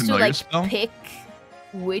the Find supposed to Familiar like spell. pick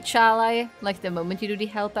which ally, like the moment you do the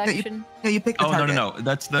help action. No, you pick the target. No.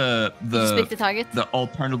 That's the You just pick the target. The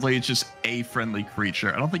alternatively, it's just a friendly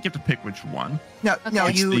creature. I don't think you have to pick which one. No, Okay. no,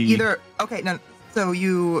 It's you the- either no. So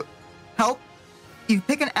you help. You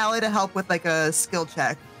pick an ally to help with like a skill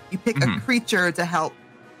check. You pick a creature to help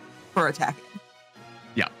for attacking.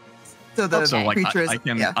 Yeah. So the Okay. creature is.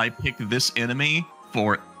 I pick this enemy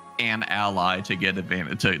for an ally to get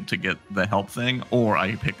advantage to get the help thing, or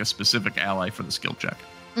I pick a specific ally for the skill check.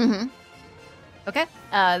 Mm-hmm. Okay.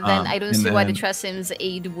 Then I don't and see why the then- Tressim's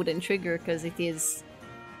aid wouldn't trigger, because it is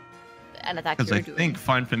an attack Because you're I doing. think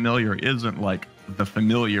Find Familiar isn't like the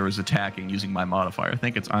familiar is attacking using my modifier. I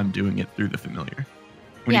think it's I'm doing it through the familiar.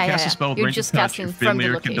 When Yeah, you cast yeah. a spell with You're range just of touch, your casting from the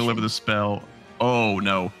familiar can deliver location. the spell. Oh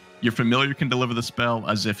no. Your familiar can deliver the spell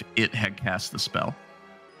as if it had cast the spell.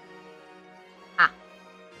 Ah.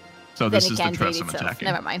 So Then this it is the can't aid Tressim itself. attacking.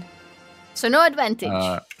 Never mind. So no advantage.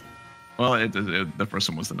 Well, the first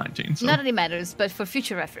one was the 19. So Not that it matters, but for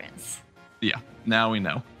future reference. yeah, now we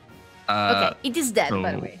know. Okay, it is dead,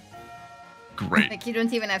 by the so- way. Great. Like, you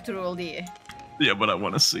don't even have to roll the... Yeah, but I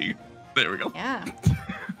want to see. There we go. Yeah.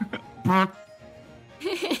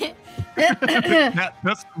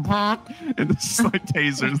 And this is like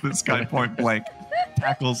tasers this guy point blank,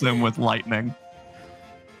 tackles him with lightning,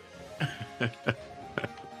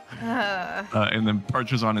 and then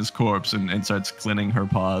perches on his corpse and starts cleaning her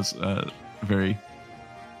paws, very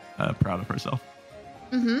proud of herself.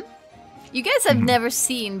 Mm-hmm. You guys have never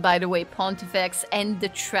seen, by the way, Pontifex and the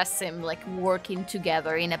Tressim like working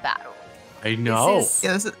together in a battle. I know.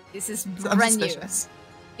 This is brand new.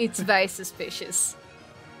 It's very suspicious.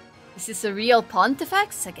 Is this a real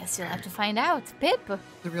Pontifex? I guess you'll have to find out. Pip.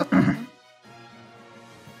 The real Pontifex.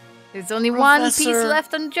 There's only one piece Professor.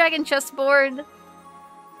 left on the Dragonchess board.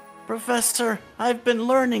 Professor, I've been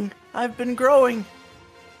learning. I've been growing.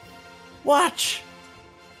 Watch.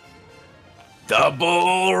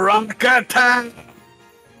 Double rock attack.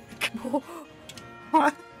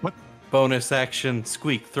 What? Bonus action.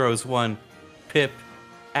 Squeak throws one. Pip.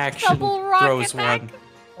 Action. Double rock throws attack. one.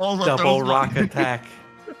 Also Double throws rock one. attack.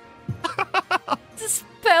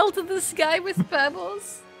 Dispel to the sky with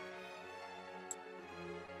pebbles.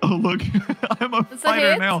 Oh look, I'm a Does that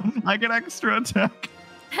fighter hit? now. I get extra attack.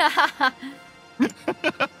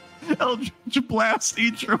 Eldritch blast,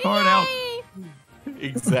 eat your heart out.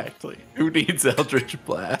 Exactly. Who needs Eldritch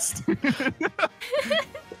Blast?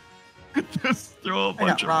 Just throw a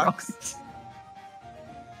bunch of rocks.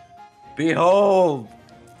 Behold.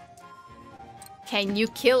 Can you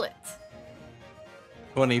kill it?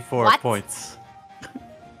 24 What? points.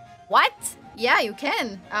 What? Yeah, you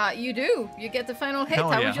can. You do. You get the final hit.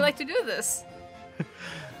 Hell How yeah. would you like to do this?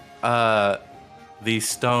 These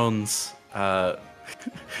stones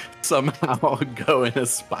somehow go in a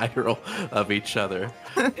spiral of each other,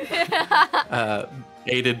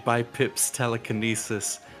 aided by Pip's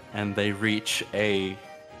telekinesis, and they reach a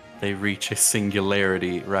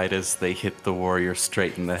singularity right as they hit the warrior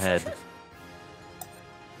straight in the head.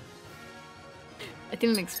 I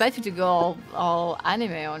didn't expect you to go all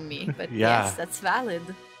anime on me, but Yeah. yes, that's valid.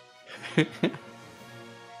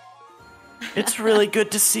 It's really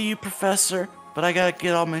good to see you, Professor, but I gotta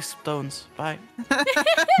get all my stones. Bye.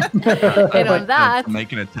 And on that,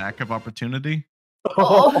 Make an attack of opportunity.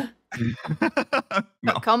 oh,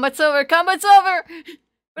 No. combat's over. Combat's over.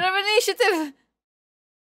 We have initiative.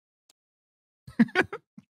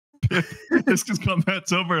 Just because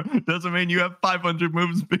combat's over doesn't mean you have 500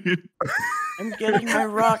 move speed. I'm getting my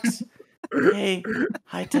rocks. Hey,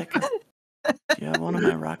 hi Tech. Do you have one of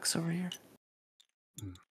my rocks over here?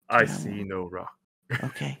 I see no rock.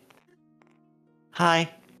 Okay. Hi.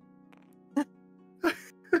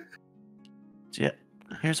 Yeah,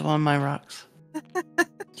 here's one of my rocks.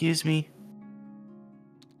 Excuse me.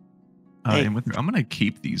 Hey. And I'm gonna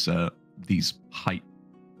keep these height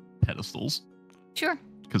pedestals Sure.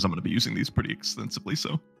 because I'm gonna be using these pretty extensively.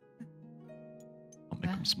 So I'll make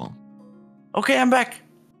Yeah. them small. Okay, I'm back.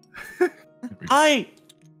 There we go. Hi.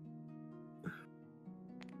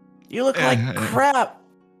 You look like crap.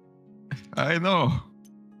 I know.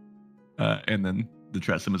 And then the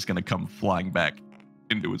Tressim is gonna come flying back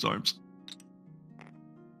into his arms.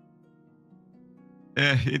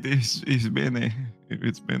 It's been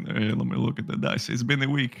let me look at the dice. It's been a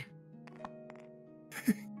week.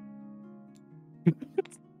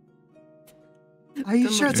 Are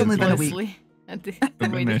you sure it's only been a week? Closely at the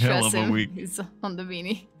Been way a the hell of a Tressim week. is on the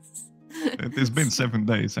beanie. It has been 7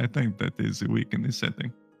 days. I think that is a week in this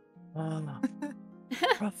setting.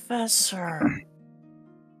 Professor.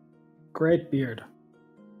 Great beard.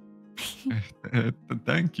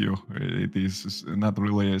 Thank you. It is not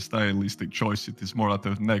really a stylistic choice. It is more out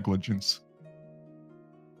of negligence.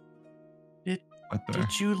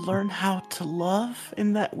 Did you learn how to love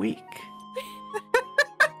in that week?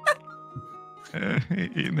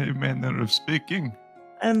 In a manner of speaking.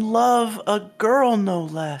 And love a girl, no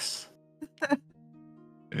less.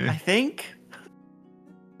 I think.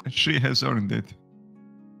 She has earned it.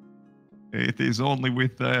 It is only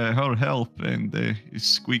with her help and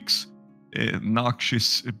Squeak's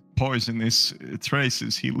noxious, poisonous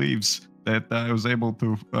traces he leaves that I was able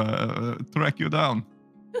to track you down.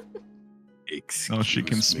 So she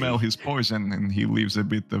can smell his poison, and he leaves a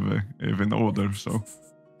bit of an odor. So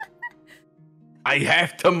I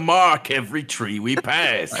have to mark every tree we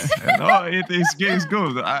pass. No, it is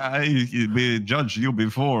good. I judged you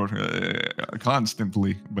before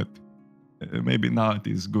constantly, but maybe now it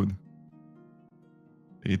is good.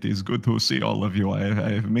 It is good to see all of you.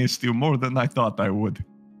 I have missed you more than I thought I would.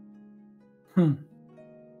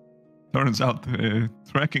 Turns out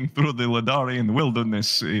trekking through the Ledarian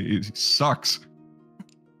wilderness sucks.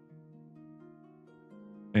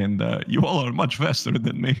 And you all are much faster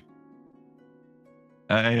than me.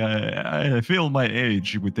 I feel my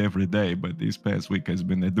age with every day, but this past week has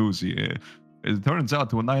been a doozy. It turns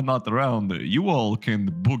out when I'm not around, you all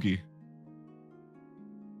can boogie.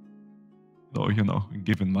 Though, you know,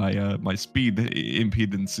 given my speed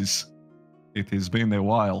impedances, it has been a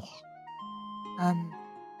while.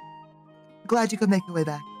 Glad you could make your way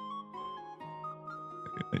back.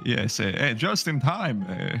 Yes, just in time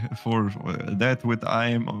for that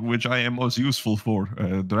which I am most useful for,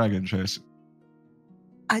 Dragonchess.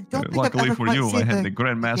 I don't think luckily I've ever for quite you, seen I had the the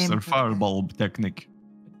Grandmaster Firebulb technique.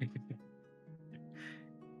 What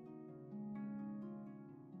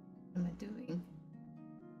am I doing?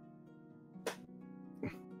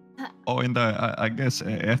 Oh, and I guess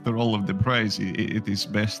after all of the praise, it is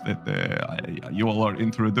best that you all are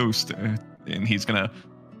introduced, and he's gonna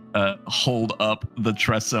hold up the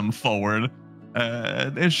Tressum forward.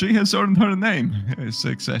 She has earned her name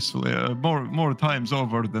successfully, more times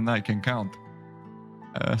over than I can count.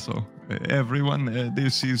 So everyone,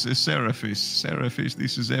 this is Seraphis. Seraphis,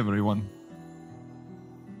 this is everyone.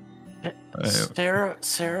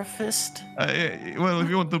 Seraphist? Well, if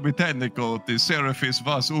you want to be technical, it is Seraphis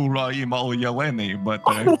vas uraim al Yeleni, but...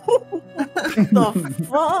 The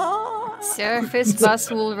fuck? Seraphis vas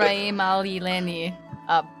uraim al Yeleni.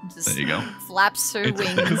 Just there you go. Flaps her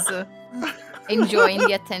wings, enjoying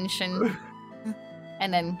the attention,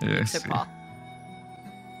 and then kicks her paw.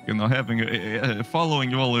 You know, following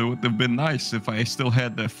you all, it would have been nice if I still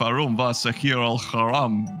had the Farum Vasahir al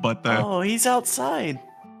Haram, but... oh, he's outside.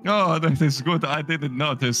 Oh, that is good. I didn't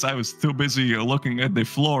notice. I was too busy looking at the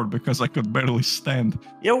floor because I could barely stand.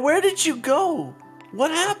 Yeah, where did you go? What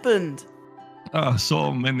happened?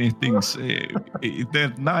 So many things.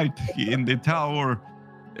 That night in the tower,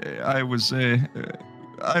 I was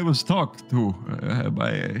talked to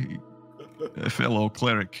by a fellow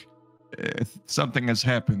cleric. Something has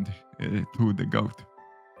happened to the goat,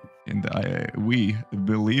 and we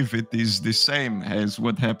believe it is the same as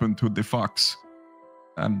what happened to the fox.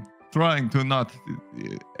 I'm trying to not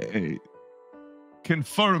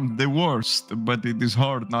confirm the worst, but it is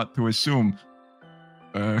hard not to assume.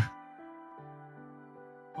 The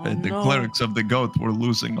clerics of the goat were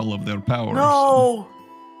losing all of their powers. No!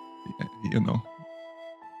 You know.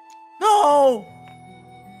 No!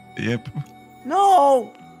 Yep.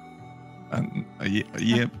 No!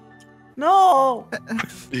 Yep. No!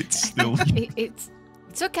 It's still... It's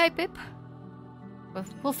okay, Pip.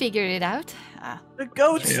 We'll figure it out. The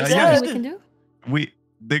goat's dead. Something we can do?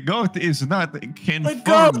 The goat is not confirmed the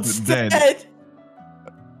goat's dead.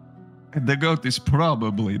 The goat is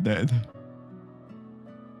probably dead.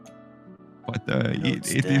 But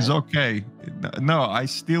it is okay. No, I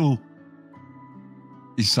still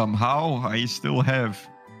have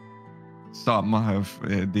some of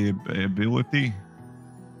the ability.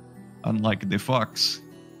 Unlike the fox.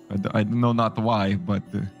 I know not why, but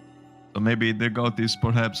so maybe the goat is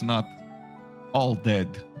perhaps not all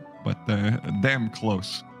dead, but damn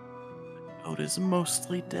close. The goat is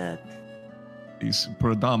mostly dead. He's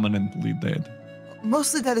predominantly dead.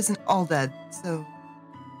 Mostly dead isn't all dead, so...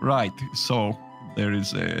 Right, so there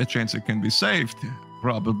is a chance it can be saved,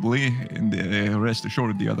 probably, and rest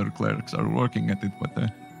assured the other clerics are working at it,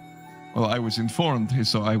 but... well, I was informed,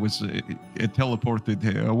 so I was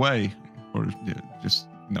teleported away, or just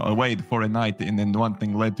away for a night, and then one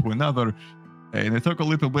thing led to another, and it took a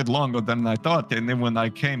little bit longer than I thought. And then when I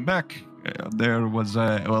came back, there was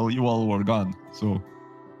well, you all were gone, so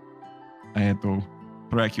I had to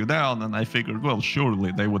track you down, and I figured, well,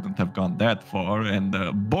 surely they wouldn't have gone that far, and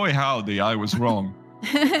boy howdy, I was wrong.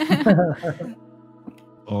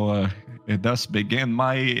 So thus began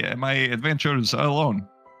my adventures alone.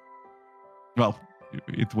 Well,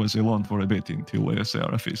 it was alone for a bit until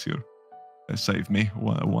Seraph here saved me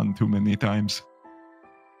one too many times.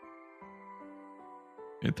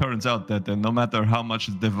 It turns out that no matter how much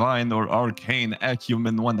divine or arcane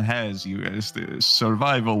acumen one has,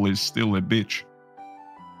 survival is still a bitch.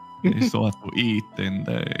 You still have to eat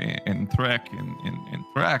and trek and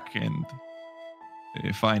track and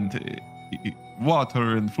find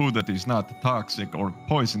water and food that is not toxic or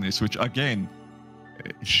poisonous, which again,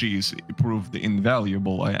 she's proved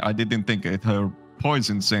invaluable. I didn't think her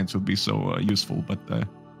poison sense would be so useful, but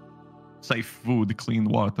safe food, clean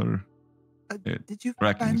water. Did you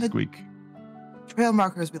find the Squeak trail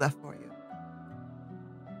markers we left for you?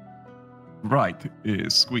 Right,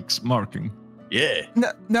 Squeak's marking. Yeah.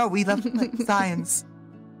 No, we left like signs.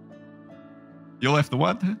 You left the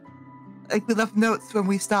what? Like we left notes when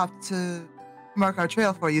we stopped to mark our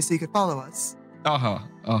trail for you so you could follow us.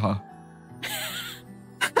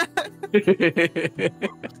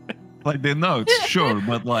 Like the notes, sure,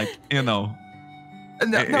 but like, you know,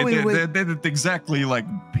 they didn't exactly like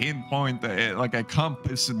pinpoint like a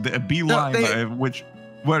compass, a beeline,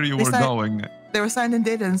 where you were going. They were signed and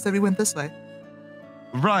dated and said we went this way.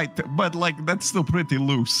 Right, but like that's still pretty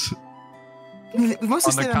loose. We mostly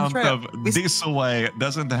on stayed account on the of this way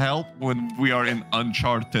doesn't help when we are in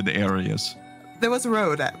uncharted areas. There was a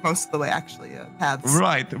road at most of the way, actually, paths.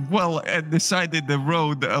 Right. Well, I decided the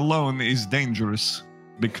road alone is dangerous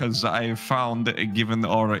because I found, given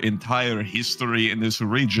our entire history in this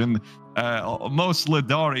region, most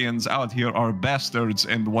Ledarians out here are bastards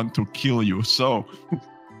and want to kill you. So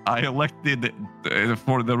I elected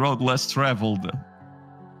for the road less traveled.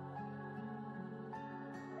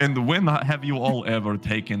 And when have you all ever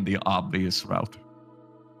taken the obvious route?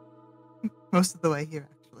 Most of the way here,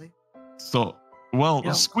 actually. So, well,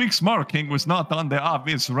 yeah. Squeak's marking was not on the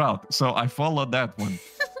obvious route, so I followed that one.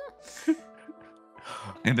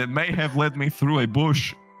 And it may have led me through a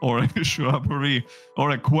bush, or a shrubbery, or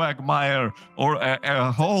a quagmire, or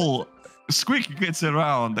a hole. Squeak gets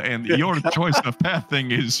around, and your choice of pathing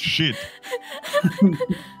is shit.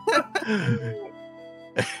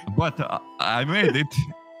 But I made it.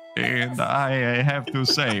 And I have to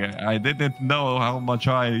say, I didn't know how much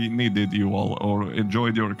I needed you all or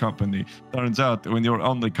enjoyed your company. Turns out, when your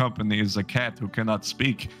only company is a cat who cannot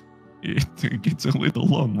speak, it gets a little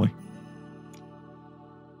lonely.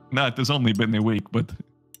 Nah, it has only been a week, but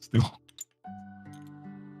still.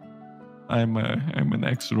 I'm an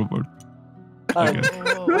extrovert.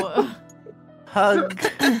 Hug.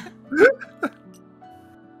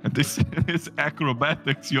 This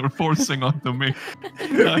acrobatics you're forcing onto me.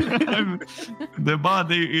 The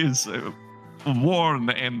body is worn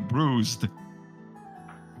and bruised.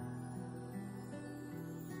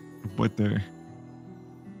 But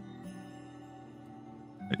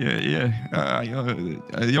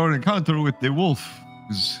your encounter with the wolf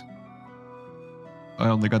is... I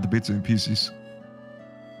only got the bits and pieces.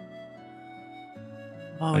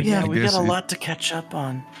 Oh yeah, we got a lot to catch up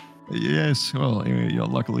on. Yes, well,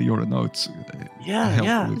 luckily your notes.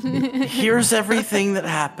 Yeah. Here's everything that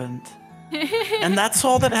happened. And that's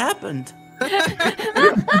all that happened.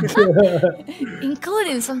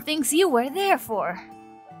 Including some things you were there for.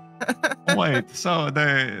 Wait, so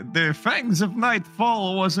the Fangs of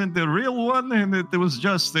Nightfall wasn't the real one, and it was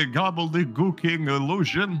just a gobbledygooking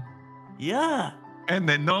illusion? Yeah. And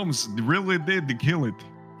the gnomes really did kill it?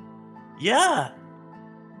 Yeah.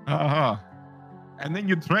 Uh-huh. And then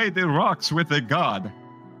you trade the rocks with a god.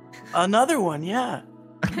 Another one, yeah.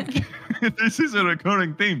 This is a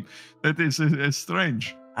recurring theme. That is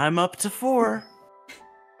strange. I'm up to 4.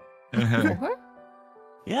 4?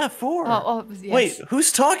 Yeah, 4. Oh, yes. Wait,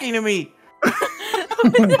 who's talking to me? You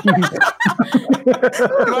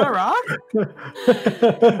want a rock?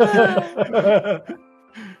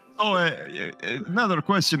 Oh, another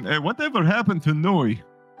question. Whatever happened to Nui?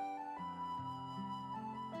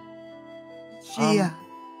 She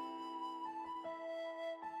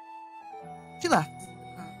left.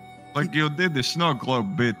 Like you did the snow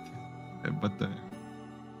globe bit, but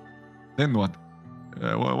then what?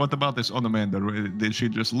 What about this Outlander? Did she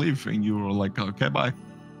just leave and you were like, okay, bye?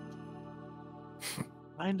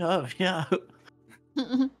 Kind of, yeah.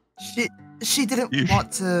 She didn't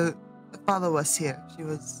want to follow us here. She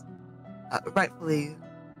was rightfully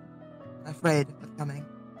afraid of coming.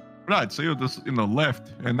 Right, so you just,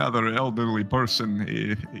 left another elderly person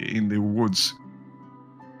in the woods.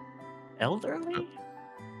 Elderly?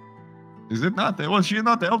 Is it not? Was she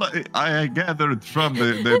not elder? I gathered from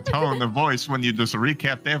the tone of voice when you just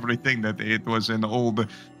recapped everything that it was an old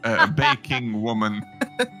baking woman.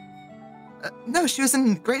 No, she was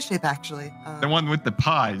in great shape, actually. The one with the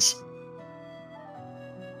pies.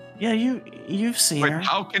 Yeah, you've seen her.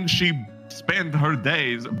 How can she spend her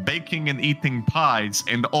days baking and eating pies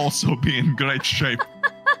and also be in great shape?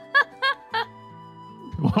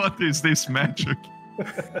 What is this magic?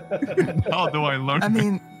 How do I learn? I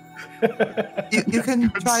mean, you can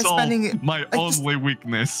try spending my only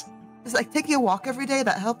weakness. It's like taking a walk every day.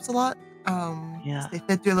 That helps a lot. Yeah. Stay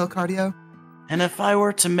fit, do a little cardio. And if I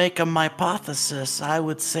were to make a hypothesis, I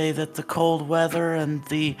would say that the cold weather and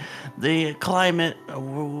the climate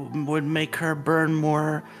would make her burn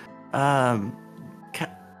more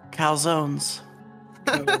calzones.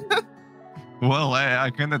 Well, I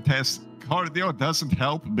can attest, cardio doesn't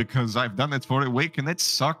help because I've done it for a week and it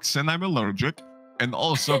sucks and I'm allergic. And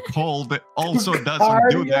also cold also doesn't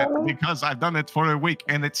do that because I've done it for a week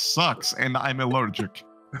and it sucks and I'm allergic.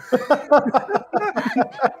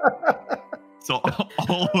 So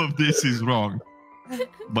all of this is wrong.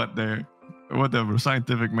 But whatever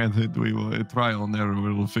scientific method we will trial and error,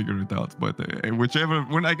 we will figure it out. But whichever,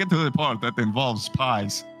 when I get to the part that involves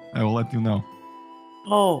pies, I will let you know.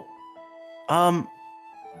 Oh,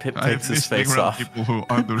 Pip takes his face off. People who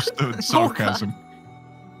understood sarcasm.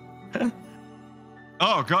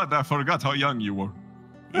 Oh God, I forgot how young you were.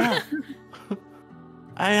 Yeah.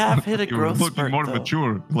 I have hit a growth spurt, looking more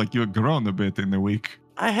mature, like you've grown a bit in a week.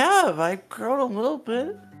 I have. I've grown a little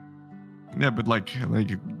bit. Yeah, but like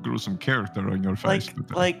you grew some character on your face.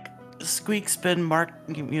 Like Squeak's been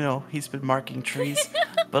he's been marking trees,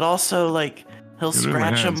 but also like he'll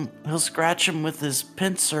scratch him with his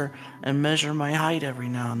pincer and measure my height every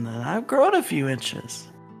now and then. I've grown a few inches.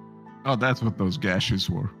 Oh, that's what those gashes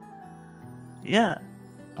were. Yeah.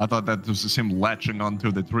 I thought that was just him latching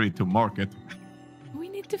onto the tree to mark it. We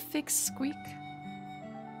need to fix Squeak.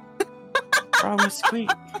 Promise Squeak.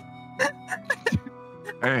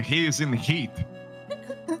 He is in heat.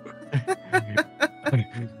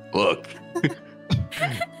 Look.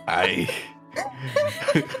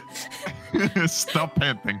 Stop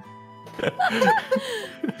panting.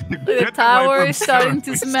 The tower is starting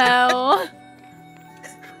to smell.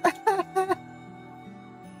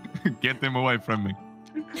 Get them away from me.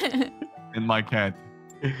 And my cat.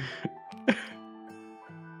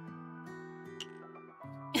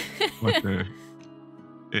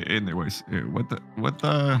 Anyways,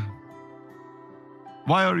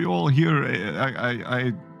 why are you all here?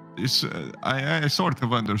 I sort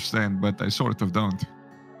of understand, but I sort of don't.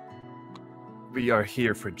 We are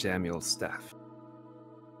here for Jamiel's staff.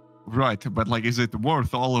 Right, but like, is it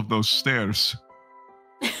worth all of those stairs?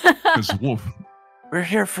 Because wolf. We're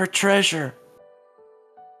here for treasure.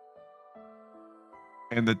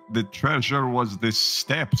 And the treasure was the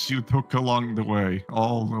steps you took along the way,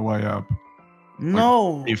 all the way up.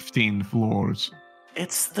 No. Like 15 floors.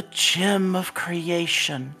 It's the gem of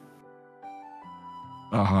creation.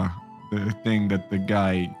 The thing that the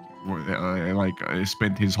guy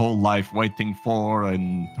spent his whole life waiting for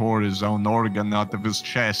and tore his own organ out of his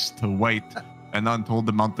chest to wait an untold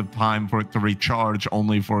amount of time for it to recharge,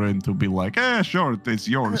 only for him to be like, sure, it's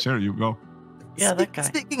yours, here you go. Yeah, that guy.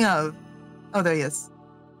 Speaking of... Oh, there he is.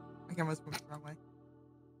 My camera's moving the wrong way.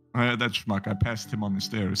 That schmuck, I passed him on the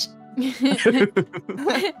stairs.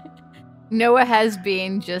 Noah has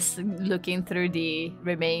been just looking through the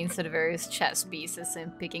remains of the various chess pieces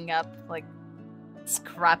and picking up like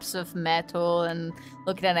scraps of metal and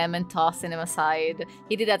looking at them and tossing them aside.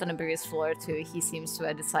 He did that on the previous floor too. He seems to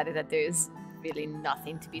have decided that there's really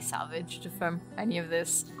nothing to be salvaged from any of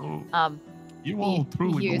this. So, you all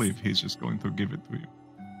truly believe he's just going to give it to you?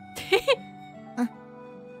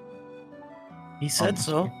 He said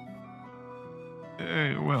so.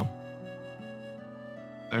 Well.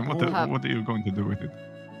 And what are you going to do with it?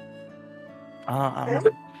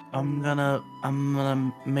 I'm gonna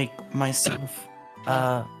make myself.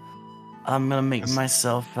 I'm gonna make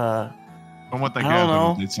myself. From what I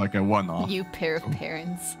gathered, it's like a one-off. You pair of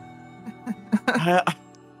parents.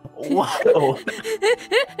 Wow.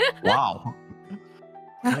 Wow.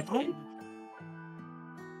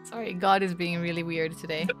 Sorry, God is being really weird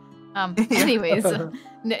today. Anyways,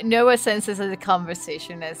 Noah senses that the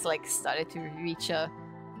conversation has like started to reach a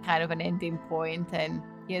kind of an ending point, and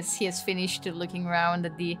he has finished looking around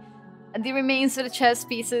at the remains of the chess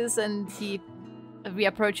pieces, and he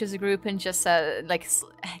reapproaches the group and just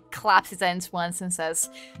claps his hands once and says,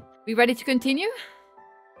 "We ready to continue?"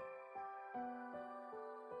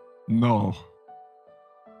 No.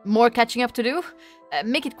 More catching up to do?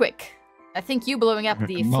 Make it quick. I think you blowing up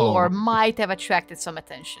the floor might have attracted some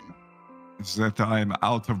attention. It's that I'm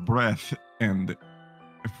out of breath and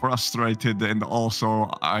frustrated, and also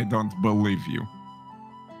I don't believe you.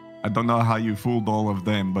 I don't know how you fooled all of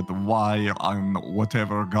them, but why on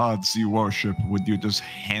whatever gods you worship would you just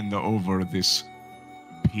hand over this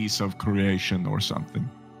piece of creation or something?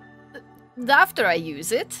 After I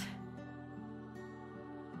use it.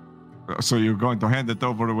 So you're going to hand it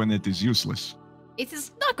over when it is useless? It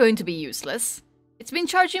is not going to be useless. It's been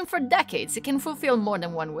charging for decades. It can fulfill more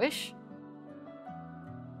than one wish.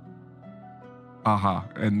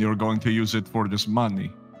 And you're going to use it for just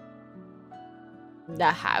money?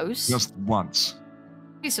 The house. Just once.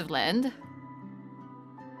 Piece of land.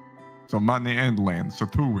 So money and land, so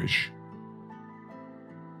 2 wish.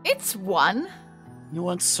 It's 1. You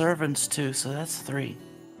want servants too, so that's 3.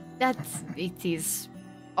 It is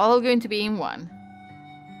all going to be in 1.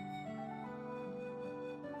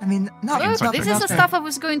 I mean, not look, this is the stuff I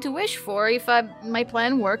was going to wish for if my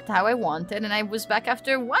plan worked how I wanted and I was back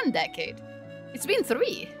after 1 decade. It's been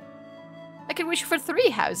 3. I could wish for 3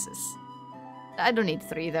 houses. I don't need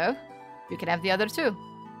 3 though. You can have the other 2.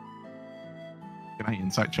 Can I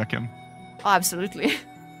insight check him? Oh, absolutely.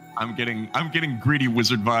 I'm getting greedy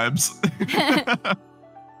wizard vibes.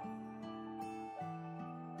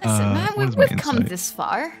 Listen, man, we've come this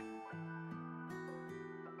far.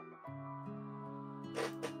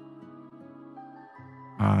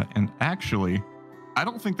 And actually, I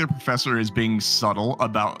don't think the professor is being subtle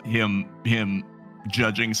about him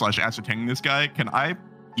judging / ascertaining this guy. Can I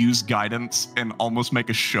use guidance and almost make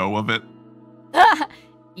a show of it?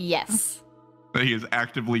 Yes. That he is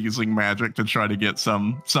actively using magic to try to get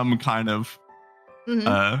some kind of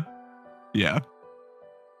yeah.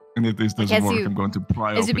 And if this doesn't work, I'm going to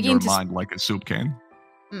pry open your mind like a soup can.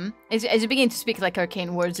 As you begin to speak like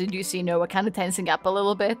arcane words, you do see Noah kind of tensing up a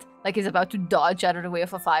little bit, like he's about to dodge out of the way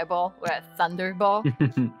of a fireball or a thunderball.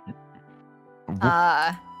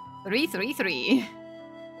 3.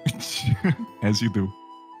 As you do.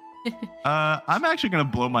 I'm actually going to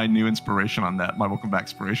blow my new inspiration on that, my welcome back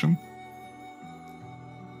inspiration.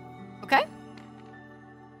 Okay.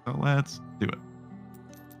 So let's do it.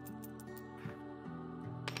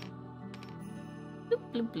 Bloop,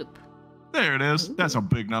 bloop, bloop. There it is. Ooh. That's a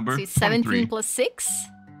big number. See, 17 plus 6.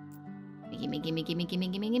 Gimme.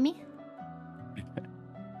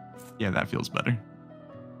 Yeah, that feels better.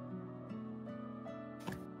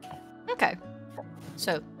 Okay.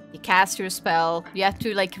 So, you cast your spell. You have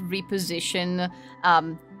to, like, reposition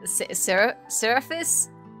Seraphis?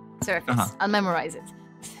 I'll memorize it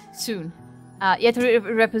soon. You have to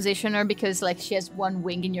reposition her because, like, she has one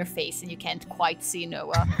wing in your face and you can't quite see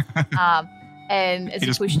Noah. And as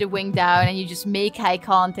you push the wing down and you just make eye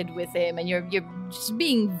contact with him and you're just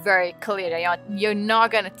being very clear, you're not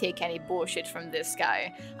gonna take any bullshit from this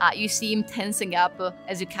guy. You see him tensing up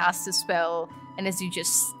as you cast the spell and as you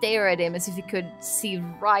just stare at him as if you could see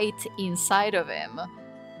right inside of him.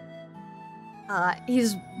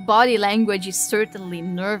 His body language is certainly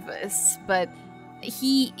nervous, but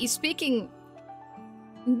he is speaking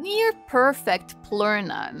near perfect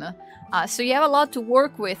Plurnan. So you have a lot to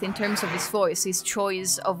work with in terms of his voice, his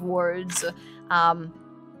choice of words.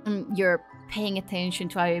 You're paying attention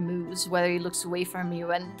to how he moves, whether he looks away from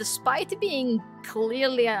you. And despite being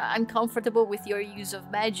clearly uncomfortable with your use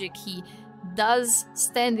of magic, he does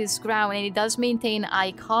stand his ground and he does maintain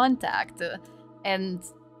eye contact. And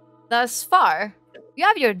thus far, you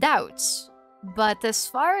have your doubts. But as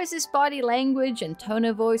far as his body language and tone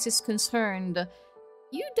of voice is concerned,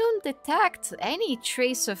 you don't detect any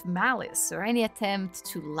trace of malice or any attempt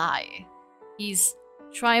to lie. He's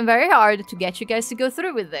trying very hard to get you guys to go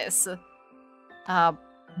through with this.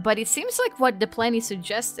 But it seems like what the plan he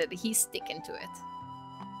suggested, he's sticking to it.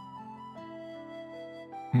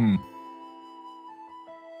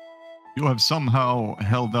 You have somehow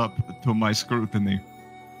held up to my scrutiny.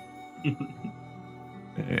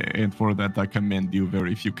 And for that I commend you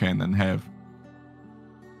very few can and have.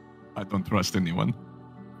 I don't trust anyone.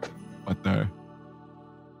 But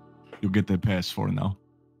you get the pass for now.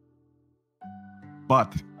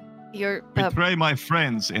 But betray my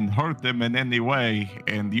friends and hurt them in any way,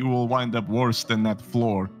 and you will wind up worse than that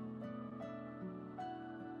floor.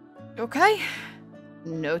 Okay.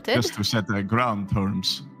 Noted. Just to set the ground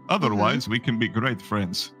terms. Otherwise, we can be great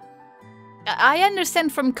friends. I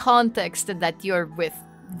understand from context that you're with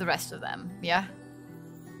the rest of them, yeah?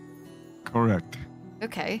 Correct.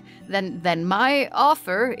 Okay, then my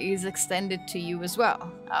offer is extended to you as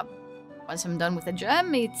well. Once I'm done with the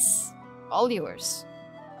gem, it's all yours.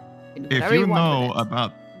 If you know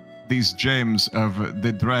about these gems of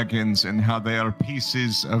the dragons and how they are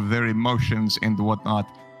pieces of their emotions and whatnot.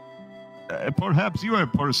 Perhaps you are a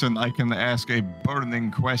person I can ask a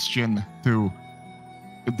burning question to.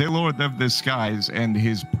 The Lord of the Skies and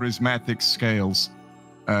his prismatic scales.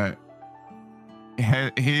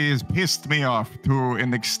 He has pissed me off to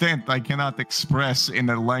an extent I cannot express in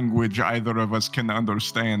a language either of us can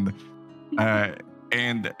understand.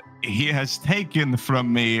 And he has taken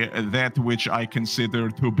from me that which I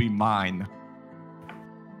consider to be mine.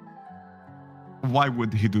 Why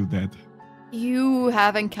would he do that? You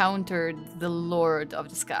have encountered the Lord of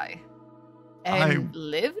the Sky. And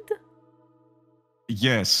lived?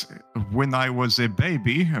 Yes. When I was a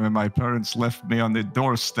baby, my parents left me on the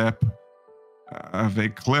doorstep of a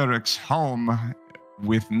cleric's home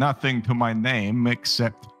with nothing to my name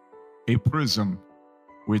except a prism,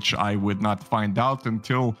 which I would not find out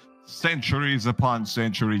until centuries upon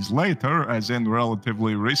centuries later, as in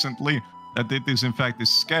relatively recently, that it is in fact the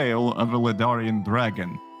scale of a Ledarian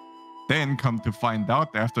dragon. Then come to find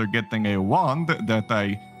out after getting a wand that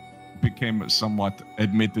I became somewhat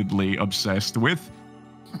admittedly obsessed with,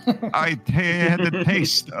 I had a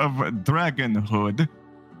taste of dragonhood,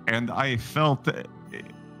 and I felt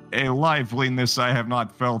a liveliness I have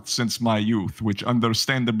not felt since my youth, which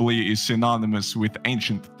understandably is synonymous with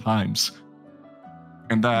ancient times.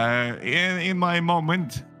 And in my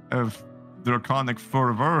moment of draconic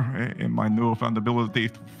fervor, in my newfound ability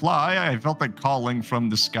to fly, I felt a calling from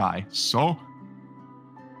the sky. So,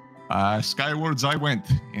 skywards I went,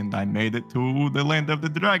 and I made it to the land of the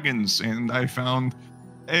dragons, and I found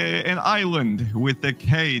an island with a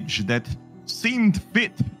cage that seemed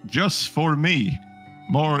fit just for me,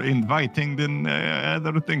 more inviting than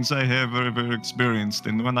other things I have ever experienced.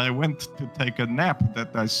 And when I went to take a nap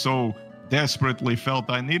that I so desperately felt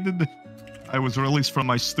I needed, I was released from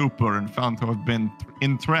my stupor and found to have been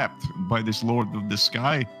entrapped by this Lord of the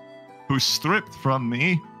Sky, who stripped from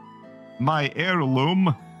me my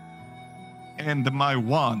heirloom and my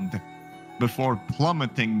wand before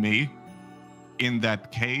plummeting me in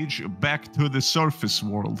that cage back to the surface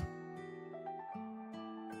world.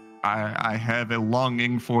 I have a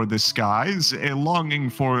longing for the skies, a longing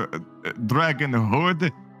for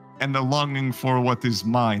dragonhood, and a longing for what is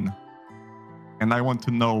mine. And I want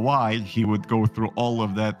to know why he would go through all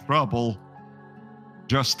of that trouble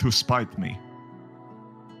just to spite me.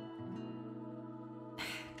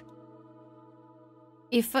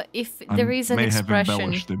 If there is an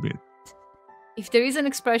expression, if there is an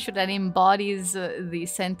expression that embodies the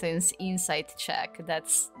sentence "insight check,"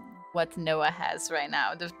 that's what Noah has right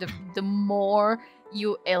now. The more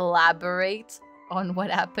you elaborate on what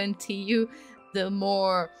happened to you, the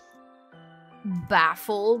more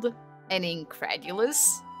baffled and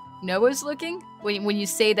incredulous Noah's looking. When you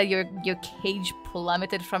say that your cage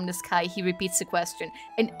plummeted from the sky, he repeats the question,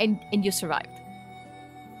 and you survived.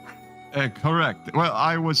 Correct. Well,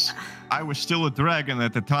 I was still a dragon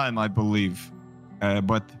at the time, I believe.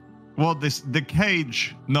 But the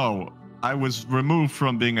cage. No, I was removed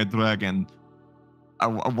from being a dragon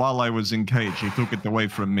while I was in cage. He took it away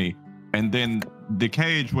from me, and then the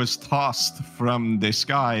cage was tossed from the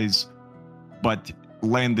skies, but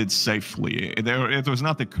landed safely. It was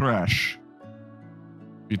not a crash.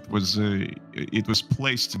 It was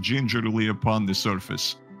placed gingerly upon the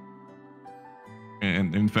surface.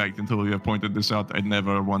 And in fact, until you have pointed this out, I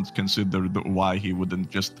never once considered why he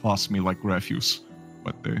wouldn't just toss me like refuse.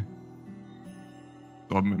 But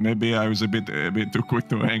so maybe I was a bit too quick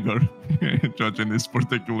to anger, judging this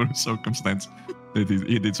particular circumstance. That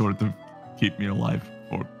he did sort of keep me alive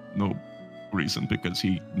for no reason, because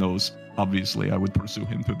he knows obviously I would pursue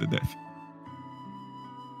him to the death.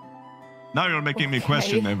 Now you're making me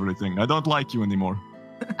question everything. I don't like you anymore.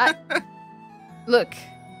 Look,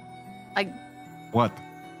 What?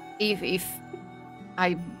 If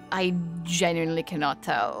I genuinely cannot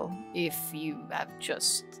tell if you have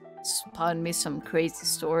just spun me some crazy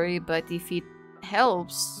story, but if it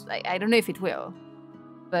helps, I don't know if it will,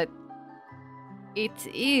 but it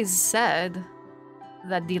is said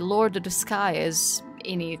that the Lord of the Sky is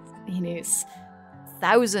in his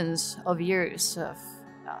thousands of years of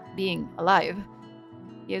being alive,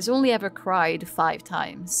 he has only ever cried 5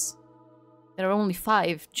 times. There are only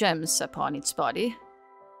 5 gems upon its body.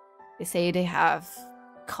 They say they have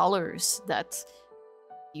colors that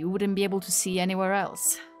you wouldn't be able to see anywhere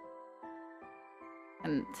else.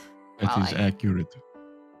 And that is accurate.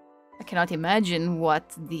 I cannot imagine what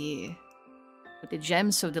the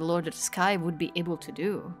gems of the Lord of the Sky would be able to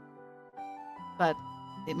do. But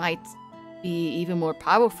they might be even more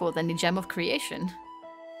powerful than the gem of creation.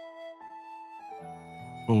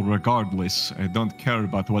 Well, regardless, I don't care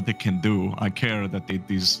about what it can do. I care that it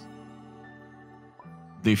is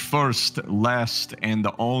the first, last, and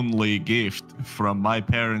only gift from my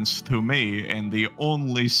parents to me, and the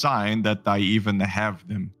only sign that I even have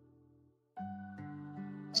them.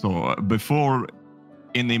 So, before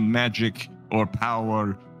any magic or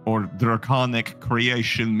power or draconic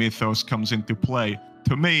creation mythos comes into play,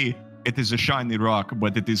 to me, it is a shiny rock,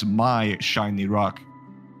 but it is my shiny rock.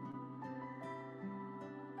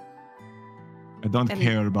 I don't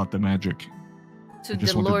care about the magic. To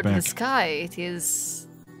the Lord of the Sky, it is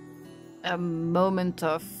a moment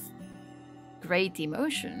of great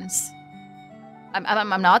emotions.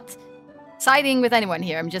 I'm not siding with anyone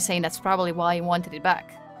here. I'm just saying that's probably why he wanted it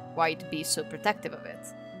back. Why to be so protective of it.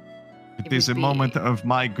 It is a moment of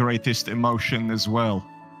my greatest emotion as well.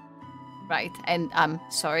 Right, and I'm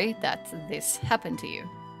sorry that this happened to you.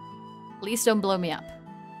 Please don't blow me up.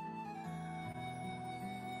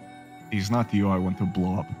 It's not you I want to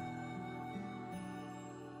blow up.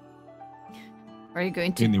 Are you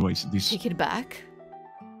going to take it back?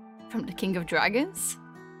 From the King of Dragons?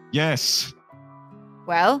 Yes.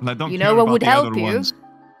 Well, you know what would help you?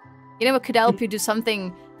 You know what could help you do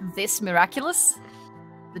something this miraculous?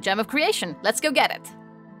 The Gem of Creation. Let's go get it.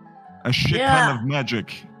 A shit ton of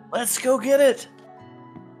magic. Let's go get it.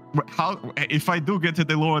 How, if I do get to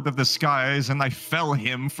the Lord of the Skies and I fell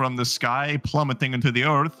him from the sky, plummeting into the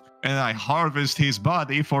earth, and I harvest his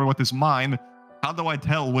body for what is mine, how do I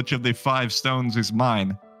tell which of the 5 stones is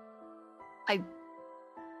mine? I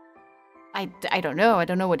don't know. I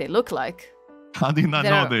don't know what they look like. How do you not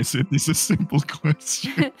know this? It is a simple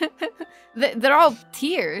question. They're all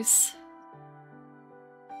tears.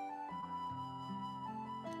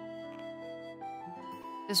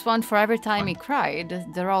 There's one for every time he cried.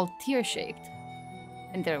 They're all tear-shaped.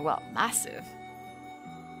 And they're, well, massive.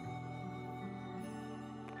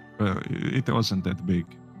 It wasn't that big.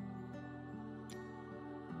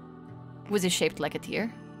 Was it shaped like a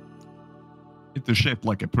tear? It is shaped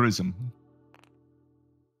like a prism.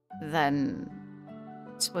 Then,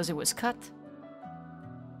 suppose it was cut?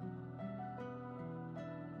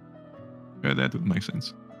 Yeah, that would make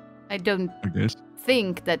sense. I guess.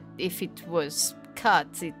 Think that if it was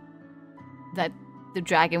cut, that the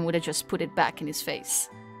dragon would have just put it back in his face.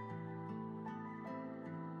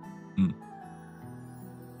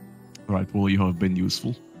 Right, well, you have been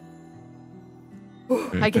useful.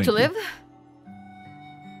 I get to live?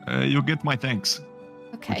 You'll get my thanks.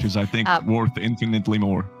 Okay. Which is, I think, worth infinitely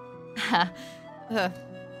more.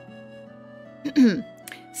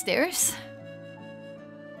 Stairs?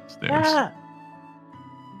 Stairs. Yeah.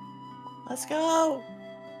 Let's go.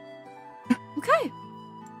 Okay.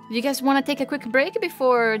 You guys want to take a quick break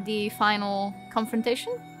before the final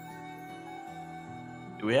confrontation?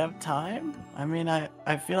 Do we have time? I mean,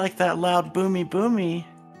 I feel like that loud boomy boomy.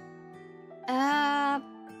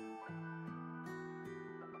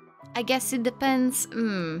 I guess it depends.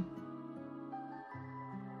 Do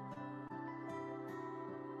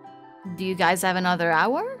you guys have another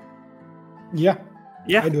hour? Yeah.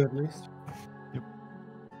 Yeah. I do at least. Yep.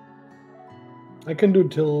 I can do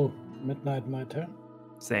till midnight my turn.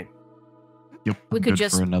 Same. Yep. We could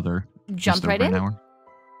just for another jump right in. Hour.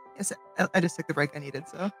 Yes, I just took the break I needed,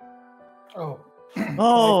 so. Oh.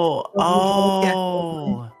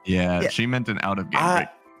 Yeah, she meant an out of game break.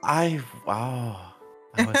 I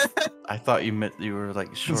thought you meant you were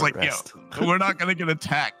like short it's like, rest. Yo, we're not gonna get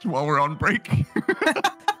attacked while we're on break.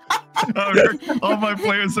 All my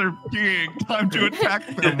players are peeing. Time to attack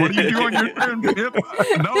them. What do you do on your turn, Pip?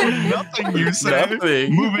 No, nothing, you say.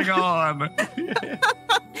 Nothing. Moving on.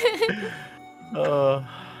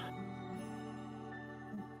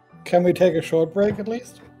 Can we take a short break at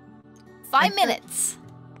least? 5 minutes.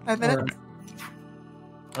 5 minutes.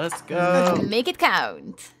 Let's go. Make it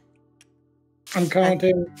count. I'm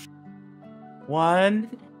counting. 1.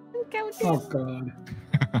 Oh god.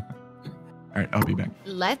 Alright, I'll be back.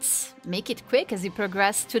 Let's make it quick as we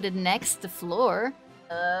progress to the next floor.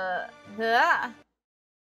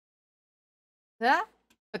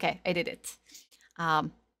 Okay, I did it.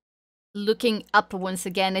 Looking up once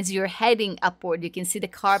again, as you're heading upward, you can see the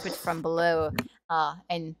carpet from below,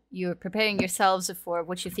 and you're preparing yourselves for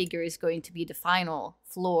what you figure is going to be the final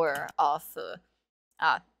floor of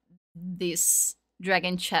this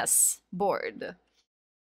Dragonchess board.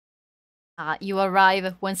 You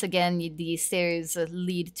arrive once again. The stairs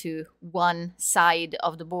lead to one side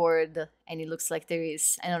of the board, and it looks like there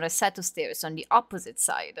is another set of stairs on the opposite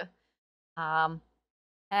side. Have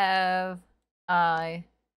I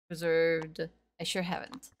reserved? I sure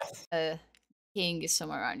haven't. King is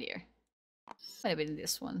somewhere around here. Might have been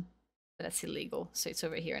this one. But that's illegal, so it's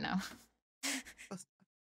over here now.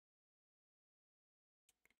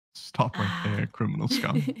 Stop right there, criminal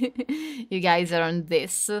scum. You guys are on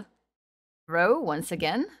this row once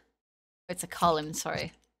again. It's a column,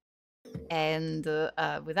 sorry. And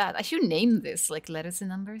with that, I should name this like letters and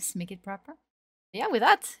numbers, make it proper. Yeah, with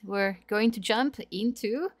that, we're going to jump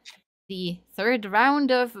into the third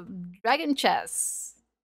round of Dragonchess.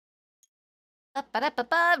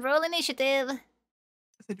 Roll initiative.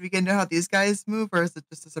 So do we get to know how these guys move, or is it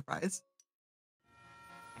just a surprise?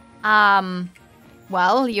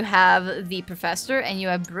 Well, you have the professor and you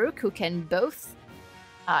have Brooke, who can both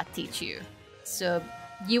teach you. So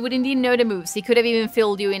you would indeed know the moves. He could have even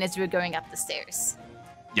filled you in as you were going up the stairs.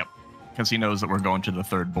 Yep, because he knows that we're going to the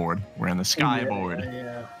third board. We're in the sky board.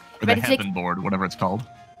 Yeah. Or the heaven board, whatever it's called.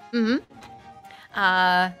 Mm-hmm.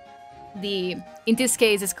 In this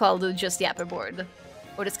case, it's called just the upper board.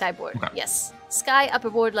 Or the sky board. Okay. Yes. Sky upper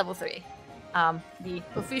board level 3. The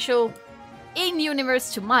official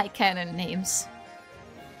in-universe to my canon names.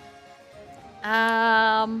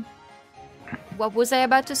 What was I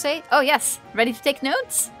about to say? Oh, yes. Ready to take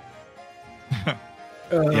notes?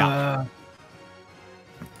 Yeah.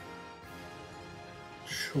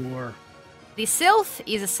 Sure. The sylph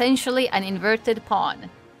is essentially an inverted pawn.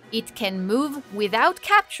 It can move without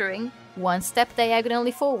capturing 1 step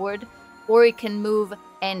diagonally forward, or it can move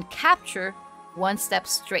and capture 1 step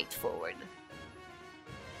straight forward.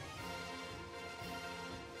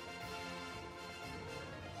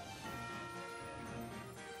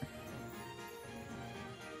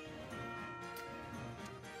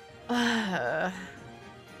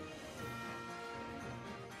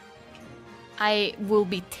 I will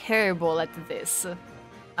be terrible at this,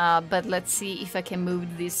 but let's see if I can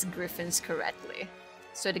move these griffins correctly.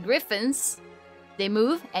 So the griffins, they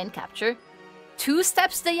move and capture 2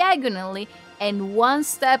 steps diagonally and 1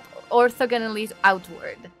 step orthogonally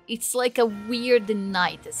outward. It's like a weird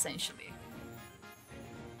knight, essentially.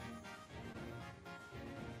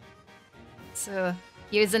 So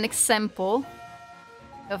here's an example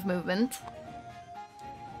of movement.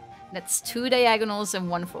 That's 2 diagonals and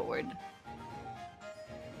 1 forward.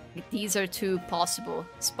 These are 2 possible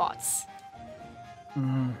spots.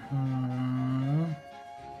 Mm-hmm.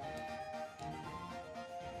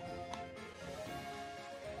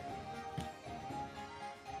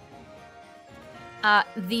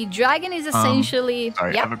 The dragon is essentially...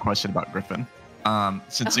 Sorry, I have a question about Griffin.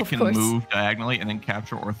 Since it can move diagonally and then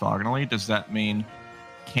capture orthogonally, does that mean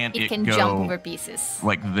it can go jump over pieces?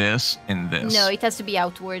 Like this and this? No, it has to be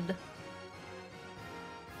outward.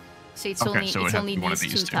 So it's only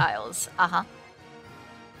these 2 tiles. Uh-huh.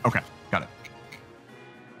 Okay, got it.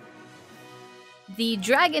 The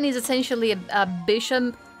dragon is essentially a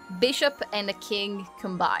bishop and a king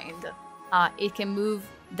combined. It can move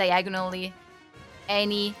diagonally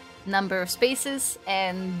any number of spaces,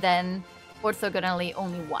 and then orthogonally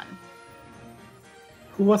only 1.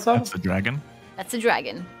 Who was that? That's the dragon? That's a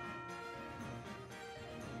dragon.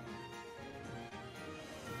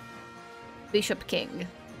 Bishop King.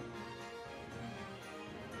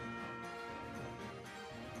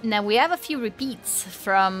 Now we have a few repeats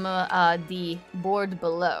from the board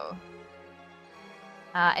below.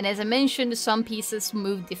 And as I mentioned, some pieces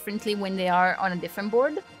move differently when they are on a different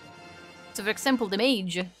board. So for example, the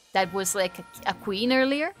mage, that was like a queen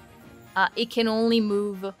earlier, it can only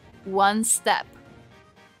move 1 step.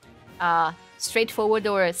 Straight forward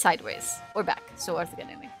or sideways, or back, so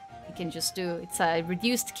orthogonally. You can just do, it's a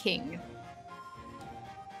reduced king.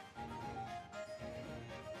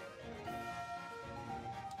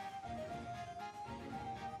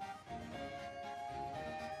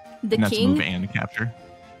 The and that's king... move and capture?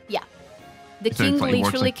 Yeah. The king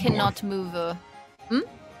literally like cannot move...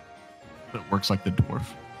 It works like the dwarf?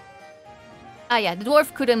 Ah yeah, the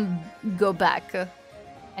dwarf couldn't go back,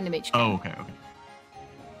 and the mage can. Oh, okay.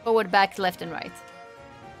 Forward, back, left, and right.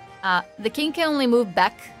 The king can only move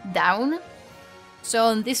back, down. So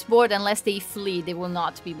on this board, unless they flee, they will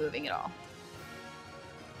not be moving at all.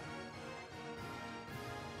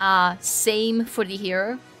 Same for the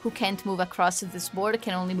hero, who can't move across this board,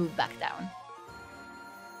 can only move back down.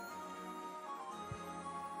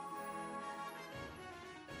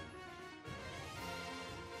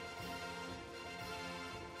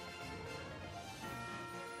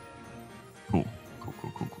 Cool.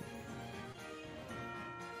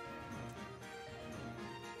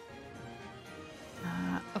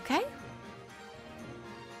 Okay.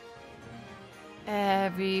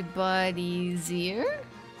 Everybody's here.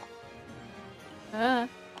 I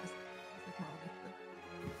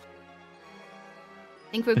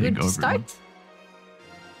think we're good to start.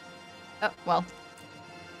 Oh, well.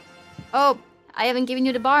 Oh, I haven't given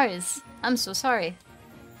you the bars. I'm so sorry.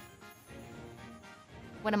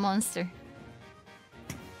 What a monster.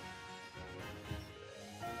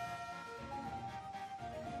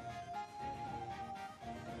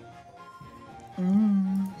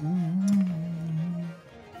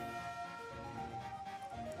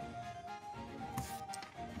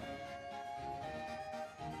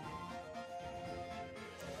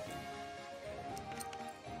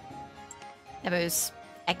 That was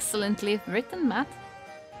excellently written, Matt.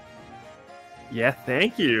 Yeah,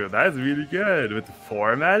 thank you. That's really good. With the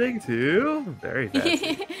formatting too. Very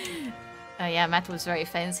fancy. Oh yeah, Matt was very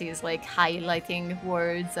fancy. He's like highlighting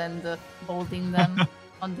words and bolding them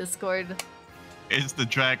on Discord. It's the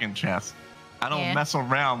Dragonchess. I don't mess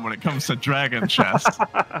around when it comes to Dragonchess.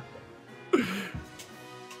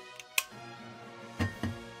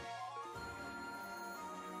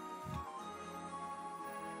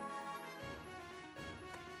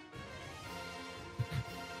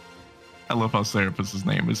 I love how Serapis'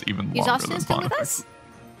 name is even longer than still with us?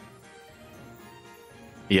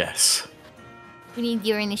 Yes. We need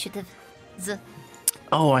your initiative.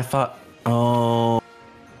 Oh, I thought... Oh...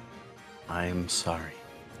 I'm sorry.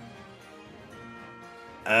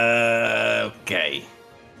 Okay.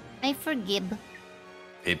 I forgive.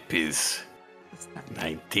 Pip is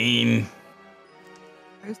 19.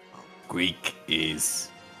 Squeak is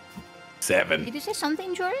 7. Did you say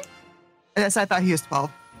something, Jory? Yes, I thought he was 12.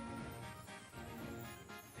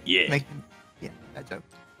 Yeah. Yeah, that joke.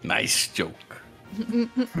 Nice joke.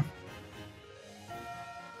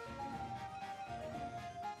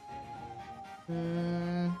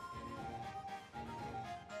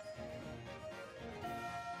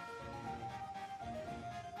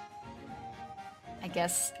 I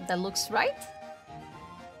guess that looks right.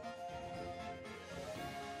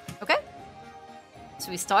 Okay. So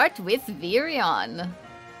we start with Virion.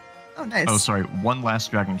 Oh, nice. Oh, sorry. One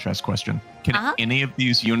last Dragonchess question. Can any of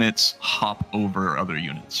these units hop over other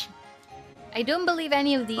units? I don't believe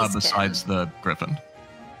any of these besides the Griffin.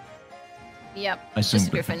 Yep. I assume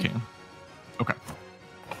just Griffin can. Okay.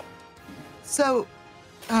 So,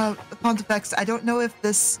 Pontifex, I don't know if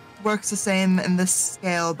this works the same in this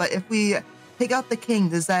scale, but if we take out the king,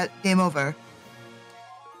 does that game over?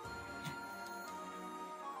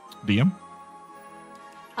 DM?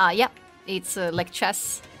 Yep. It's like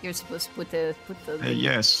chess. You're supposed to put the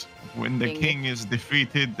yes. When the king is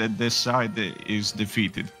defeated, then this side is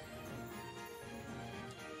defeated.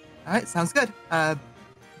 All right, sounds good.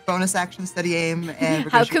 Bonus action, steady aim,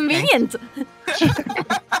 and how convenient!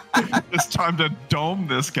 It's time to dome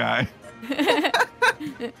this guy.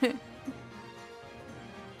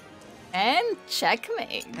 And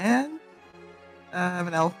checkmate. And I'm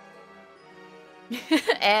an elf.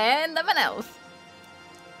 And I'm an elf.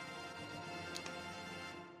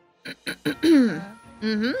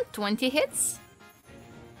 20 hits.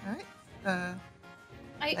 All right.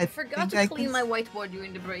 I forgot to clean my whiteboard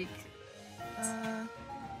during the break.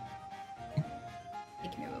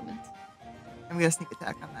 Take me a moment. I'm gonna sneak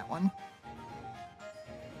attack on that one.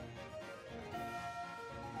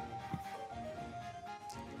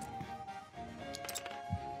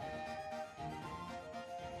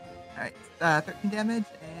 All right, 13 damage,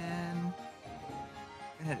 and I'm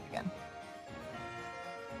gonna hit it again.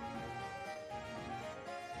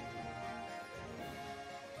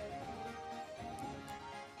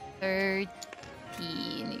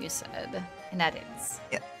 You said, and that is.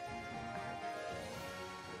 Yep.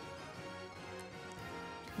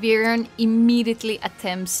 Virion immediately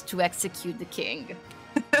attempts to execute the king.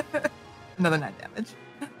 Another 9 damage.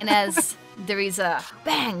 And as there is a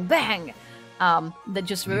bang, bang, that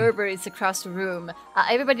just reverberates across the room,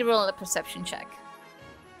 everybody roll a perception check.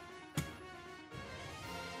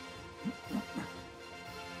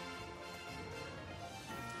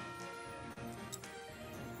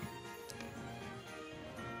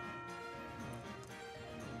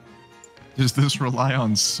 Does this rely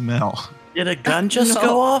on smell? Did a gun just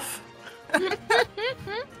go off? We're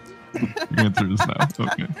going through this now.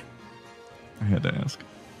 Okay. I had to ask.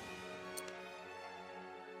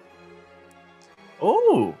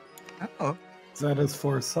 Oh. Oh. That is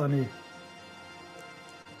for Sunny.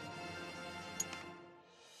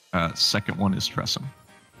 Second one is Tressum.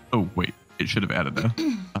 Oh, wait. It should have added a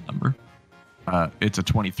number. It's a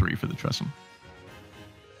 23 for the Tressum.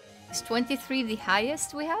 Is 23 the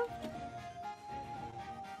highest we have?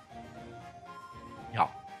 Yeah.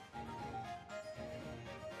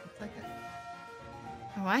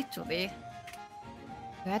 Oh, actually,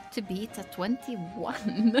 you had to beat a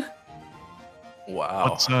 21.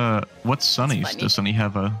 Wow. What's Sunny's? Does Sunny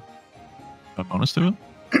have a bonus to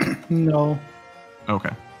it? No.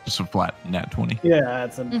 Okay. Just a flat nat 20. Yeah,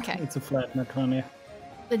 it's a flat nat 20.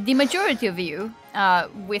 The majority of you,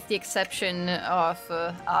 with the exception of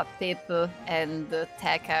Pip and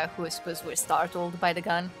Tekka, who I suppose were startled by the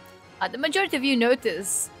gun, the majority of you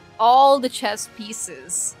notice all the chess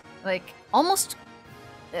pieces, like almost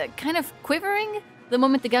kind of quivering the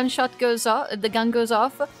moment the gun goes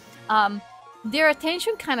off. Their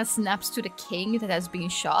attention kind of snaps to the king that has been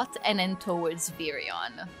shot, and then towards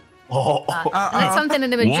Virion. That's something that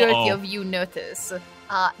the majority of you notice.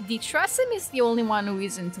 The Tresem is the only one who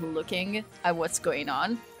isn't looking at what's going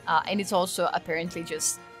on, and it's also apparently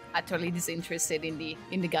just utterly disinterested in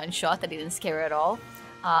the gunshot. That didn't scare her at all.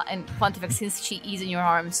 And Pontifex, since she is in your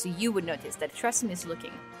arms, you would notice that Tresem is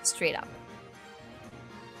looking straight up.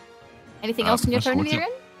 Anything else in your turn,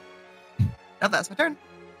 Virion? No, that's my turn.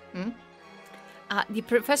 The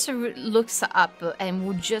professor looks up and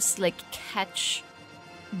would just like catch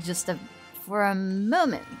for a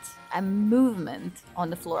moment a movement on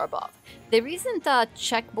the floor above. There isn't a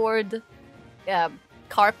checkboard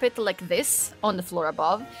carpet like this on the floor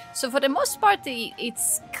above, so for the most part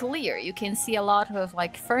it's clear. You can see a lot of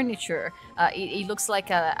like furniture. It looks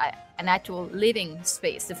like an actual living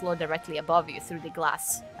space, the floor directly above you through the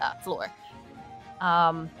glass floor.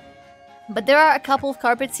 But there are a couple of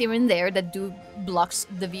carpets here and there that do blocks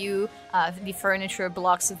the view. The furniture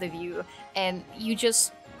blocks the view, and you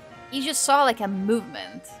just saw like a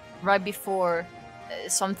movement right before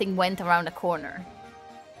something went around a corner.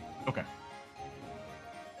 Okay.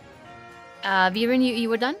 Viren, you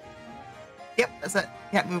were done? Yep, that's it.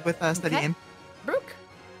 Can't move with steady aim. Brooke?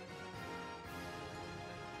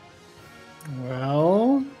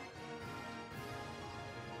 Well...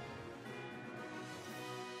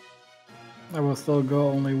 I will still go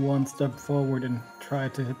only one step forward and try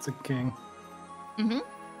to hit the king.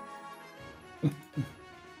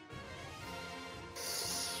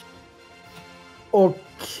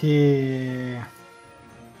 Okay.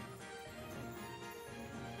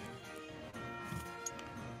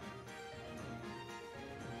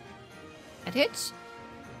 It hits.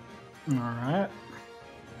 Alright.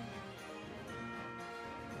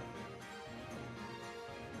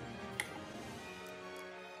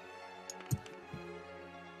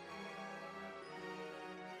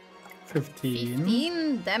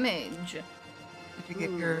 $15 damage. Did you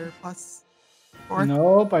get your plus 4?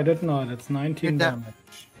 Nope, I did not. It's 19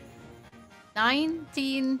 damage.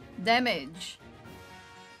 19 damage.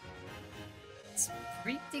 It's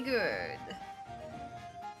pretty good.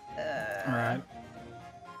 Alright.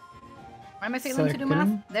 Why am I failing to do math?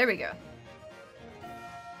 There we go.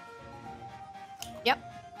 Yep.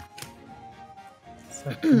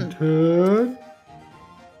 Second turn.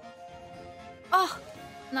 Oh,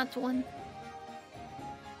 not one.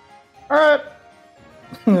 Alright.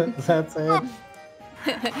 That's it.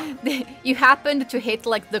 You happened to hit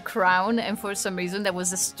like the crown, and for some reason that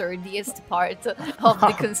was the sturdiest part of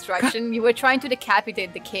the construction. You were trying to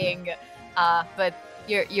decapitate the king, but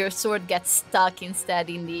your sword gets stuck instead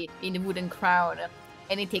in the wooden crown,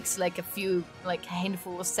 and it takes like a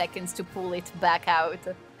handful of seconds to pull it back out.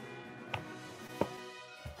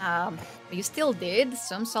 You still did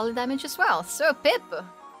some solid damage as well. So Pip,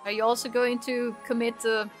 are you also going to commit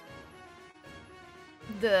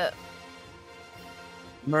the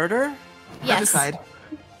murder? Yes. Regicide.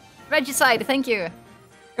 Regicide, thank you.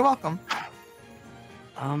 You're welcome.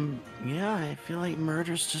 Yeah, I feel like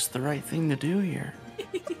murder's just the right thing to do here.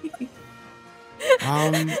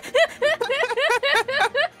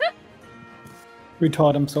 We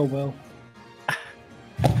taught him so well.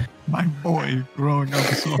 My boy growing up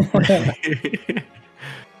so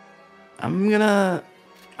I'm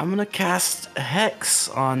gonna cast a hex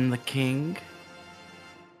on the king.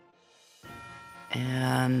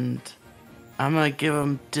 And I'm gonna give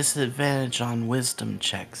him disadvantage on wisdom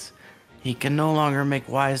checks. He can no longer make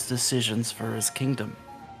wise decisions for his kingdom.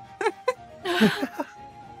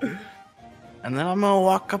 And then I'm gonna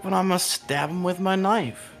walk up and I'm gonna stab him with my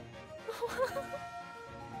knife.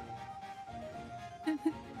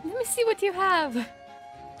 Let me see what you have.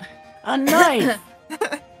 A knife!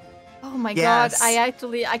 Oh my god, I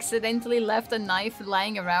actually accidentally left a knife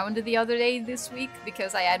lying around the other day this week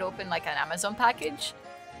because I had opened like an Amazon package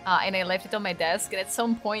and I left it on my desk, and at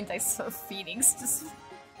some point I saw Phoenix just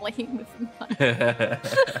playing with the knife.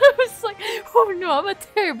 I was like, oh no, I'm a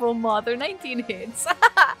terrible mother. 19 hits.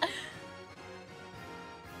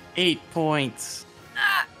 8 points.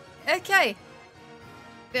 Okay.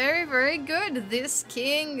 Very, very good. This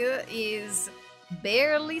king is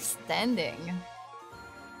barely standing.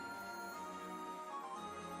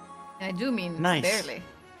 I do mean nice. Barely.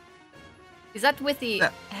 Is that with the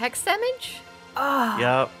hex damage? Oh.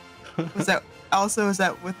 Yep. Was that also? Is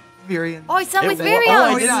that with Virion? Oh, it's not with Virion.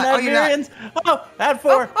 Oh, you're not. Virions. Oh, add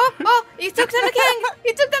 4. Oh, you took down the king.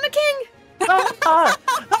 You took down the king.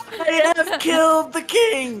 I have killed the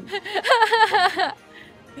king.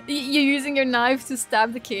 You're using your knife to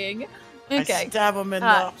stab the king. Okay. I stab him in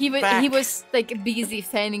the back. He was like busy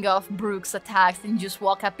fending off Brooke's attacks, and you just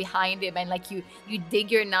walk up behind him and like you dig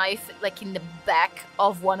your knife like in the back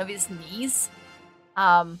of one of his knees,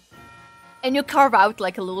 and you carve out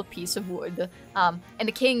like a little piece of wood, and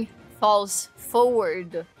the king falls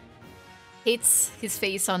forward, hits his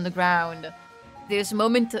face on the ground. There's a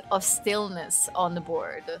moment of stillness on the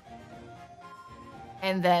board,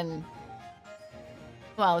 and then,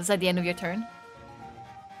 well, is that the end of your turn?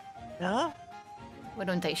 Yeah. Why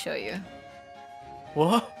don't I show you?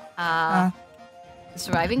 What? The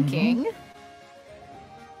surviving king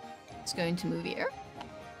is going to move here.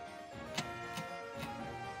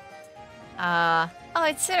 Oh,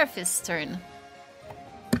 it's Seraph's turn.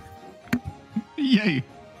 Yay!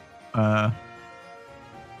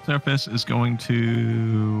 Seraphis is going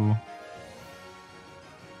to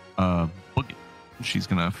book it. She's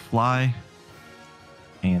gonna fly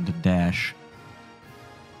and dash.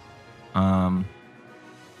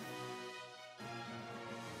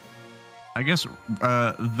 I guess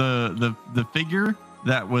the figure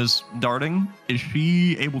that was darting, is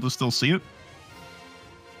she able to still see it?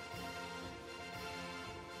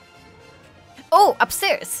 Oh,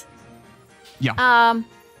 upstairs. Yeah.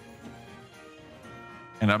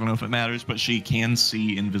 And I don't know if it matters, but she can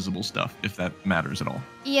see invisible stuff if that matters at all.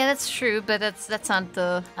 Yeah, that's true, but that's not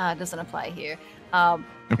the doesn't apply here.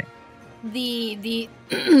 Okay. The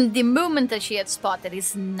the movement that she had spotted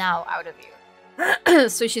is now out of view.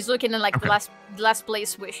 So she's looking at like the last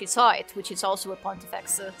place where she saw it, which is also where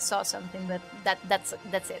Pontifex saw something. But that's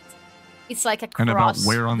it. It's like across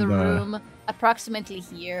the room, approximately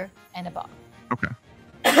here and above. Okay.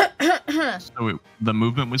 So the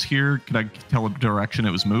movement was here. Could I tell a direction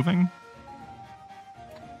it was moving?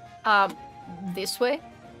 This way.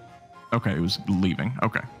 Okay, it was leaving.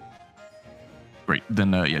 Okay. Great.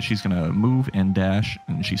 Then, yeah, she's going to move and dash,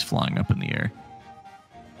 and she's flying up in the air.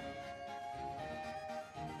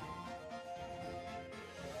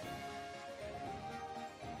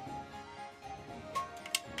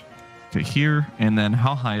 To here, and then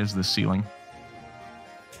how high is the ceiling?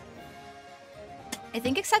 I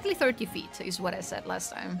think exactly 30 feet is what I said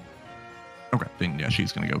last time. Okay, then yeah,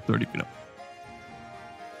 she's going to go 30 feet up.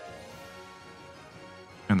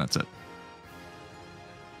 And that's it.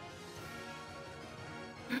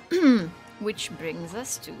 Which brings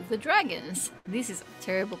us to the dragons. This is a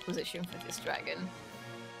terrible position for this dragon.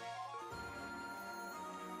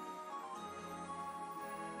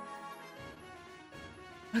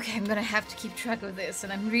 Okay, I'm gonna have to keep track of this,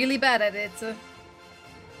 and I'm really bad at it.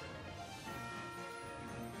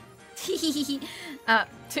 I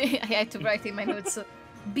had to write in my notes,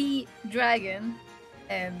 "B dragon,"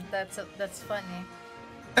 and that's funny.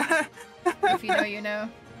 If you know, you know.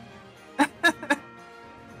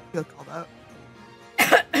 Feel called out.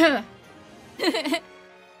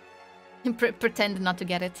 Pretend not to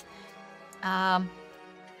get it. Come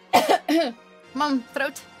on,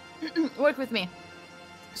 throat. Work with me.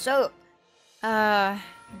 So,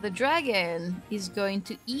 the dragon is going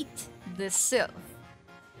to eat the sylph.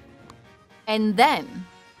 And then,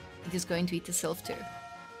 it is going to eat the sylph too.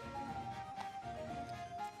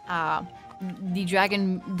 The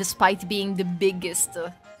dragon, despite being the biggest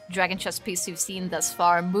Dragonchess piece you've seen thus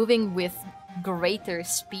far, moving with greater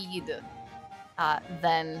speed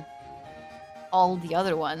than all the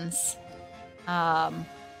other ones.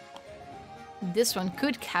 This one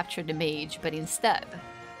could capture the mage, but instead,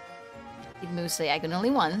 it moves diagonally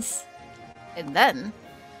once, and then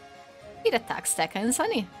it attacks Tekka and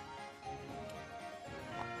Sunny.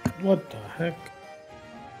 What the heck?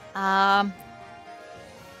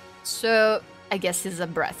 So I guess it's a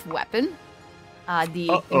breath weapon.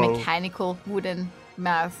 The mechanical wooden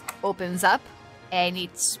mouth opens up, and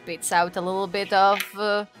it spits out a little bit of...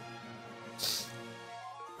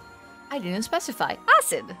 I didn't specify.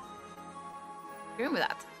 Acid! Remember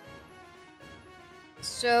that.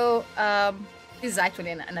 So, this is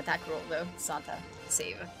actually an attack roll, though. It's not a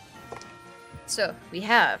save. So, we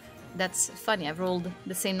have... That's funny, I've rolled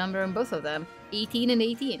the same number on both of them. 18 and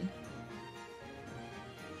 18.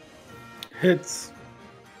 Hits.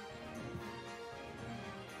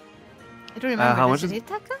 I don't remember. How much is it,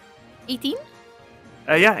 Taka? 18?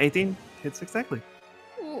 Yeah, 18 hits exactly.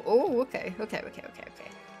 Oh, okay.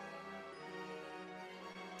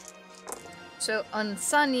 So on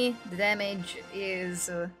Sunny, the damage is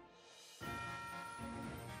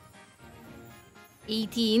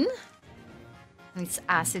 18. It's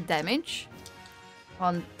acid damage.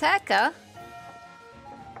 On Tekka,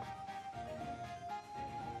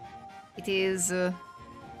 it is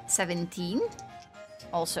 17.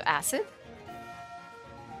 Also acid.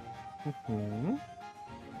 Mm-hmm.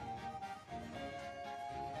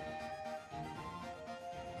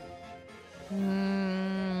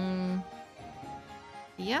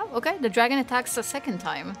 Yeah, okay. The dragon attacks a second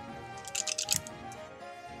time.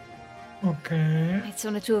 Okay. It's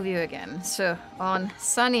on the two of you again. So, on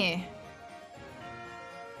Sunny,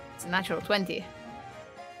 it's a natural 20.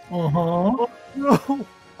 Uh-huh. No.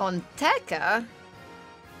 On Tekka,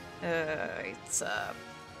 it's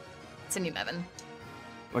an 11.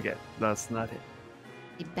 Okay, that's not it.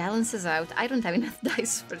 It balances out. I don't have enough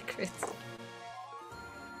dice for the crit.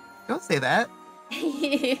 Don't say that.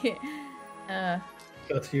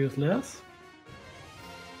 That's useless.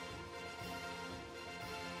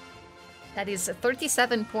 That is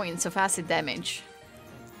 37 points of acid damage.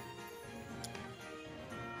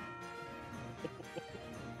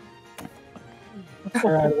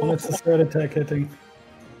 Alright, well, it's the sword attack hitting.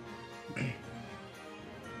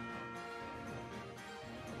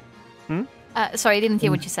 Sorry, I didn't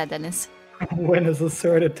hear what you said, Dennis. When is the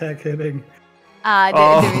sword attack hitting?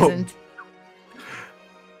 There isn't.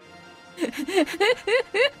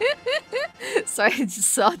 Sorry, I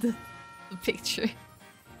just saw the picture.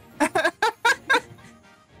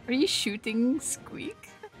 Are you shooting Squeak?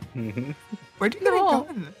 Where'd you get it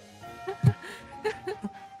going?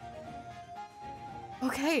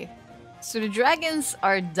 Okay, so the dragons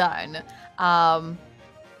are done.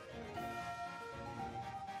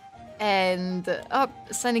 And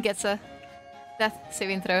Sunny gets a death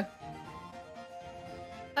saving throw.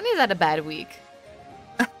 Sunny's had a bad week.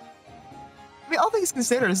 I mean, all things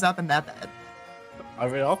considered, it's not been that bad. I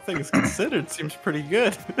mean, all things considered, seems pretty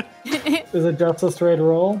good. Is it just a straight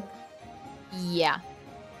roll? Yeah.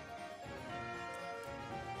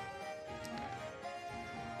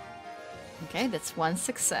 Okay, that's one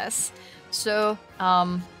success. So,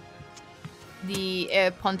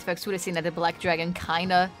 the Pontifex would have seen that the black dragon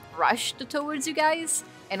kind of rushed towards you guys,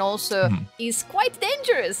 and also is quite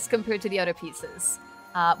dangerous compared to the other pieces.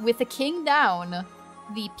 With the king down,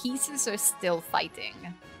 the pieces are still fighting.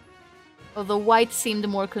 Although white seemed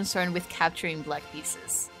more concerned with capturing black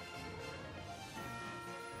pieces.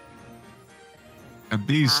 And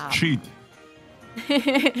these cheat.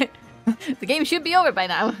 The game should be over by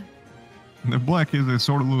now. The black is a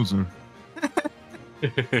sort of loser.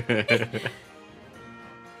 It's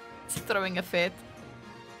throwing a fit.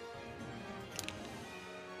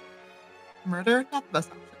 Murder? Not the best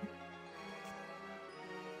option.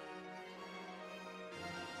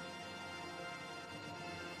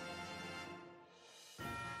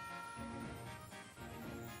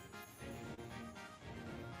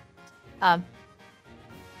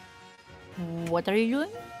 What are you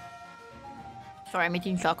doing? Sorry, I'm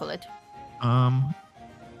eating chocolate.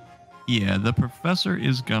 Yeah, the professor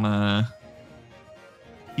is gonna...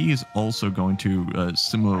 He is also going to,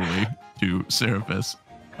 similarly to Seraphis,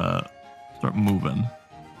 start moving.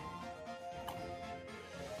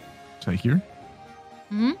 So here?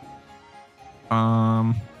 Hmm?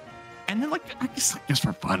 And then, like, I guess just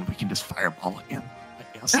for fun, we can just fireball again, I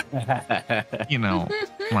guess. You know,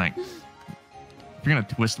 like, if you're gonna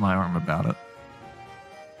twist my arm about it.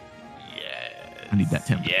 Yes. I need that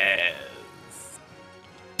tempo. Yes.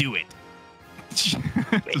 Do it.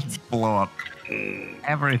 Just blow up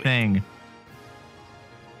everything.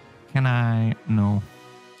 Can I? No.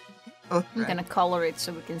 Oh, I'm gonna color it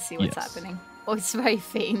so we can see what's happening. Oh, it's very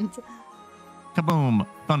faint. Kaboom!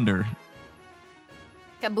 Thunder.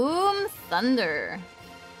 Kaboom! Thunder.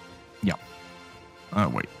 Yeah.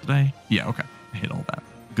 Wait, did I? Yeah, okay. I hit all that.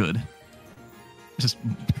 Good. Just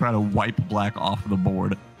try to wipe black off the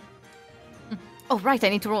board. Oh, right, I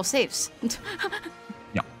need to roll saves.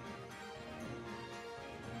 Yeah.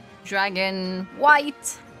 Dragon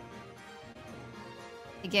white.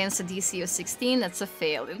 Against a DC of 16, that's a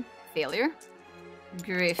failure.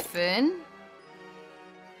 Griffin.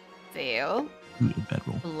 Fail. Ooh, bad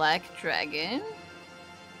roll. Black dragon.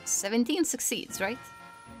 17 succeeds, right?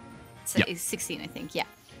 Yeah. It's 16, I think, yeah.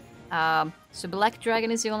 So black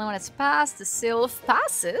dragon is the only one that's passed. The sylph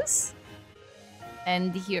passes.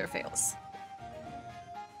 And the hero fails.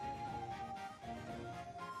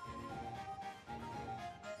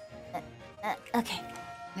 Okay.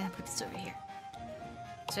 I'm gonna put this over here.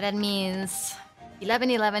 So that means 11,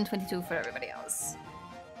 11, 22 for everybody else.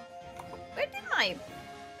 Where did I...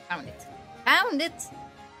 Found it. Found it!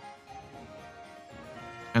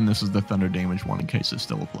 And this is the thunder damage one in case it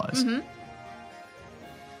still applies. Mm-hmm.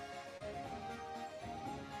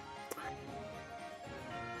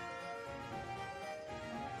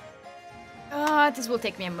 This will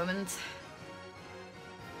take me a moment.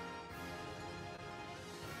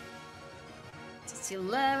 It's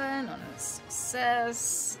 11 on a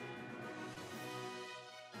success.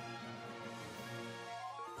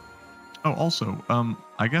 Oh, also,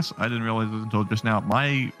 I guess I didn't realize this until just now.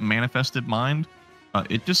 My manifested mind,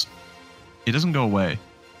 it doesn't go away.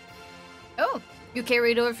 Oh, you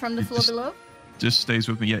carried over from the floor below? Just stays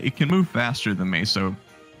with me. Yeah, it can move faster than me, so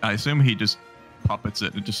I assume he just puppets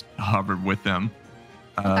it and just hovered with them.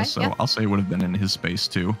 Okay, so yeah. I'll say it would have been in his space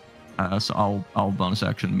too. So I'll bonus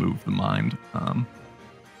action move the mind.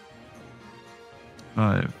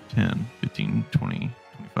 5, 10, 15, 20,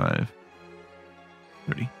 25,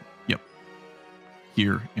 30. Yep.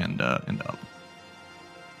 Here and up.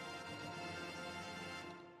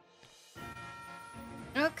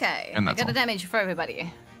 Okay, And I that's got a all. damage for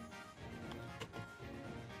everybody.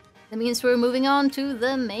 That means we're moving on to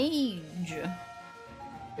the mage.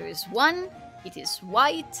 There is one, it is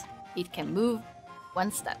white, it can move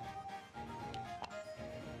 1 step.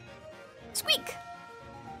 Squeak!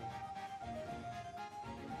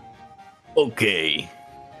 Okay.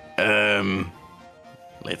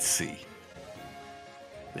 Let's see.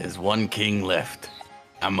 There's one king left.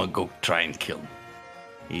 I'm gonna go try and kill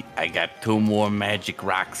him. I got 2 more magic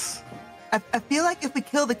rocks. I feel like if we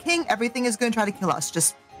kill the king, everything is going to try to kill us.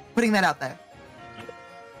 Just putting that out there.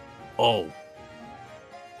 Oh.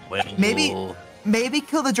 Well, Maybe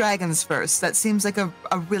kill the dragons first. That seems like a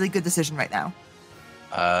really good decision right now.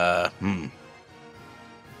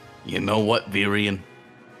 You know what, Virian?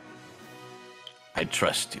 I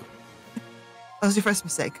trust you. That was your first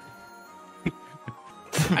mistake.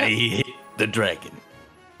 I hit the dragon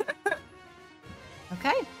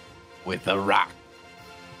Okay. with a rock.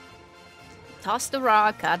 Toss the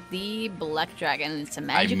rock at the black dragon. It's a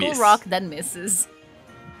magical miss. rock that misses.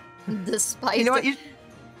 Despite You know what?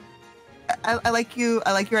 I like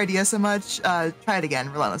your idea so much. Try it again.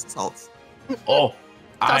 Relentless assaults. Oh,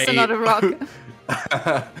 toss another rock.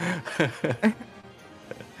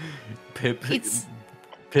 Pip It's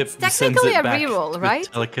sends technically it a back reroll, with right?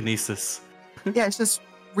 Telekinesis. Yeah, it's just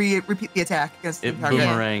repeat the attack against It the target.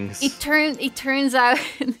 boomerangs. It turns out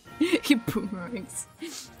he boomerangs.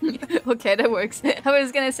 Okay, that works. I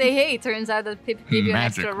was gonna say, hey, it turns out that Pip gave you an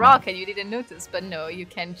Magic extra rock. rock and you didn't notice, but no, you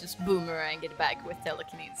can just boomerang it back with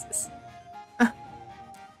telekinesis.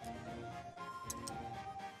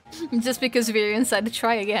 Just because Virian decided to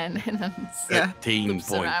try again, and then Yeah. 13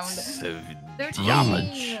 loops around. points of 13.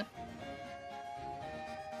 damage.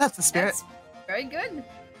 That's the spirit. That's very good.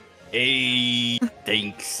 Hey,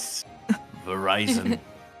 thanks, Verizon.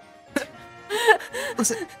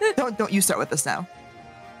 Listen, don't you start with this now.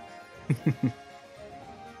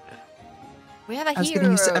 We have a I was hero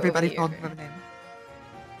getting used to everybody here calling my name.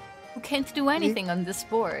 who can't do anything on this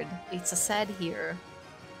board. It's a sad hero.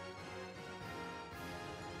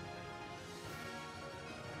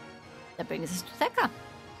 That brings us to Tekka.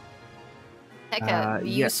 Tekka, you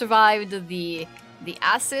yeah. survived the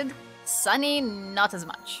acid. Sunny, not as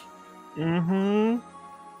much. Mm-hmm.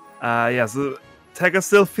 Yeah, so Tekka's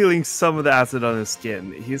still feeling some of the acid on his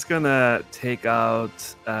skin. He's gonna take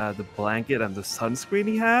out the blanket and the sunscreen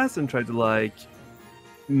he has and try to, like,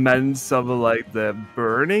 mend some of, like, the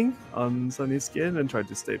burning on Sunny's skin and try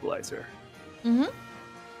to stabilize her. Mm-hmm.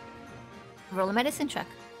 Roll a medicine check.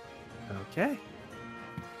 Okay.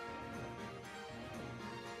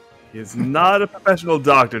 He's not a professional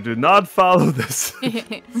doctor. Do not follow this.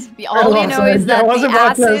 All you know is that I was the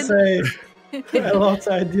about to acid... say, I love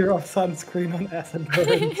the idea of sunscreen on acid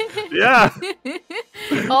burns. Yeah.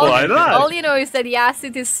 Why not? All you know is that the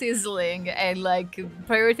acid is sizzling, and like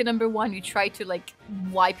priority number 1, you try to like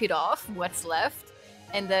wipe it off, what's left,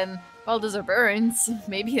 and then well, those are burns.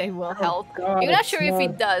 Maybe they will help. God, You're not it's sure if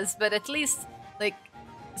it not- does, but at least like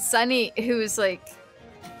Sunny, who's like,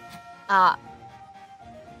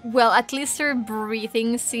 well, at least her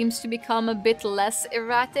breathing seems to become a bit less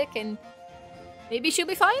erratic, and maybe she'll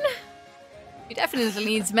be fine. She definitely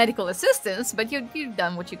needs medical assistance, but you've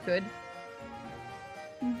done what you could.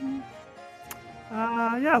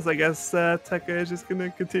 Yeah, so I guess Tekka is just gonna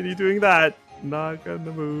continue doing that. Not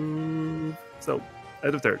gonna move. So,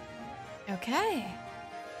 end of turn. Okay.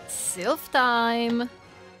 Sylph time.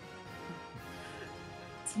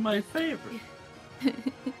 It's my favorite.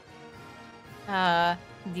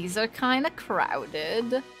 These are kind of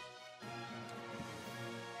crowded.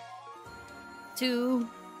 2.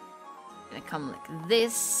 Gonna come like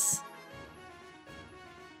this.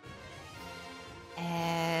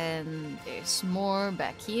 And there's more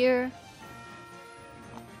back here.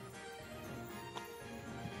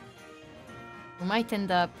 We might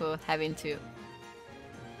end up having to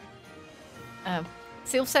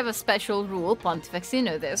Sylphs have a special rule, Pontifex, you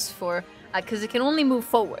know this, for because it can only move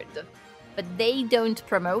forward, but they don't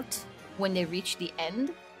promote when they reach the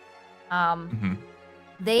end.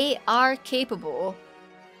 They are capable.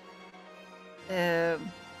 But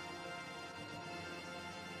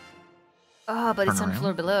it's on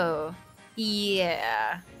floor below.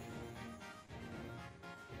 Yeah.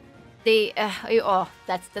 They.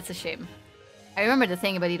 That's a shame. I remember the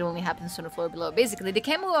thing, but it only happens on the floor below. Basically, they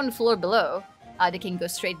can't move on the floor below. They can go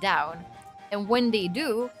straight down, and when they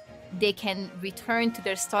do, they can return to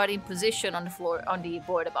their starting position on the floor on the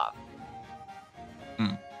board above.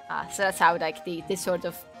 So that's how they sort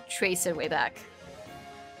of trace their way back.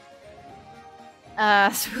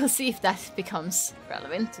 So we'll see if that becomes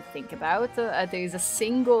relevant to think about. There is a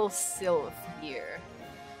single sylph here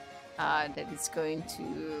that is going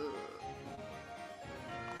to.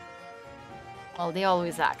 Well, they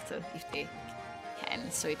always act if they can,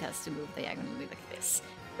 so it has to move diagonally like this.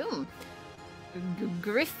 Boom.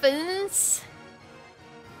 Griffins.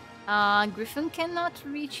 Griffin cannot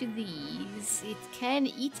reach these. It can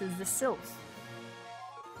eat the sylph.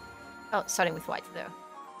 Oh, starting with white though.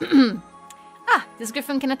 This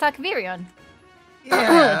griffin can attack Virion.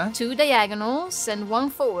 Yeah. 2 diagonals and 1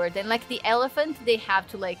 forward. And like the elephant, they have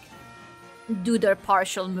to like do their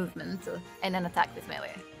partial movement and then attack with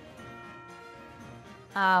melee.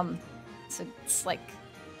 So it's like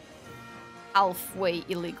halfway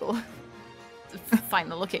illegal to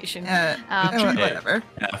find the location. Whatever.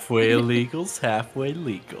 Halfway illegals, halfway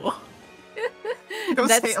legal.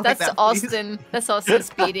 That's Austin. That's Austin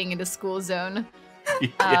speeding in the school zone.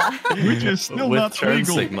 Which is still with not turn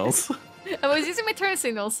legal. signals. I was using my turn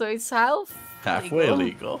signal, so it's halfway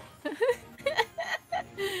illegal.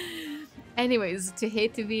 Anyways, to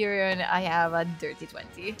hit Virion, I have a dirty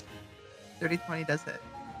 20. Dirty 20 does hit.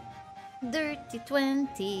 Dirty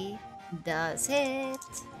 20 does hit.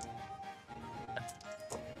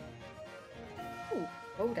 Ooh,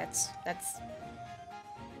 oh, that's.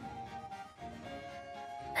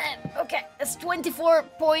 Okay, that's 24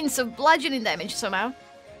 points of bludgeoning damage somehow.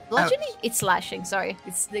 Bludgeoning? Ouch. It's slashing. Sorry,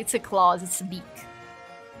 it's a claws. It's a beak.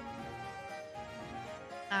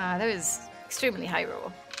 That was extremely high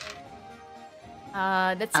roll.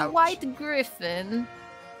 That's Ouch. A white griffin.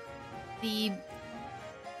 The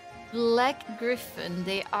black griffin,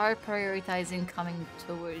 they are prioritizing coming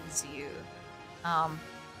towards you. My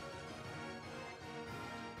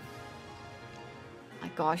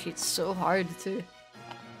gosh, it's so hard to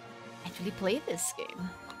actually play this game.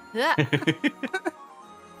 Yeah. This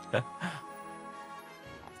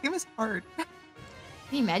game is hard. Can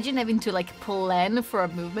you imagine having to like plan for a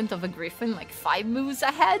movement of a griffin like 5 moves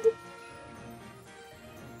ahead?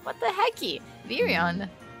 What the hecky? Virion.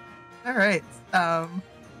 Alright. So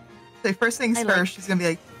first things first, she's gonna be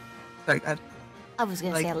like, sorry, go ahead. I was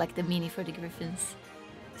gonna say I like the mini for the griffins.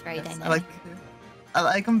 It's very dynamic. I like them too. I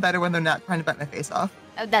like them better when they're not trying to bite my face off.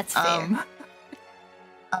 Oh, that's fair.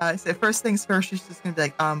 So first things first, she's just gonna be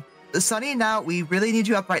like, Sunny, now we really need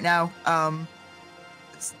you up right now.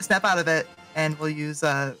 Snap out of it, and we'll use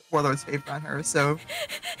Warlord's Favor on her. So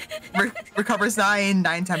recovers 10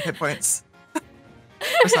 hit points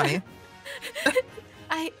for Sunny.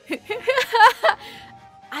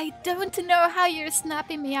 I don't know how you're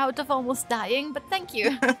snapping me out of almost dying, but thank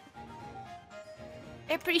you. I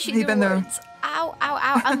appreciate your words. Ow, ow,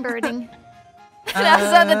 ow, I'm burning.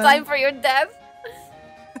 Now's not the time for your death.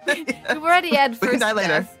 Yeah. We've already had first die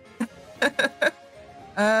later.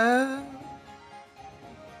 Oh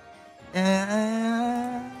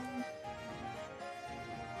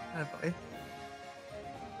boy.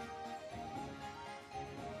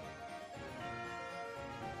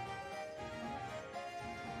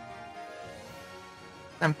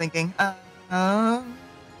 I'm thinking, I'm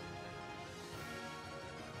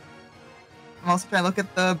also trying to look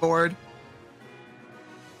at the board.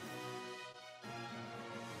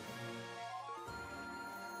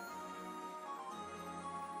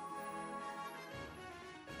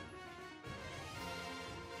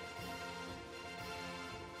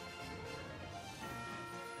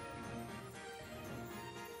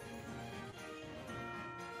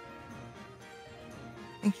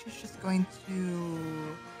 I think she's just going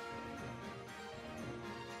to...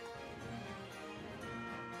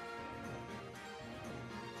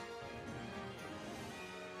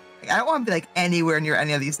 I don't want to be like anywhere near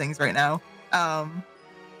any of these things right now.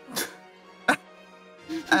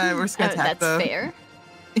 We're just gonna attack that's fair.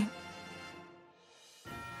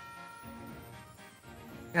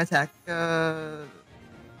 Gonna attack the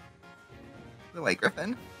white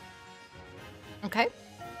griffin. Okay.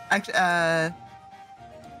 Actually, I'd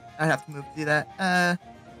have to move to do that.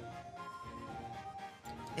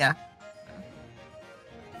 Yeah.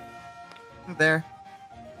 Move there.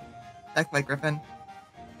 Attack by Griffin.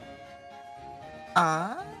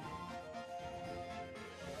 Uh,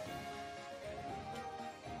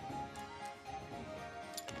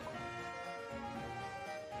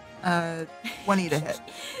 20 to hit.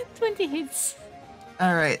 20 hits.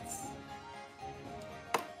 All right.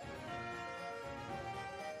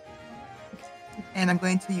 And I'm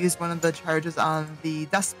going to use one of the charges on the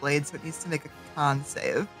Dust Blade, so it needs to make a con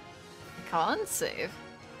save. A con save?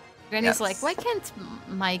 Granny's like, why can't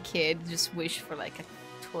my kid just wish for like a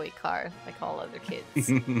toy car like all other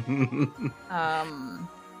kids? I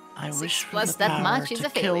wish for plus the that power much is to a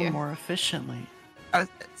failure. kill more efficiently.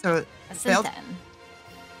 So That's failed. 10.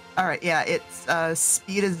 All right, yeah, its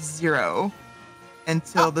speed is 0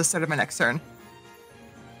 until the start of my next turn.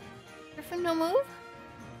 Griffin, no move?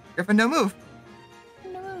 Griffin, no move.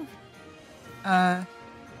 No move.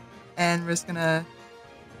 And we're just gonna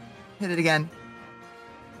hit it again.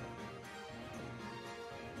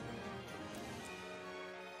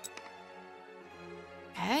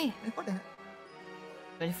 Okay. 24 to hit.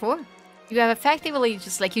 24. You have effectively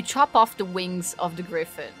just like you chop off the wings of the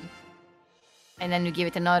griffin. And then you give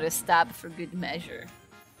it another stab for good measure.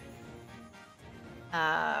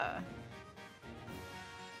 Oh,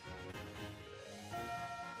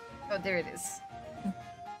 there it is.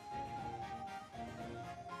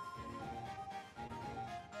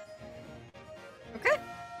 Okay.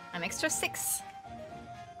 An extra 6.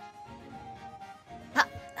 Ha.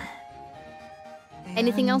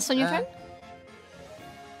 Anything else on your turn?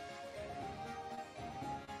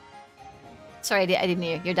 Sorry, I didn't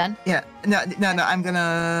hear. You're done? Yeah. No. I'm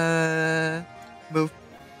gonna move.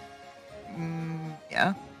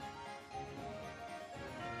 Yeah.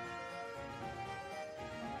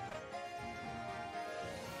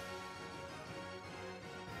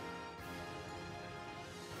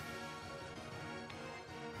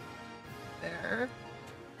 There.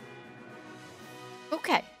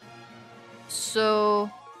 Okay. So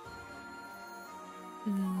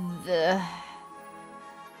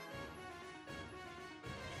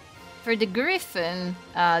for the griffin,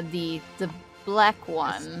 the black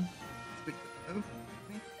one,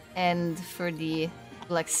 and for the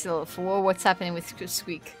black sylph, what's happening with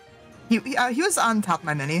Squeak? He was on top of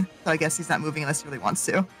my mini, so I guess he's not moving unless he really wants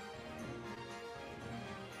to.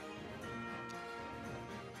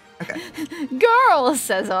 Okay. Girl,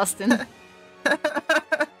 says Austin.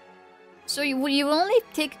 So you will only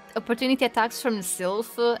take opportunity attacks from the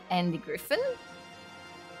sylph and the griffin?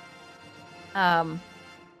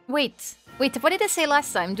 Wait, what did I say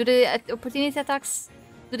last time? Do the opportunity attacks,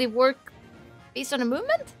 do they work based on a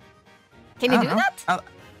movement? Can you do that?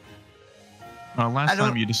 Last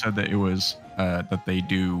time you just said that it was that they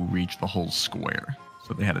do reach the whole square,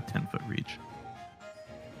 so they had a 10-foot reach.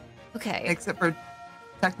 Okay. Except for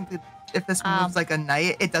technically, if this moves like a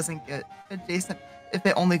knight, it doesn't get adjacent. If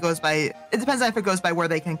it only goes by, it depends on if it goes by where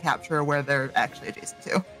they can capture or where they're actually adjacent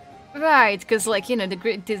to. Right, because like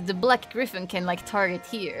the black griffin can like target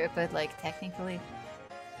here, but like technically,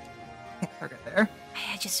 can't target there.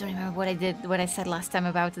 I just don't remember what I said last time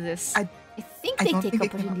about this. I think they take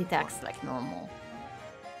opportunity attacks like normal.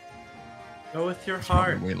 Go with your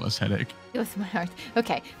heart. Way less headache. Go with my heart.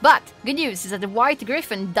 Okay, but good news is that the white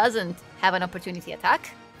griffin doesn't have an opportunity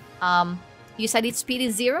attack. You said its speed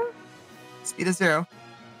is 0? Speed is 0.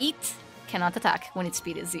 It cannot attack when its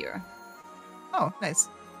speed is 0. Oh, nice.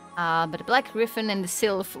 But the black griffin and the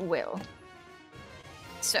sylph will.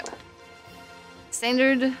 So,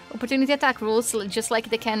 standard opportunity attack rules, just like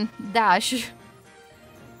they can dash.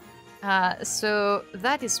 So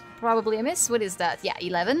that is probably a miss. What is that? Yeah,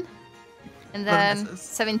 11. And then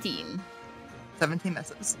 17. 17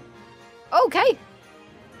 misses. Okay.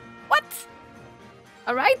 What?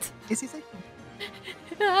 All right. Is he safe?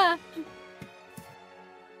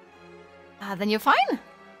 Then you're fine.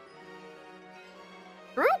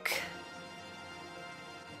 Rook.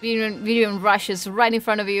 Virion rushes right in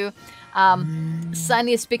front of you.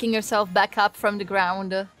 Sunny is picking herself back up from the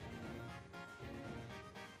ground.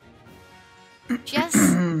 She has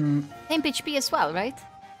 10 HP as well, right?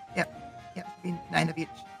 Yep. 9 of each.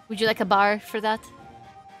 Would you like a bar for that?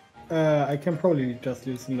 I can probably just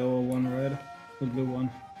use the lower one, right? The blue one.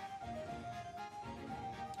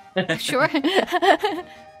 Sure.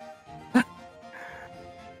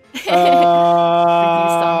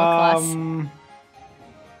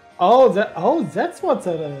 That's what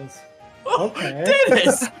that is. Okay.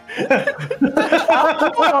 Dennis!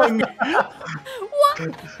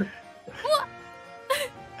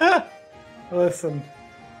 What? Listen.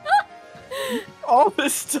 All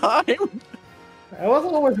this time? I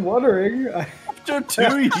wasn't always wondering. After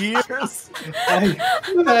 2 years?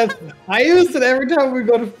 I used it every time we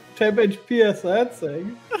go to temp HP as that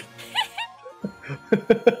thing.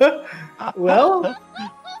 Well,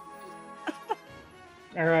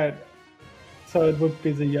 alright. So it would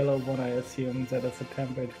be the yellow one, I assume, that is a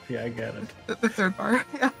temp HP, I get it. The third bar,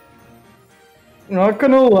 yeah. Not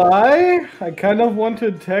gonna lie, I kind of want to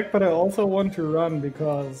attack, but I also want to run,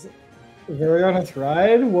 because very on his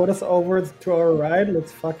right, what is over to our right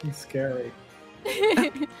looks fucking scary.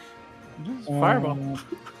 Fireball.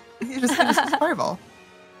 You just fireball.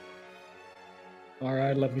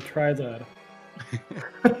 Alright, let me try that.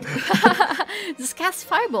 Just cast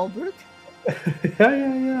fireball, Brooke.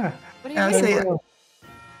 Yeah. What do you mean?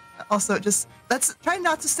 Also, just let's try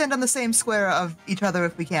not to stand on the same square of each other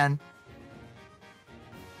if we can.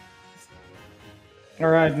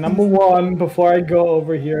 Alright, number one, before I go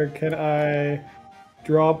over here, can I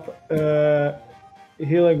drop a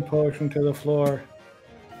healing potion to the floor?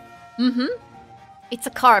 Mm-hmm. It's a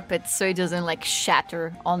carpet, so it doesn't like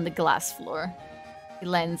shatter on the glass floor. It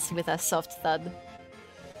lands with a soft thud.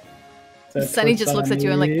 Sunny just looks at you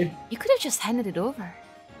and like, you could have just handed it over.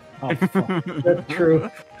 Oh, fuck. That's true.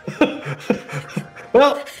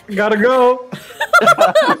 Well, gotta go.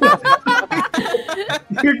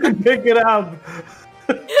 You can pick it up.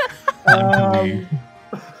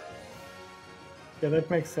 Yeah, that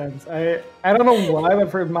makes sense. I don't know why, but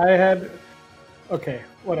for my head, okay,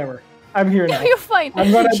 whatever. I'm here now. You're fine.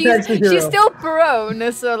 I'm gonna text the hero. She's still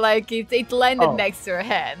prone, so like it landed next to her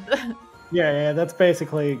hand. Yeah, that's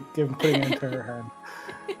basically putting it into her hand.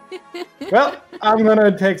 Well, I'm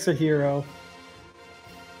gonna text a hero.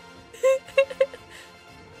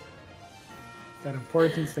 Got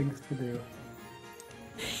important things to do.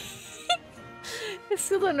 I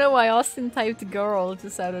still don't know why Austin typed girl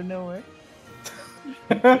just out of nowhere.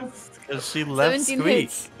 Because she left Squeak.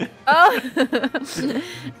 Hits. Oh!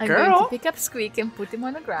 I'm going to pick up Squeak and put him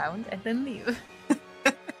on the ground and then leave.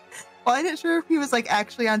 Well, I didn't sure if he was like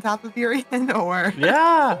actually on top of Urian or...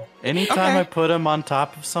 Yeah! Anytime I put him on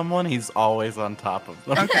top of someone, he's always on top of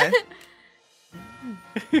them.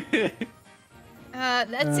 Okay.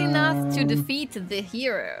 That's enough to defeat the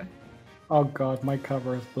hero. Oh god, my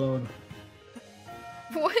cover is blown.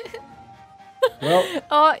 What? Well.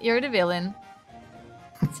 Oh, you're the villain.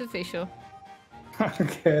 It's official.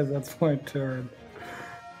 Okay, that's my turn.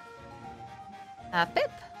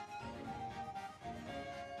 Pip?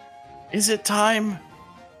 Is it time?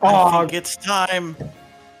 Oh, I think it's time.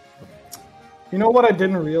 You know what I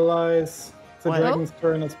didn't realize? The What? dragon's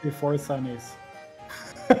turn is before Sunny's.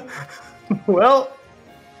 Well,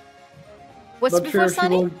 What's not before sure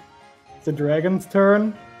Sunny? The dragon's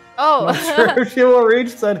turn. Oh. Not sure if she will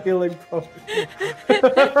reach that healing potion.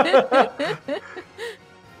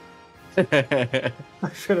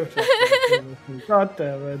 I should have checked that. God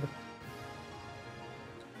damn it.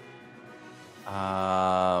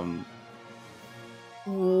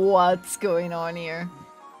 What's going on here?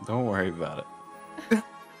 Don't worry about it.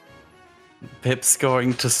 Pip's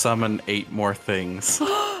going to summon 8 more things.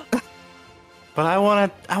 But I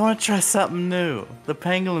wanna try something new. The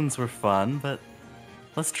pangolins were fun, but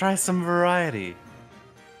let's try some variety.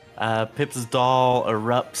 Pip's doll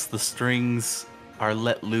erupts, the strings are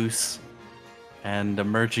let loose, and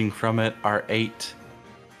emerging from it are 8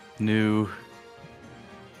 new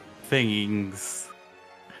things.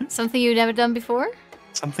 Something you've never done before?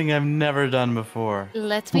 Something I've never done before.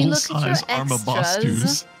 Let me look at your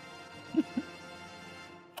extras.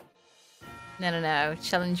 No.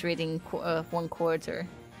 Challenge rating 1/4.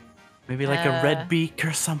 Maybe like a red beak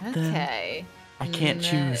or something. Okay. I can't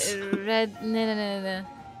choose. No.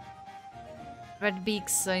 Red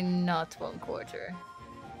beaks are not 1/4.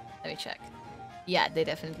 Let me check. Yeah, they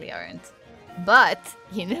definitely aren't. But,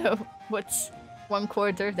 you know what's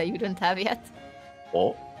 1/4 that you don't have yet?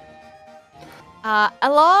 Oh. A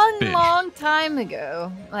long time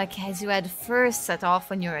ago, like as you had first set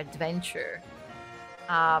off on your adventure,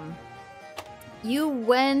 you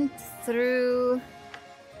went through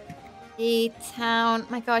a town.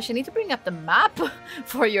 My gosh, I need to bring up the map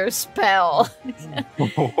for your spell.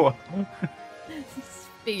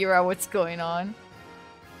 Figure out what's going on.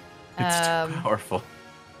 It's too powerful.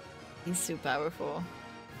 He's too powerful.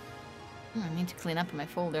 I need to clean up my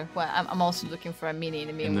folder. Well, I'm also looking for a mini in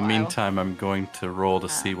the meanwhile. In the meantime, I'm going to roll to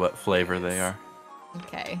see what flavor they are.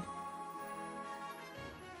 Okay.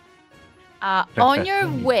 On your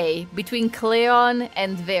way between Cleon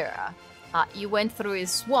and Vera, you went through a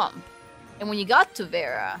swamp. And when you got to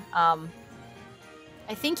Vera,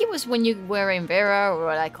 I think it was when you were in Vera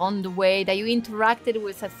or like on the way that you interacted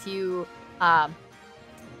with a few,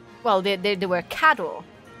 well, they were cattle.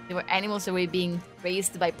 They were animals that were being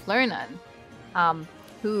raised by Plurnan,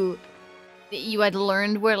 who you had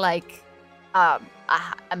learned were like a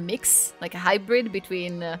mix, like a hybrid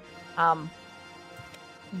between the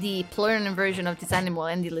Plurnan version of this animal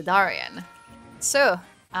and the Ledarian. So,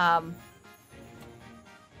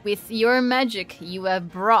 with your magic, you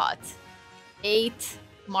have brought 8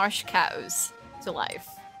 marsh cows to life.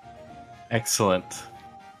 Excellent.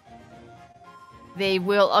 They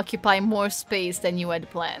will occupy more space than you had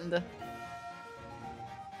planned.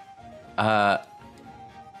 I'm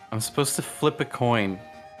supposed to flip a coin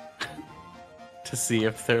to see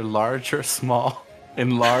if they're large or small,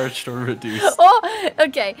 enlarged or reduced. Oh,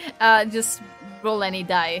 okay. Just roll any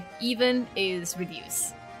die. Even is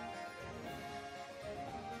reduce.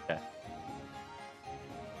 Okay.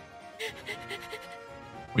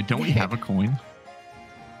 Wait, don't we have a coin?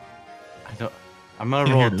 I don't. I'm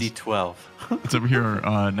gonna roll a d12. It's over here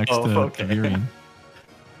next to Virion.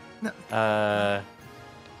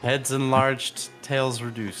 Heads enlarged, tails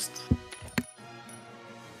reduced.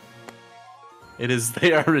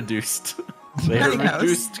 They are reduced. They are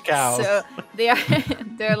reduced cows. So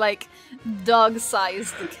they're like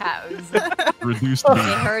dog-sized cows. Reduced.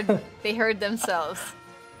 They heard themselves.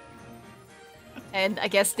 And I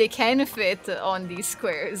guess they can fit on these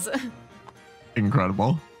squares.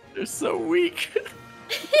 Incredible. They're so weak.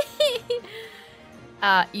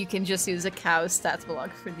 You can just use a cow stat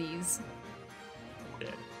block for these. Yeah.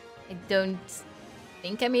 I don't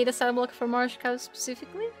think I made a stat block for marsh cows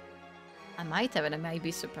specifically. I might have, and I might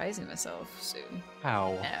be surprising myself soon.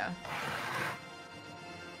 How?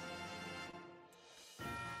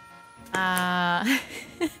 No.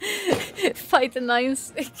 Fight the 9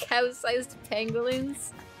 cow-sized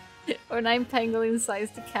pangolins, or 9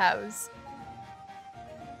 pangolin-sized cows.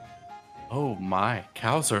 Oh my,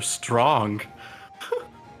 cows are strong.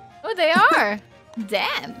 Oh, they are.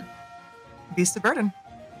 Damn. Beast of burden.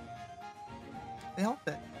 They all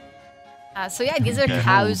fit. So yeah, these are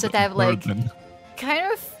cows that have like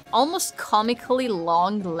kind of almost comically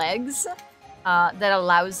long legs that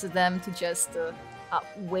allows them to just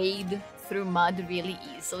wade through mud really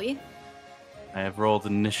easily. I have rolled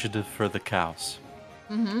initiative for the cows.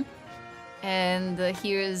 Mm-hmm. And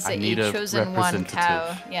here's I a need a chosen one cow.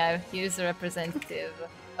 representative. Yeah, here's a representative.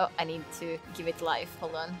 Oh, I need to give it life.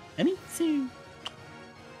 Hold on. I need to.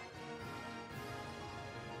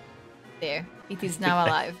 There. It is now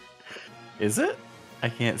alive. Is it? I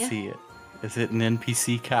can't see it. Is it an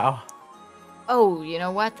NPC cow? Oh, you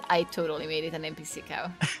know what? I totally made it an NPC cow.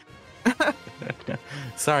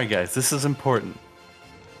 Sorry guys, this is important.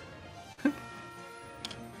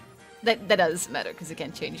 That does matter because you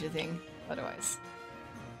can't change the thing otherwise.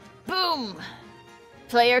 Boom!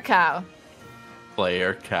 Player cow.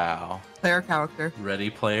 Player cow. Player character. Ready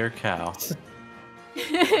player cow.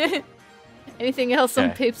 Anything else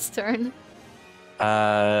on Pip's turn?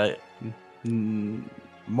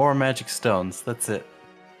 More magic stones. That's it.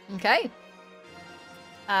 Okay.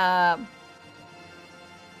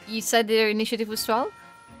 You said their initiative was 12?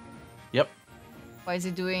 Yep. Why is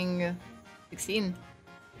it doing 16?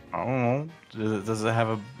 I don't know. Does it have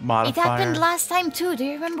a modifier? It happened last time too. Do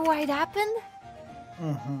you remember why it happened?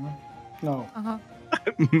 Mm-hmm. No. Uh-huh.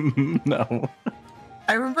 No.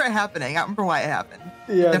 I remember it happening. I don't remember why it happened.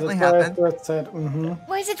 Yeah, it definitely that's happened. what I said. Mm-hmm.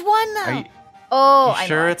 Why is it 1 now? Are you, oh, you I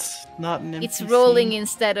sure know. it's not an NPC? It's rolling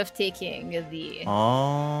instead of taking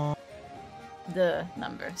the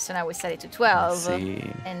number. So now we set it to 12. See.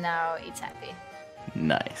 And now it's happy.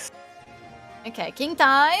 Nice. Okay, king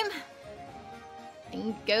time.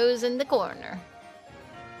 King goes in the corner.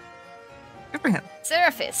 Good for him.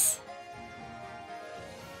 Surface.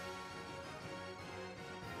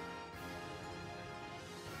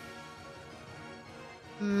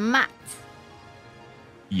 Matt.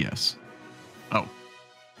 Yes. Oh,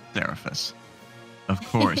 Seraphis. Of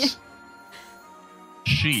course.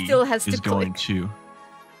 She Still has is to going click. to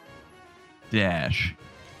dash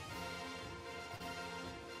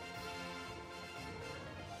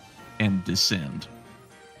and descend.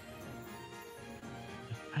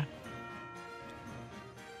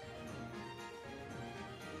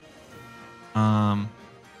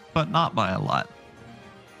 But not by a lot.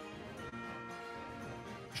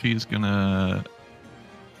 She's gonna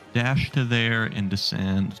dash to there and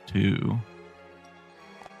descend to.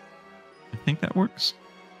 I think that works.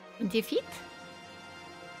 20 feet?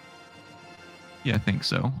 Yeah, I think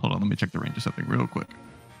so. Hold on, let me check the range of something real quick.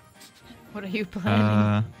 What are you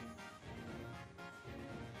planning?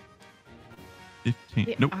 15.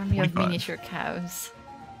 The Nope. army 25. of miniature cows.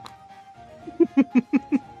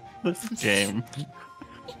 This game.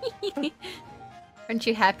 Aren't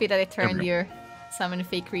you happy that I turned we your summon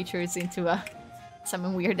fake creatures into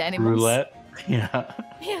summon weird animals. Roulette. Yeah.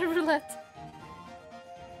 Yeah, roulette.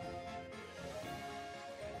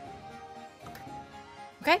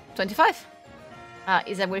 Okay, 25.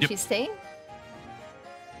 Is that where she's staying?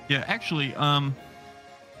 Yeah, actually,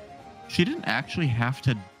 she didn't actually have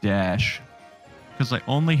to dash because I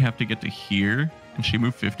only have to get to here, and she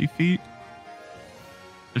moved 50 feet.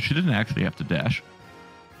 So she didn't actually have to dash.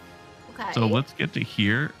 Okay. So let's get to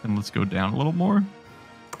here and let's go down a little more.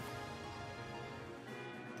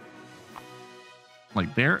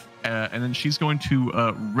 Like there, and then she's going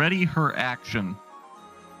to ready her action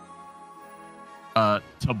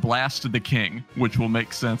to blast the king, which will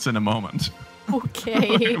make sense in a moment.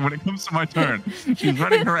 Okay. When it comes to my turn, she's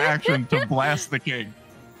ready her action to blast the king.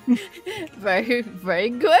 Very, very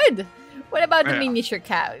good. What about the miniature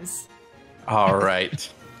cows? All right.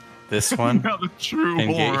 This one Now the true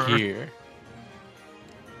can horror. get here.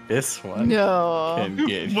 This one No. can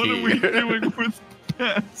get What here. are we doing with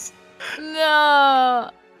pets? No.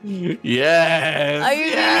 Yes. Are you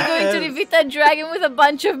really going to defeat that dragon with a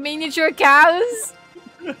bunch of miniature cows?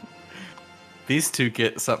 These two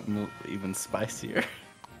get something even spicier.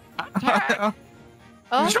 Oh,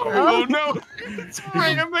 Oh no! It's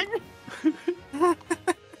ramming!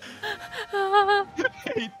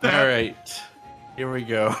 Hate that. All right. Here we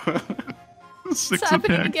go. 6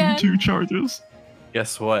 happening attack again. and 2 charges.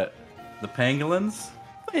 Guess what? The pangolins,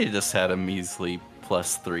 they just had a measly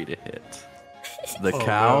 +3 to hit. The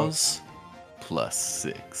cows,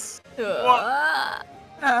 +6.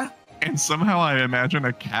 And somehow I imagine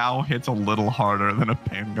a cow hits a little harder than a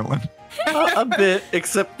pangolin. A bit,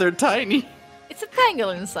 except they're tiny. It's a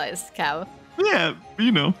pangolin-sized cow. Yeah,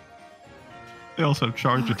 you know. They also have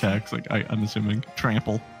charge attacks, like I'm assuming.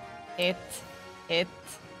 Trample. It.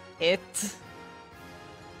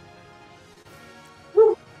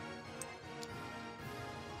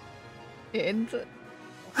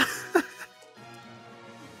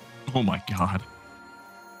 Oh my god.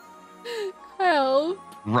 Help.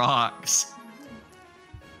 Rocks.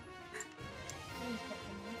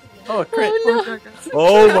 Oh, a crit. Oh no.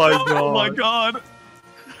 Oh my god. Oh my god.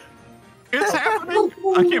 It's happening.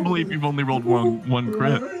 I can't believe you've only rolled one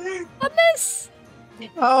crit. A miss.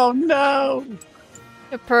 Oh no.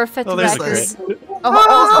 A perfect Oh, there's a record. crit.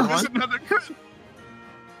 Oh, There's another crit.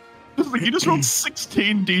 It's like you just rolled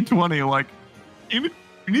 16 d20. Like, you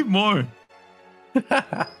need more. More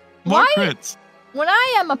Why? crits. When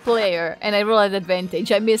I am a player and I roll at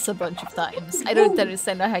advantage, I miss a bunch of times. I don't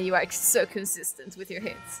understand how you are so consistent with your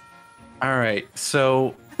hits. All right,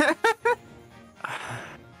 so.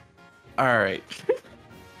 All right.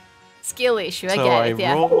 Skill issue, I So get I it,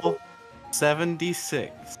 yeah. roll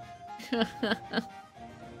 76.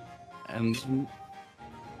 And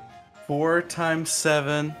 4 times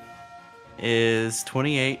 7 is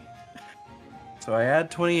 28. So I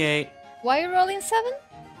add 28. Why are you rolling 7?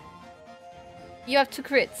 You have 2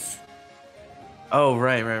 crits. Oh,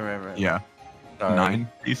 right. Yeah. Sorry.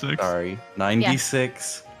 9d6. Sorry.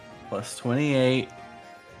 96 plus 28.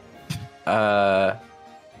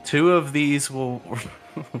 2 of these will.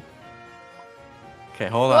 Okay,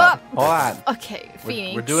 hold on. Okay,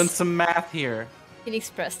 Phoenix. We're doing some math here. Phoenix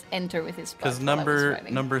pressed enter with his Because butt while I was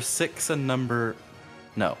writing. number 6 and number.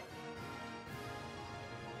 No.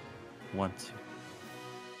 1, 2,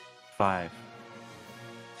 5,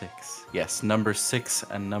 6. Yes, number 6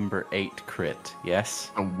 and number 8 crit.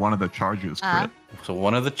 Yes? So one of the charges crit. So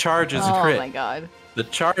one of the charges Oh a crit. my god. The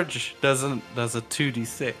charge does a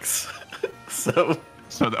 2d6. So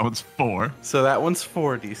that one's 4. So that one's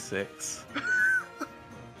 4d6.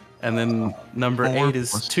 And then number 4 8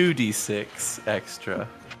 is plus 2d6 extra.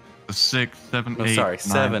 6, 7, No, 8, sorry, 9,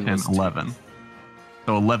 7 10, was 11.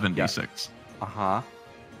 So 11d6. Uh-huh.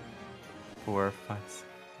 4, 5, 6,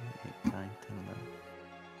 8, 9, 10, 11.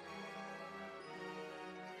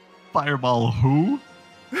 Fireball who?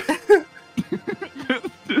 People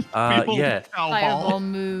Yeah. cowball. Fireball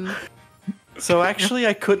move. So actually,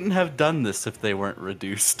 I couldn't have done this if they weren't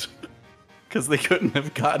reduced. Because they couldn't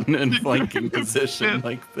have gotten in flanking position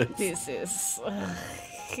like this. This is...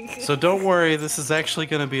 So don't worry, this is actually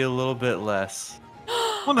going to be a little bit less.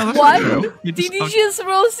 Oh, no, that's What? not true. Did you just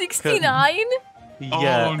roll 69?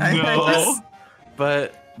 Yeah. Oh no.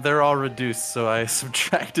 But they're all reduced, so I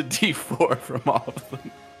subtracted d4 from all of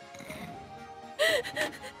them.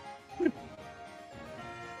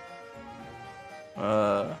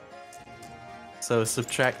 So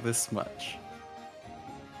subtract this much.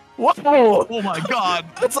 Whoa! Oh my god.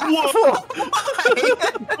 That's awful!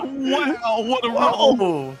 Wow, what a roll.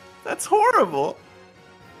 Whoa! That's horrible!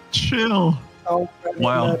 Chill. Oh,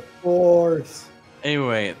 Wow. that force.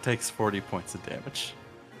 Anyway, it takes 40 points of damage.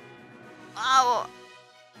 Oh.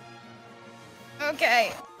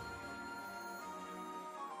 Okay.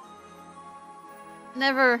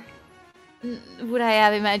 Never would I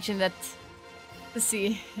have imagined that. Let's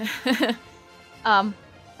see. A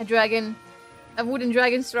wooden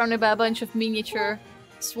dragon surrounded by a bunch of miniature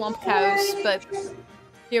swamp cows, but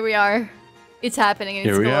here we are. It's happening and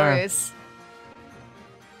it's glorious.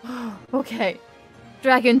 Okay.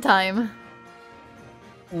 Dragon time.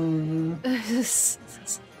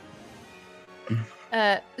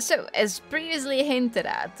 So, as previously hinted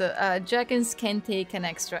at, dragons can take an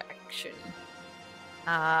extra action.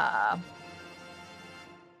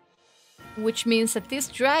 Which means that this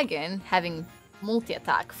dragon, having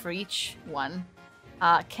multi-attack for each one,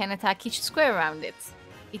 can attack each square around it.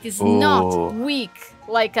 It is not weak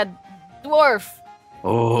like a dwarf.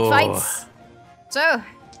 It fights. So, I'm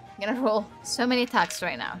gonna roll so many attacks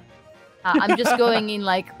right now. I'm just going in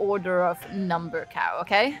like order of number cow,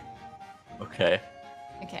 okay? Okay.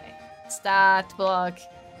 Okay. Stat block.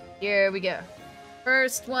 Here we go.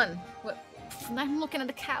 First one. What? I'm looking at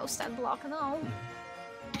the cow stat block. No.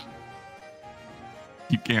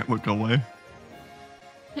 You can't look away.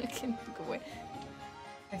 I can't look away.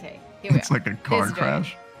 Okay, here we It's are. like a car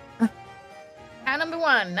crash. Cow number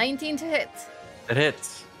 1, 19 to hit. It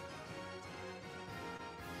hits.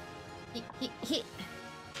 Hit.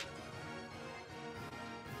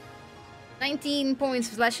 19 points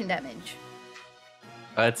of slashing damage.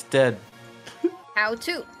 It's dead. Cow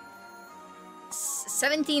 2.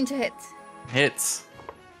 17 to hit. Hits.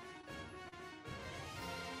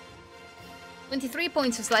 23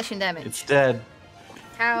 points of slashing damage. It's dead.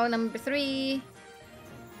 Cow number 3.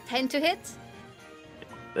 10 to hit.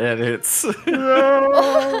 That hits.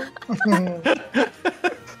 No!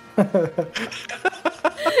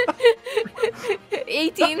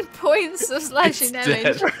 18 points of slashing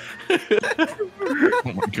damage. Dead.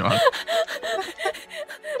 Oh my god.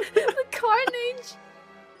 The carnage.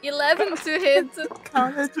 11 to hit.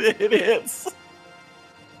 It hits.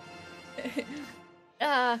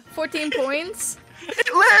 14 points. It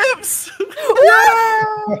lives.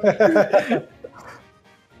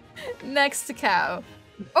 Next to cow.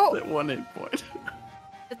 Oh, That 1 hit point.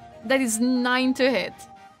 that is 9 to hit.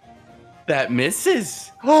 That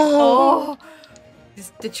misses. Oh,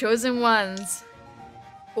 the chosen ones.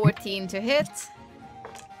 14 to hit.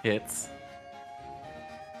 Hits.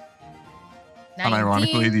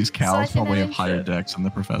 Unironically, these cows slashing probably have damage. higher decks than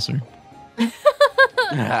the professor.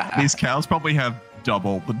 These cows probably have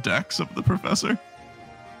double the decks of the professor.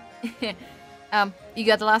 You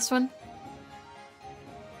got the last one?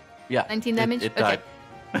 Yeah. 19 damage? It died.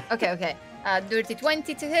 Okay. Dirty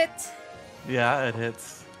 20 to hit. Yeah, it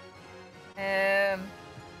hits.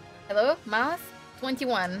 Hello, mouth?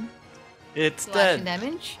 21 It's slashing dead.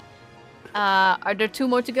 damage. Are there 2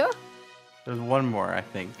 more to go? There's one more, I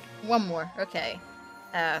think. 1 more, okay.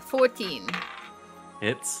 14.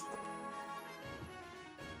 Hits.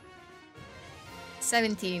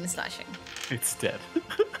 17 slashing. It's dead.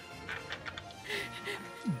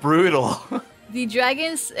 Brutal. The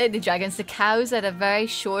cows had a very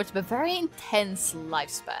short but very intense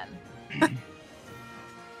lifespan.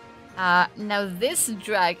 Now this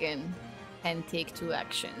dragon can take 2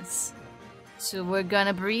 actions. So we're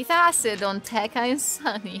gonna breathe acid on Tekka and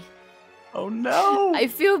Sunny. Oh no! I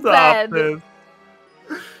feel Stop bad, this.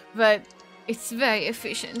 but it's very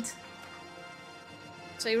efficient.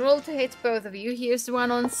 So I roll to hit both of you. Here's the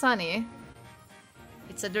one on Sunny.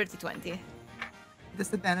 It's a dirty 20.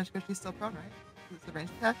 Disadvantage because she's still prone, right? It's a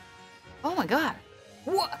ranged attack. Oh my god.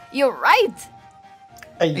 What? You're right!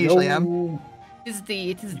 I usually am. It is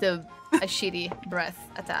a shitty breath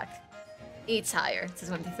attack. It's higher. It's a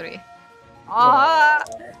 23. Ah!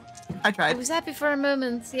 I I tried. was happy for a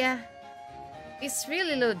moment, yeah. It's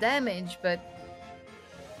really low damage, but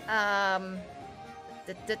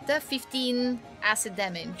 15 acid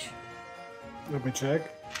damage. Let me check.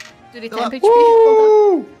 To the Go up. temp HP.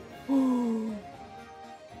 Hold Woo! up.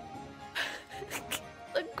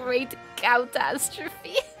 A great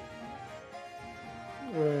catastrophe.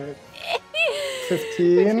 Wait,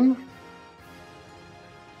 15.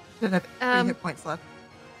 Should have 3 hit points left.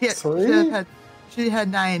 Yeah, Sorry? she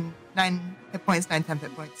had 9 hit points, 9 temp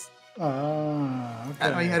hit points. Ah, okay. I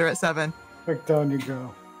know you had her at 7. Back down you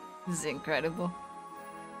go. This is incredible.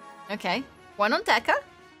 Okay. 1 on Tekka,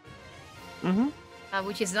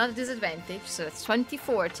 which is not a disadvantage, so that's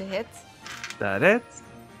 24 to hit. That it?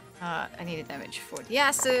 I need a damage for the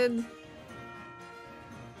acid.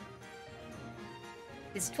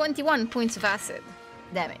 It's 21 points of acid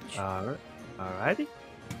damage. Alrighty.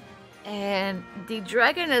 And the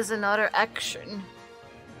dragon has another action.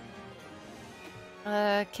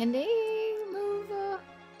 Can they move?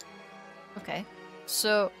 Okay,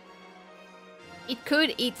 so it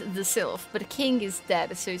could eat the sylph, but the king is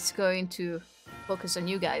dead, so it's going to focus on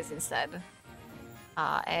you guys instead.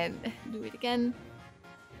 And do it again.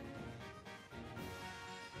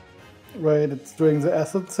 Wait, it's doing the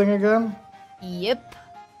acid thing again? Yep.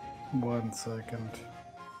 1 second.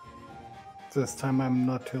 This time I'm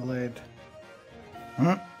not too late.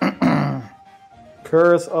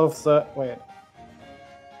 Curse of the... Wait.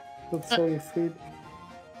 That's 30 feet.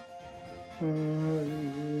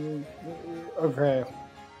 Okay.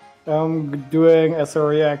 I'm doing as a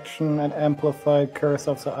reaction an amplified Curse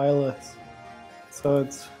of the Eyeless. So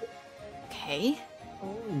it's... Okay.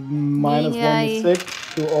 Minus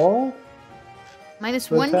 1d6 to all? Minus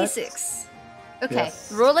The 1d6. Okay,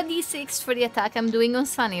 Yes. roll a d6 for the attack I'm doing on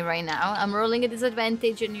Sunny right now. I'm rolling a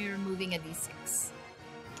disadvantage and you're removing a d6.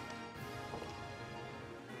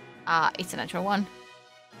 It's a natural 1.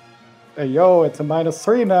 Hey, yo, it's a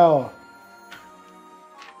 -3 now.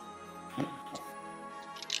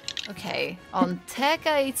 Okay, on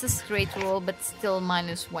Tekka it's a straight roll, but still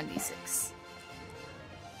minus 1d6.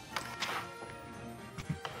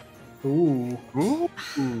 Ooh.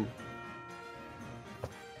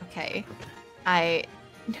 Okay, I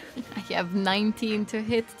have 19 to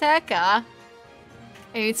hit Tekka.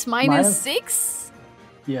 And it's minus 6?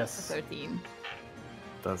 Yes. 13.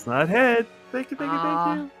 Does not hit. Thank you, thank you,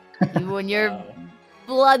 thank you. You and your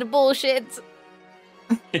blood bullshit.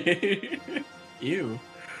 Ew.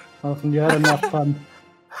 Awesome, you had enough fun.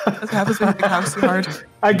 That's what happens when you think house too hard.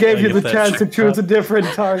 I gave you the Get that chance to shit choose a up. different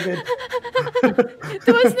target.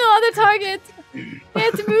 There was no other target. You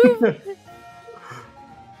had to move.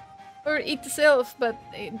 Or eat the sylph, but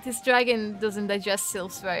this dragon doesn't digest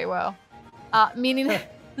sylphs very well. Meaning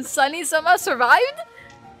Sunny somehow survived?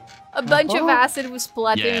 A bunch of acid was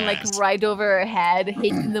splattering like Yes. right over her head,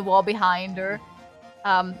 hitting the wall behind her.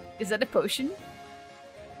 Is that a potion?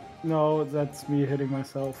 No, that's me hitting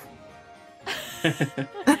myself.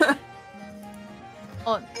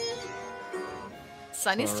 Oh.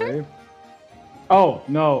 Sunny's turn? Sorry. Oh,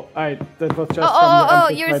 no, that was just Oh,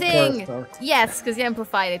 from the your amplified thing! curse. Yes, because you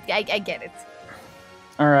amplified it. I get it.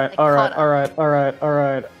 Alright, Like,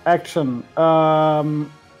 alright. Action.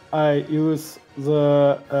 I use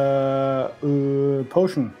the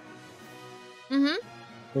potion, Mm-hmm.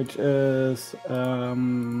 which is a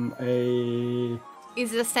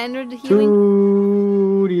Is it a standard healing?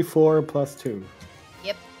 2d4 plus 2.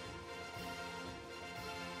 Yep.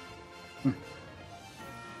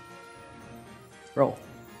 Roll.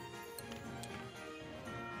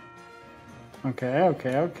 Okay.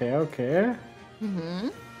 Mm-hmm.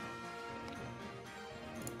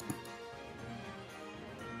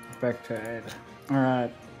 Back to 8.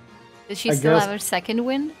 Alright. Does she I still guess- have her second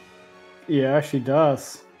wind? Yeah, she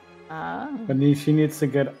does. Ah. But she needs to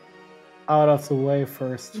get out of the way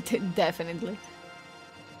first. Definitely.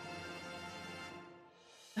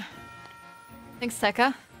 Thanks,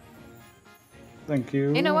 Tekka. Thank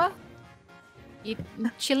you. You know what? You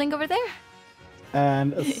chilling over there?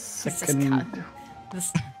 And a It's just second. kind of-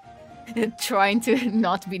 just trying to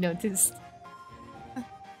not be noticed.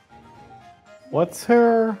 What's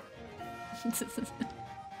her?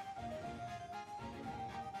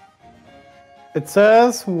 It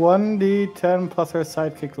says 1d10 plus her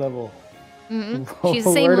sidekick level. Mhm. Whoa, She's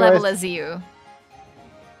the same where do I level s- as you.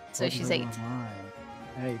 So What she's level 8.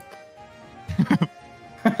 am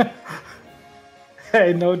I? 8.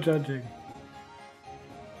 Hey, no judging.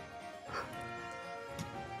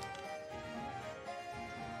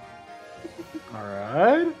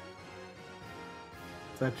 Alright.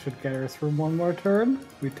 That should get us through one more turn.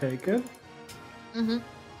 We take it. Mm-hmm.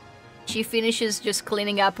 She finishes just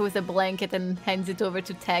cleaning up with a blanket and hands it over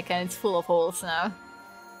to Tekka, and it's full of holes now.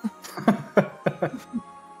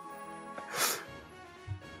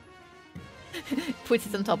 Puts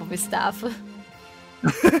it on top of his staff.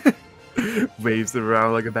 Waves it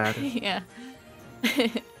around like a bat. Yeah.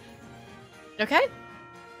 Okay.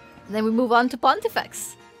 Then we move on to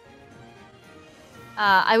Pontifex.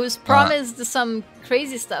 I was promised some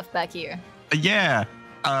crazy stuff back here. Yeah.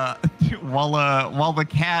 While the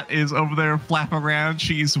cat is over there flapping around,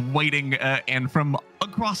 she's waiting, and from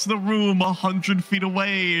across the room, 100 feet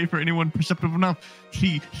away, for anyone perceptive enough,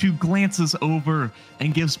 she glances over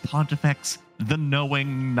and gives Pontifex the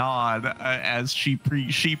knowing nod as she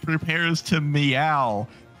prepares to meow.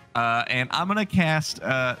 And I'm gonna cast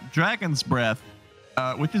Dragon's Breath,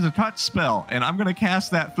 which is a touch spell, and I'm gonna cast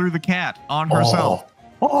that through the cat on herself.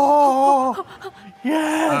 Oh,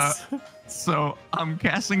 yes! So I'm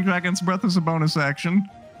casting Dragon's Breath as a bonus action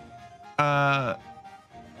on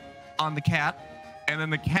the cat, and then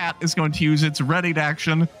the cat is going to use its readied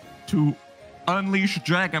action to unleash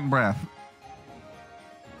Dragon Breath.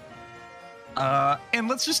 And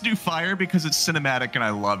let's just do fire because it's cinematic and I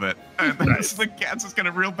love it. And the cat's just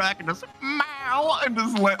gonna reel back and just meow and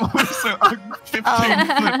just let loose a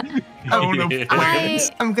 15-foot cone of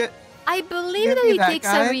flames. I'm good. I believe that it takes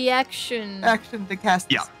a reaction. Action to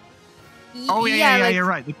cast. Yeah. Oh yeah, like, you're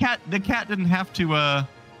right. The cat didn't have to.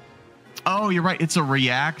 Oh, you're right. It's a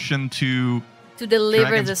reaction to deliver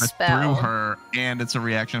Dragon's the Breath spell through her, and it's a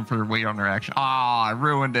reaction for wait on her action. Ah, I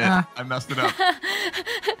ruined it. I messed it up.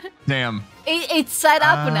 Damn. It's set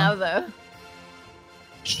up now, though.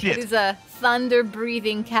 Shit. It is a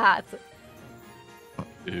thunder-breathing cat.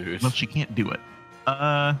 Well, she can't do it.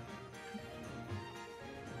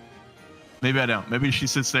 Maybe I don't. Maybe she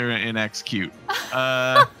sits there and execute.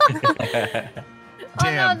 Damn. Oh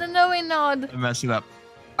no, the knowing nod. I messed it up.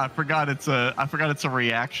 I forgot it's a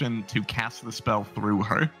reaction to cast the spell through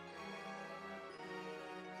her.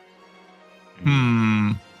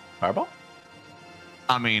 Fireball?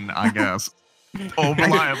 I mean, I guess. Oh,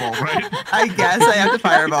 reliable, right? I guess I have to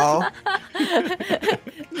fireball.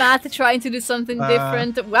 Matt trying to do something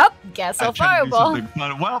different. Well, guess I'll fireball.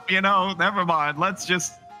 Well, never mind. Let's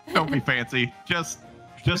just don't be fancy. Just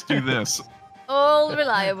do this. All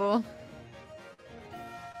reliable.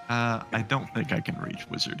 I don't think I can reach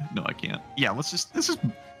wizard. No, I can't. Yeah, let's just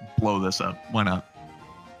blow this up. Why not?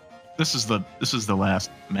 This is the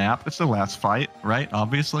last map. It's the last fight, right?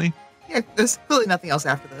 Obviously. Yeah, there's really nothing else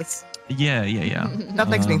after this. Yeah.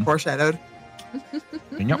 Nothing's being foreshadowed.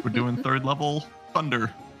 And yep, we're doing 3rd level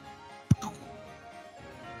thunder.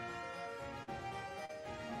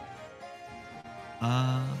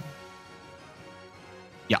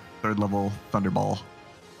 Yeah, 3rd level thunderball.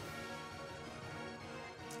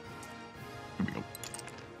 Here we go.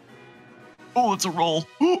 Oh, it's a roll.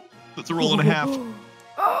 Ooh, that's a roll and a half.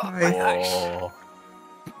 Oh.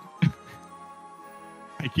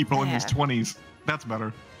 I keep rolling these 20s. That's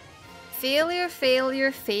better. Failure.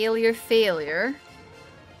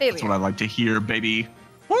 That's what I like to hear, baby.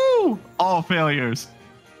 Woo! All failures.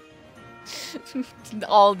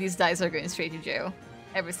 All these dice are going straight to jail.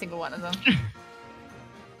 Every single one of them.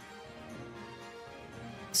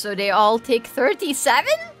 So they all take 37?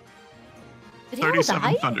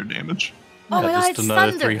 37 thunder damage. Oh my god, just it's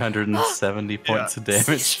another thunder. 370 points of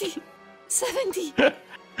damage. 60, 70,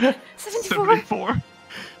 74. 74.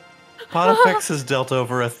 Pontifex has dealt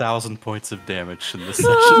over 1,000 points of damage in this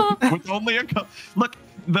session. With only a couple. Look,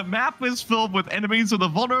 the map is filled with enemies with a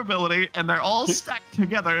vulnerability, and they're all stacked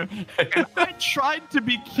together. And I tried to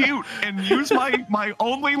be cute and use my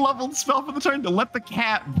only leveled spell for the turn to let the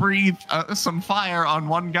cat breathe some fire on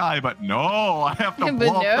one guy, but no, I have to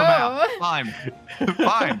blow up the map.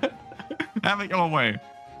 Fine. Have it go away.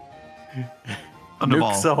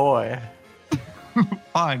 Nukes ahoy.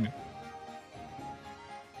 Fine.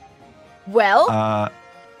 Well.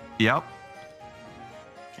 Yep.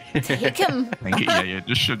 Take him. Thank you. Yeah.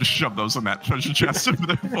 Just shove those in that treasure chest over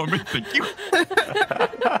there for me. Thank you.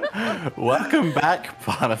 Welcome back,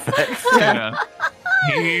 Pontifex. Yeah.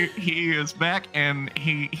 He is back, and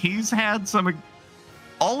he's had some.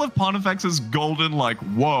 All of Pontifex's golden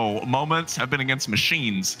whoa moments have been against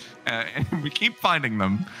machines, and we keep finding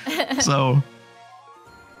them. So,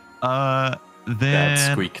 then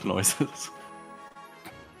bad squeak noises.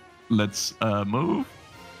 Let's move.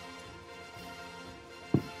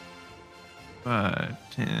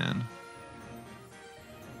 5, 10.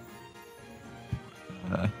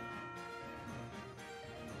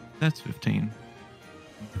 That's 15.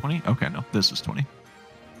 20? Okay, no, this is 20.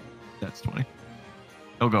 That's 20.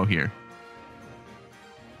 He'll go here.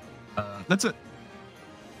 That's it.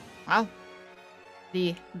 Wow.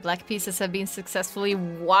 The black pieces have been successfully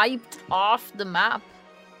wiped off the map.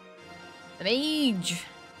 The mage.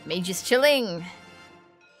 Mage is chilling.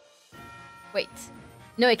 Wait.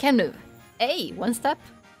 No, it can move. Hey, one step.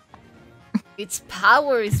 Its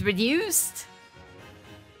power is reduced.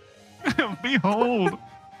 Behold.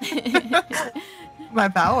 My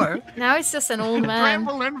power. Now it's just an old man.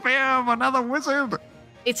 Trample and fam, another wizard.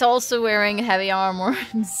 It's also wearing heavy armor.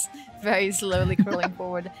 It's very slowly crawling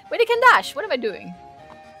forward. Wait, it can dash. What am I doing?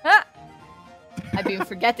 Ah! I've been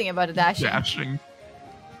forgetting about the dashing. Dashing.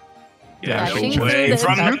 Dashing away through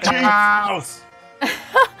from the the house.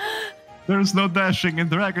 There's no dashing in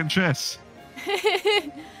Dragonchess.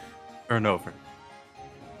 Turn over.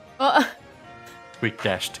 Oh, Quick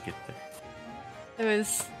dash to get there. it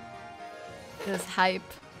was hype.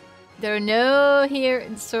 There are no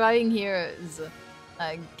surviving heroes.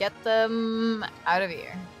 Get them out of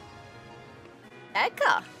here.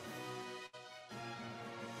 Eka!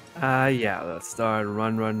 Yeah, let's start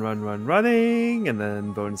running, and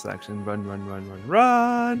then bonus action,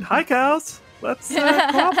 run. Hi, cows! Let's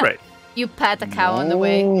cooperate. You pat a cow on the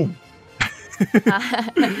way.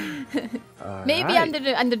 Maybe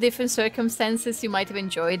Alright. under different circumstances, you might have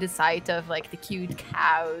enjoyed the sight of like the cute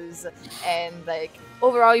cows, and like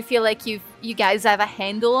overall, you feel like you guys have a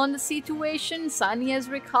handle on the situation. Sunny has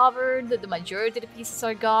recovered, the majority of the pieces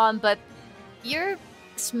are gone, but you're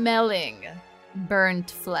smelling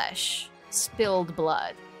burnt flesh, spilled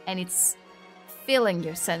blood, and it's filling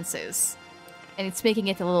your senses, and it's making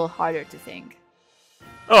it a little harder to think.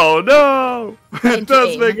 Oh no! And It to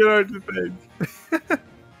does aim. make it hard to think.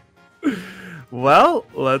 Well,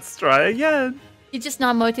 let's try again. You're just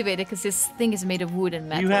not motivated because this thing is made of wood and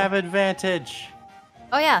metal. You have advantage.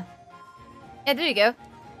 Oh yeah. Yeah, there you go.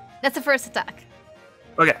 That's the first attack.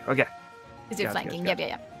 Okay. Because you're Yes, flanking. yes,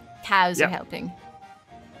 Yep. Cows Yep. are helping.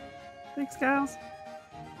 Thanks, cows.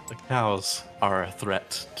 The cows are a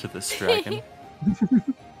threat to this dragon.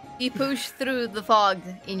 You push through the fog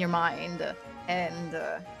in your mind, and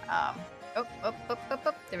there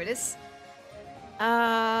it is.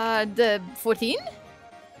 The 14?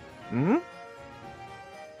 Mm-hmm.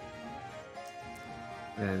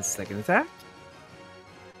 And second attack.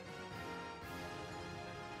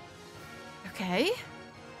 Okay.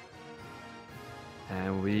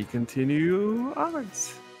 And we continue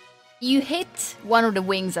onwards. You hit one of the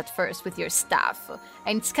wings at first with your staff,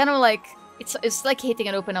 and it's kind of like it's like hitting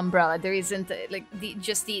an open umbrella. There isn't like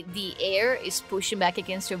the air is pushing back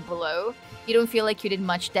against your blow. You don't feel like you did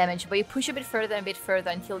much damage, but you push a bit further and a bit further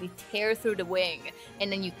until you tear through the wing,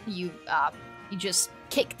 and then you just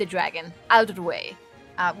kick the dragon out of the way.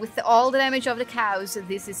 With all the damage of the cows,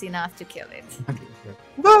 this is enough to kill it.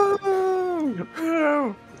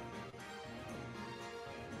 No!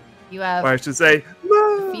 You have Or I should say,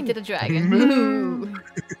 no! defeated a dragon. Moo!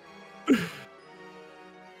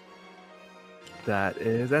 That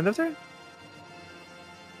is end of turn.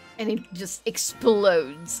 And it just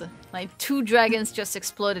explodes. Like 2 dragons just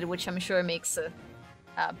exploded, which I'm sure makes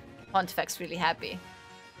Pontifex really happy.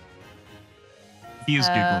 He is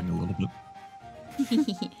giggling a little bit.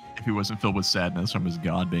 If he wasn't filled with sadness from his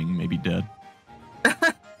god being maybe dead.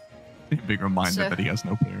 A big reminder So- that he has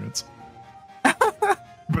no parents.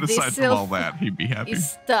 But This aside from all sylph that, he'd be happy.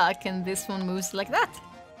 He's stuck, and this one moves like that.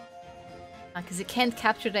 Because it can't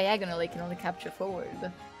capture diagonally, it can only capture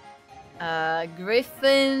forward.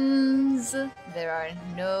 Griffins. There are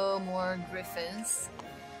no more griffins.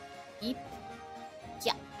 Eep.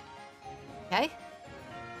 Yeah. Okay.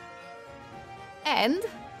 And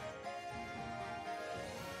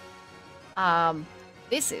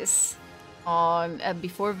this is on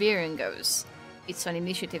before Viren goes. It's on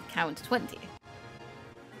initiative count 20.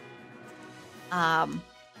 Let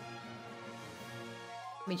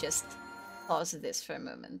me just pause this for a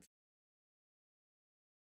moment.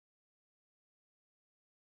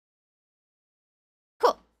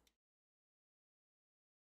 Cool.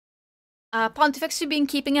 Pontifex, you've been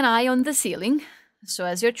keeping an eye on the ceiling. So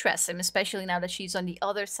as you're Tresem, especially now that she's on the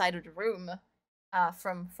other side of the room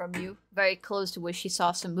from you, very close to where she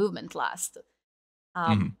saw some movement last.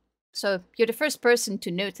 So you're the first person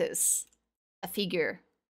to notice a figure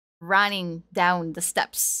running down the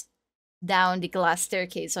steps, down the glass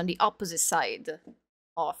staircase on the opposite side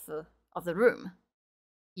of the room.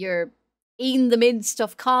 You're in the midst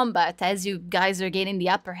of combat as you guys are gaining the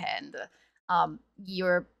upper hand.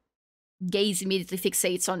 Your gaze immediately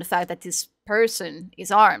fixates on the fact that this person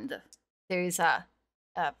is armed. There's a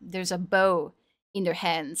bow in their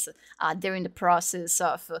hands. They're in the process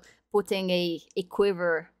of putting a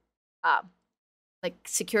quiver, like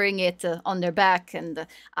securing it on their back and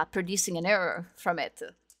producing an arrow from it.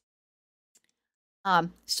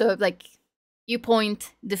 So like you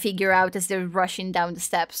point the figure out as they're rushing down the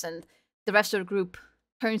steps, and the rest of the group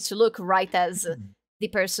turns to look right as the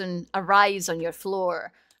person arrives on your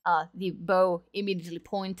floor. The bow immediately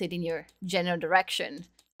pointed in your general direction.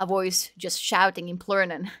 A voice just shouting in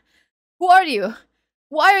Plurnan, "Who are you?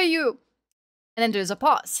 Why are you?" And then there's a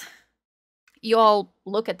pause. You all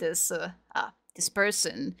look at this this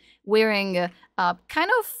person wearing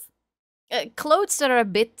kind of clothes that are a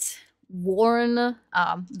bit worn,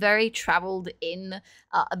 very traveled in,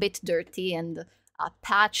 a bit dirty and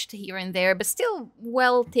patched here and there, but still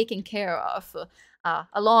well taken care of.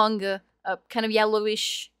 A long, kind of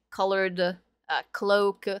yellowish colored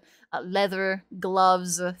cloak, leather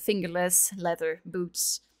gloves, fingerless leather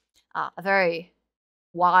boots, a very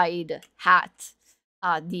wide hat,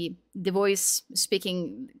 the voice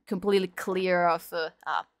speaking completely clear of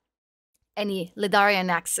any Ledarian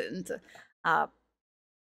accent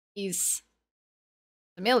is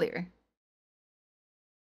familiar.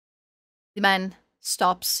 The man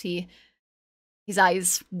stops. His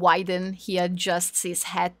eyes widen. He adjusts his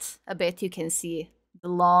hat a bit. You can see the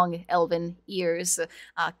long elven ears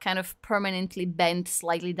kind of permanently bent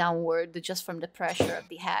slightly downward just from the pressure of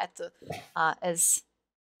the hat as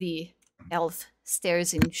the elf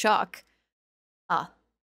stares in shock. The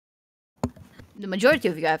majority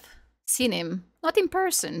of you have seen him, not in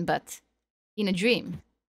person, but in a dream.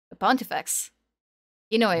 The Pontifex.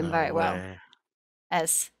 You know him very well.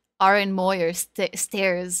 As Aaron Moyer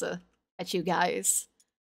stares at you guys,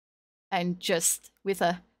 and just with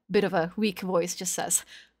a bit of a weak voice just says,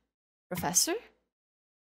 "Professor?"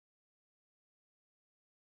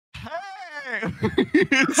 Hey!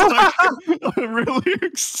 He's like really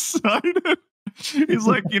excited. He's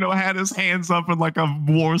like, had his hands up in like a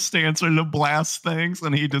war stance or to blast things,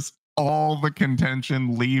 and he just, all the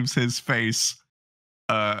contention leaves his face.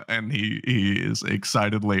 And he is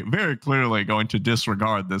excitedly, very clearly going to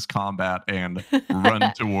disregard this combat and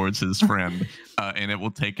run towards his friend. And it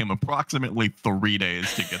will take him approximately 3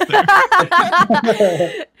 days to get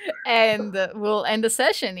there. And we'll end the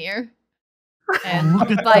session here. And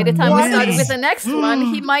by the time we start with the next one,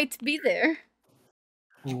 he might be there.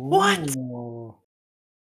 What?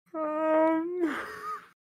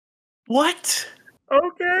 What?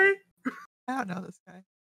 Okay. I don't know this guy.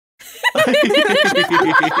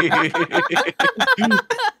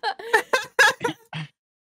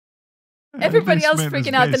 Everybody else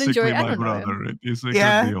freaking out and enjoying. My brother. It's a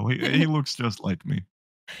good deal. He looks just like me.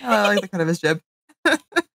 I like the cut of his jib.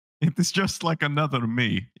 It's just like another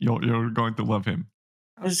me. You're going to love him.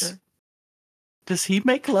 Does he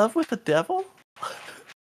make love with the devil?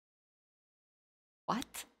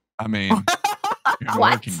 What? I mean,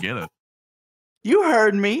 I can get it. You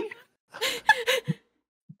heard me.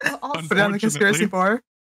 Put down the conspiracy bar.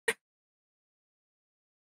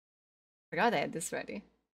 Forgot I had this ready.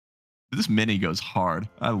 This mini goes hard.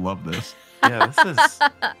 I love this. Yeah,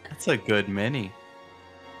 that's a good mini.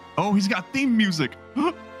 Oh, he's got theme music.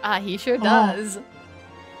 He sure does.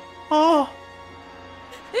 Oh.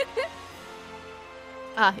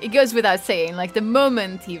 It goes without saying, like the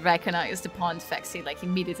moment he recognized the Pontifex, he like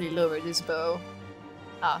immediately lowered his bow.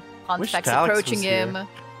 Pontifex approaching him.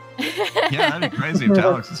 Yeah, that'd be crazy if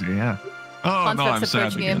Talix is here, yeah. Oh, no, I'm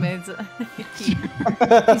sad approaching again. him, he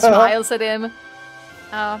smiles at him.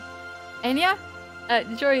 And yeah,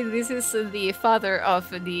 Jory, this is the father of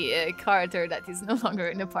the character that is no longer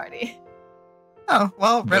in the party. Oh,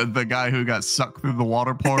 well. The guy who got sucked through the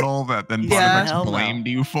water portal that then Pontifex blamed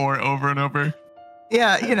you for over and over.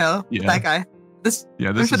 Yeah, that guy. I'm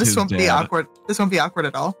sure this won't be awkward. This won't be awkward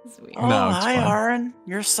at all. Sweet. Oh, no, hi, Aaron.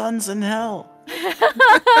 Your son's in hell.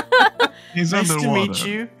 He's nice underwater. to meet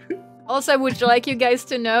you. Also, would you like you guys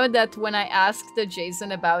to know that when I asked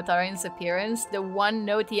Jason about Aaron's appearance, the one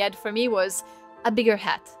note he had for me was a bigger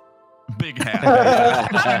hat. Big hat.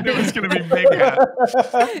 I knew it was going to be big hat.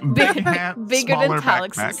 Big hat, bigger than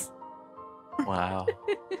backpack. Talix's. Wow.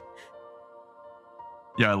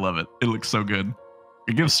 Yeah, I love it. It looks so good.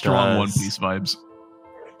 It gives strong One Piece vibes.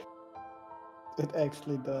 It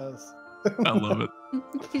actually does. I love it.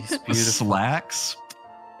 The slacks.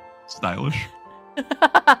 Stylish.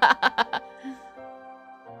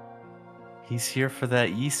 He's here for that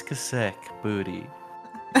Yiskasek booty.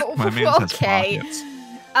 My man has pockets.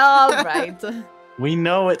 All right. We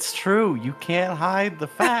know it's true. You can't hide the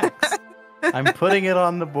facts. I'm putting it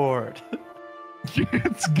on the board.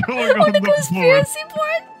 It's going on the conspiracy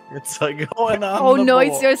board. It's going on. Oh the no, board.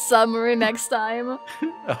 it's your summary next time.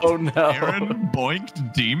 Oh no. Aaron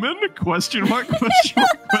boinked demon? Question mark? Question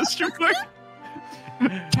mark? Question mark?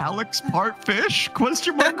 Talix part fish?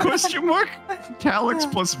 Question mark? Question mark?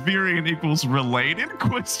 Talix plus Virion equals related?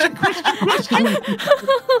 Question?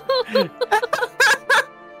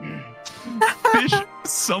 Fish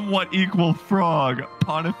somewhat equal frog.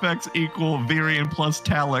 Pontifex equal Virion plus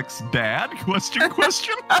Talix dad? Question?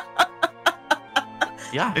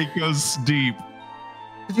 Yeah. It goes deep.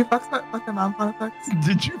 Did you fuck the mom, Pontifex?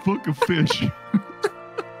 Did you fuck a fish?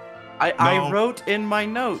 I wrote in my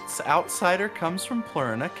notes, outsider comes from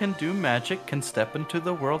Plurna, can do magic, can step into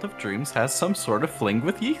the world of dreams, has some sort of fling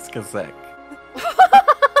with Yiskasek.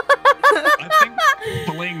 I think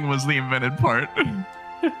fling was the invented part.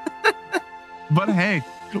 But hey.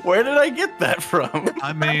 Where did I get that from?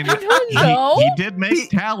 I mean, I don't know. He did make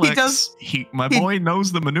Talix. My boy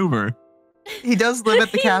knows the maneuver. He does live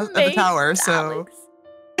at the tower, Talix.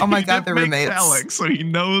 so Oh my god, they're roommates. Alex, so he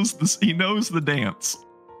knows this. He knows the dance.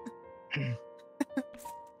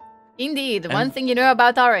 Indeed, one thing you know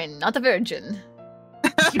about Arin, not a virgin.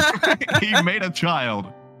 He made a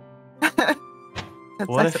child.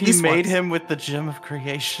 What if he made him with the gem of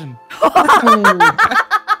creation?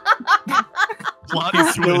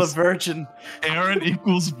 He's still a virgin. Aaron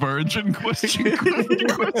equals virgin? Question.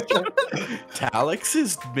 Talix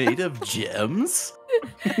is made of gems?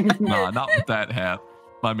 Nah, not with that hat.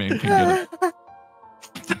 My man can get it.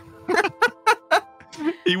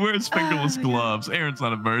 He wears fingerless gloves. Aaron's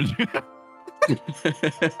not a virgin.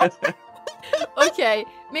 Okay,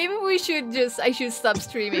 maybe we should I should stop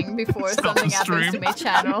streaming before something happens to my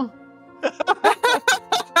channel.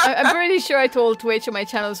 I'm pretty sure I told Twitch my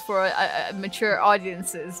channel's for mature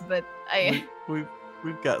audiences, but we've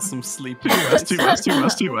got some sleep.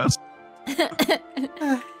 Too West.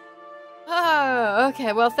 Oh,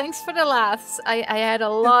 okay. Well, thanks for the laughs. I had a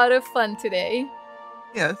lot of fun today.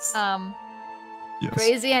 Yes. Yes.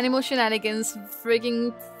 Crazy animal shenanigans,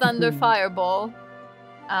 frigging thunder fireball.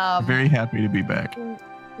 Very happy to be back.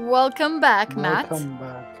 Welcome back, Matt. Welcome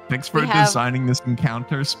back. Thanks for designing this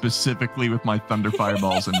encounter specifically with my thunder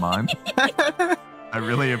fireballs in mind. I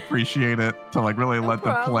really appreciate it to really let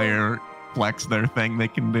the player flex their thing they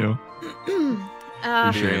can do.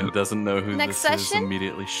 Appreciate it. Doesn't know who next this session? is,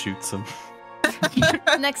 immediately shoots him.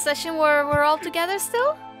 Next session, we're all together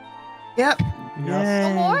still? Yep.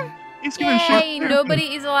 No more? He's gonna Yay! shoot.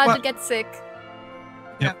 Nobody is allowed to get sick.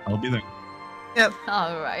 Yep, I'll be there. Yep.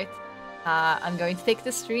 Alright. I'm going to take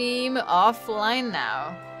the stream offline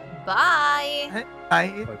now. Bye!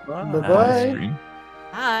 Bye. Bye-bye.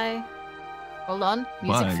 Bye. Hold on.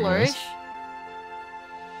 Music Bye, flourish. guys.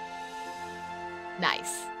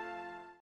 Nice.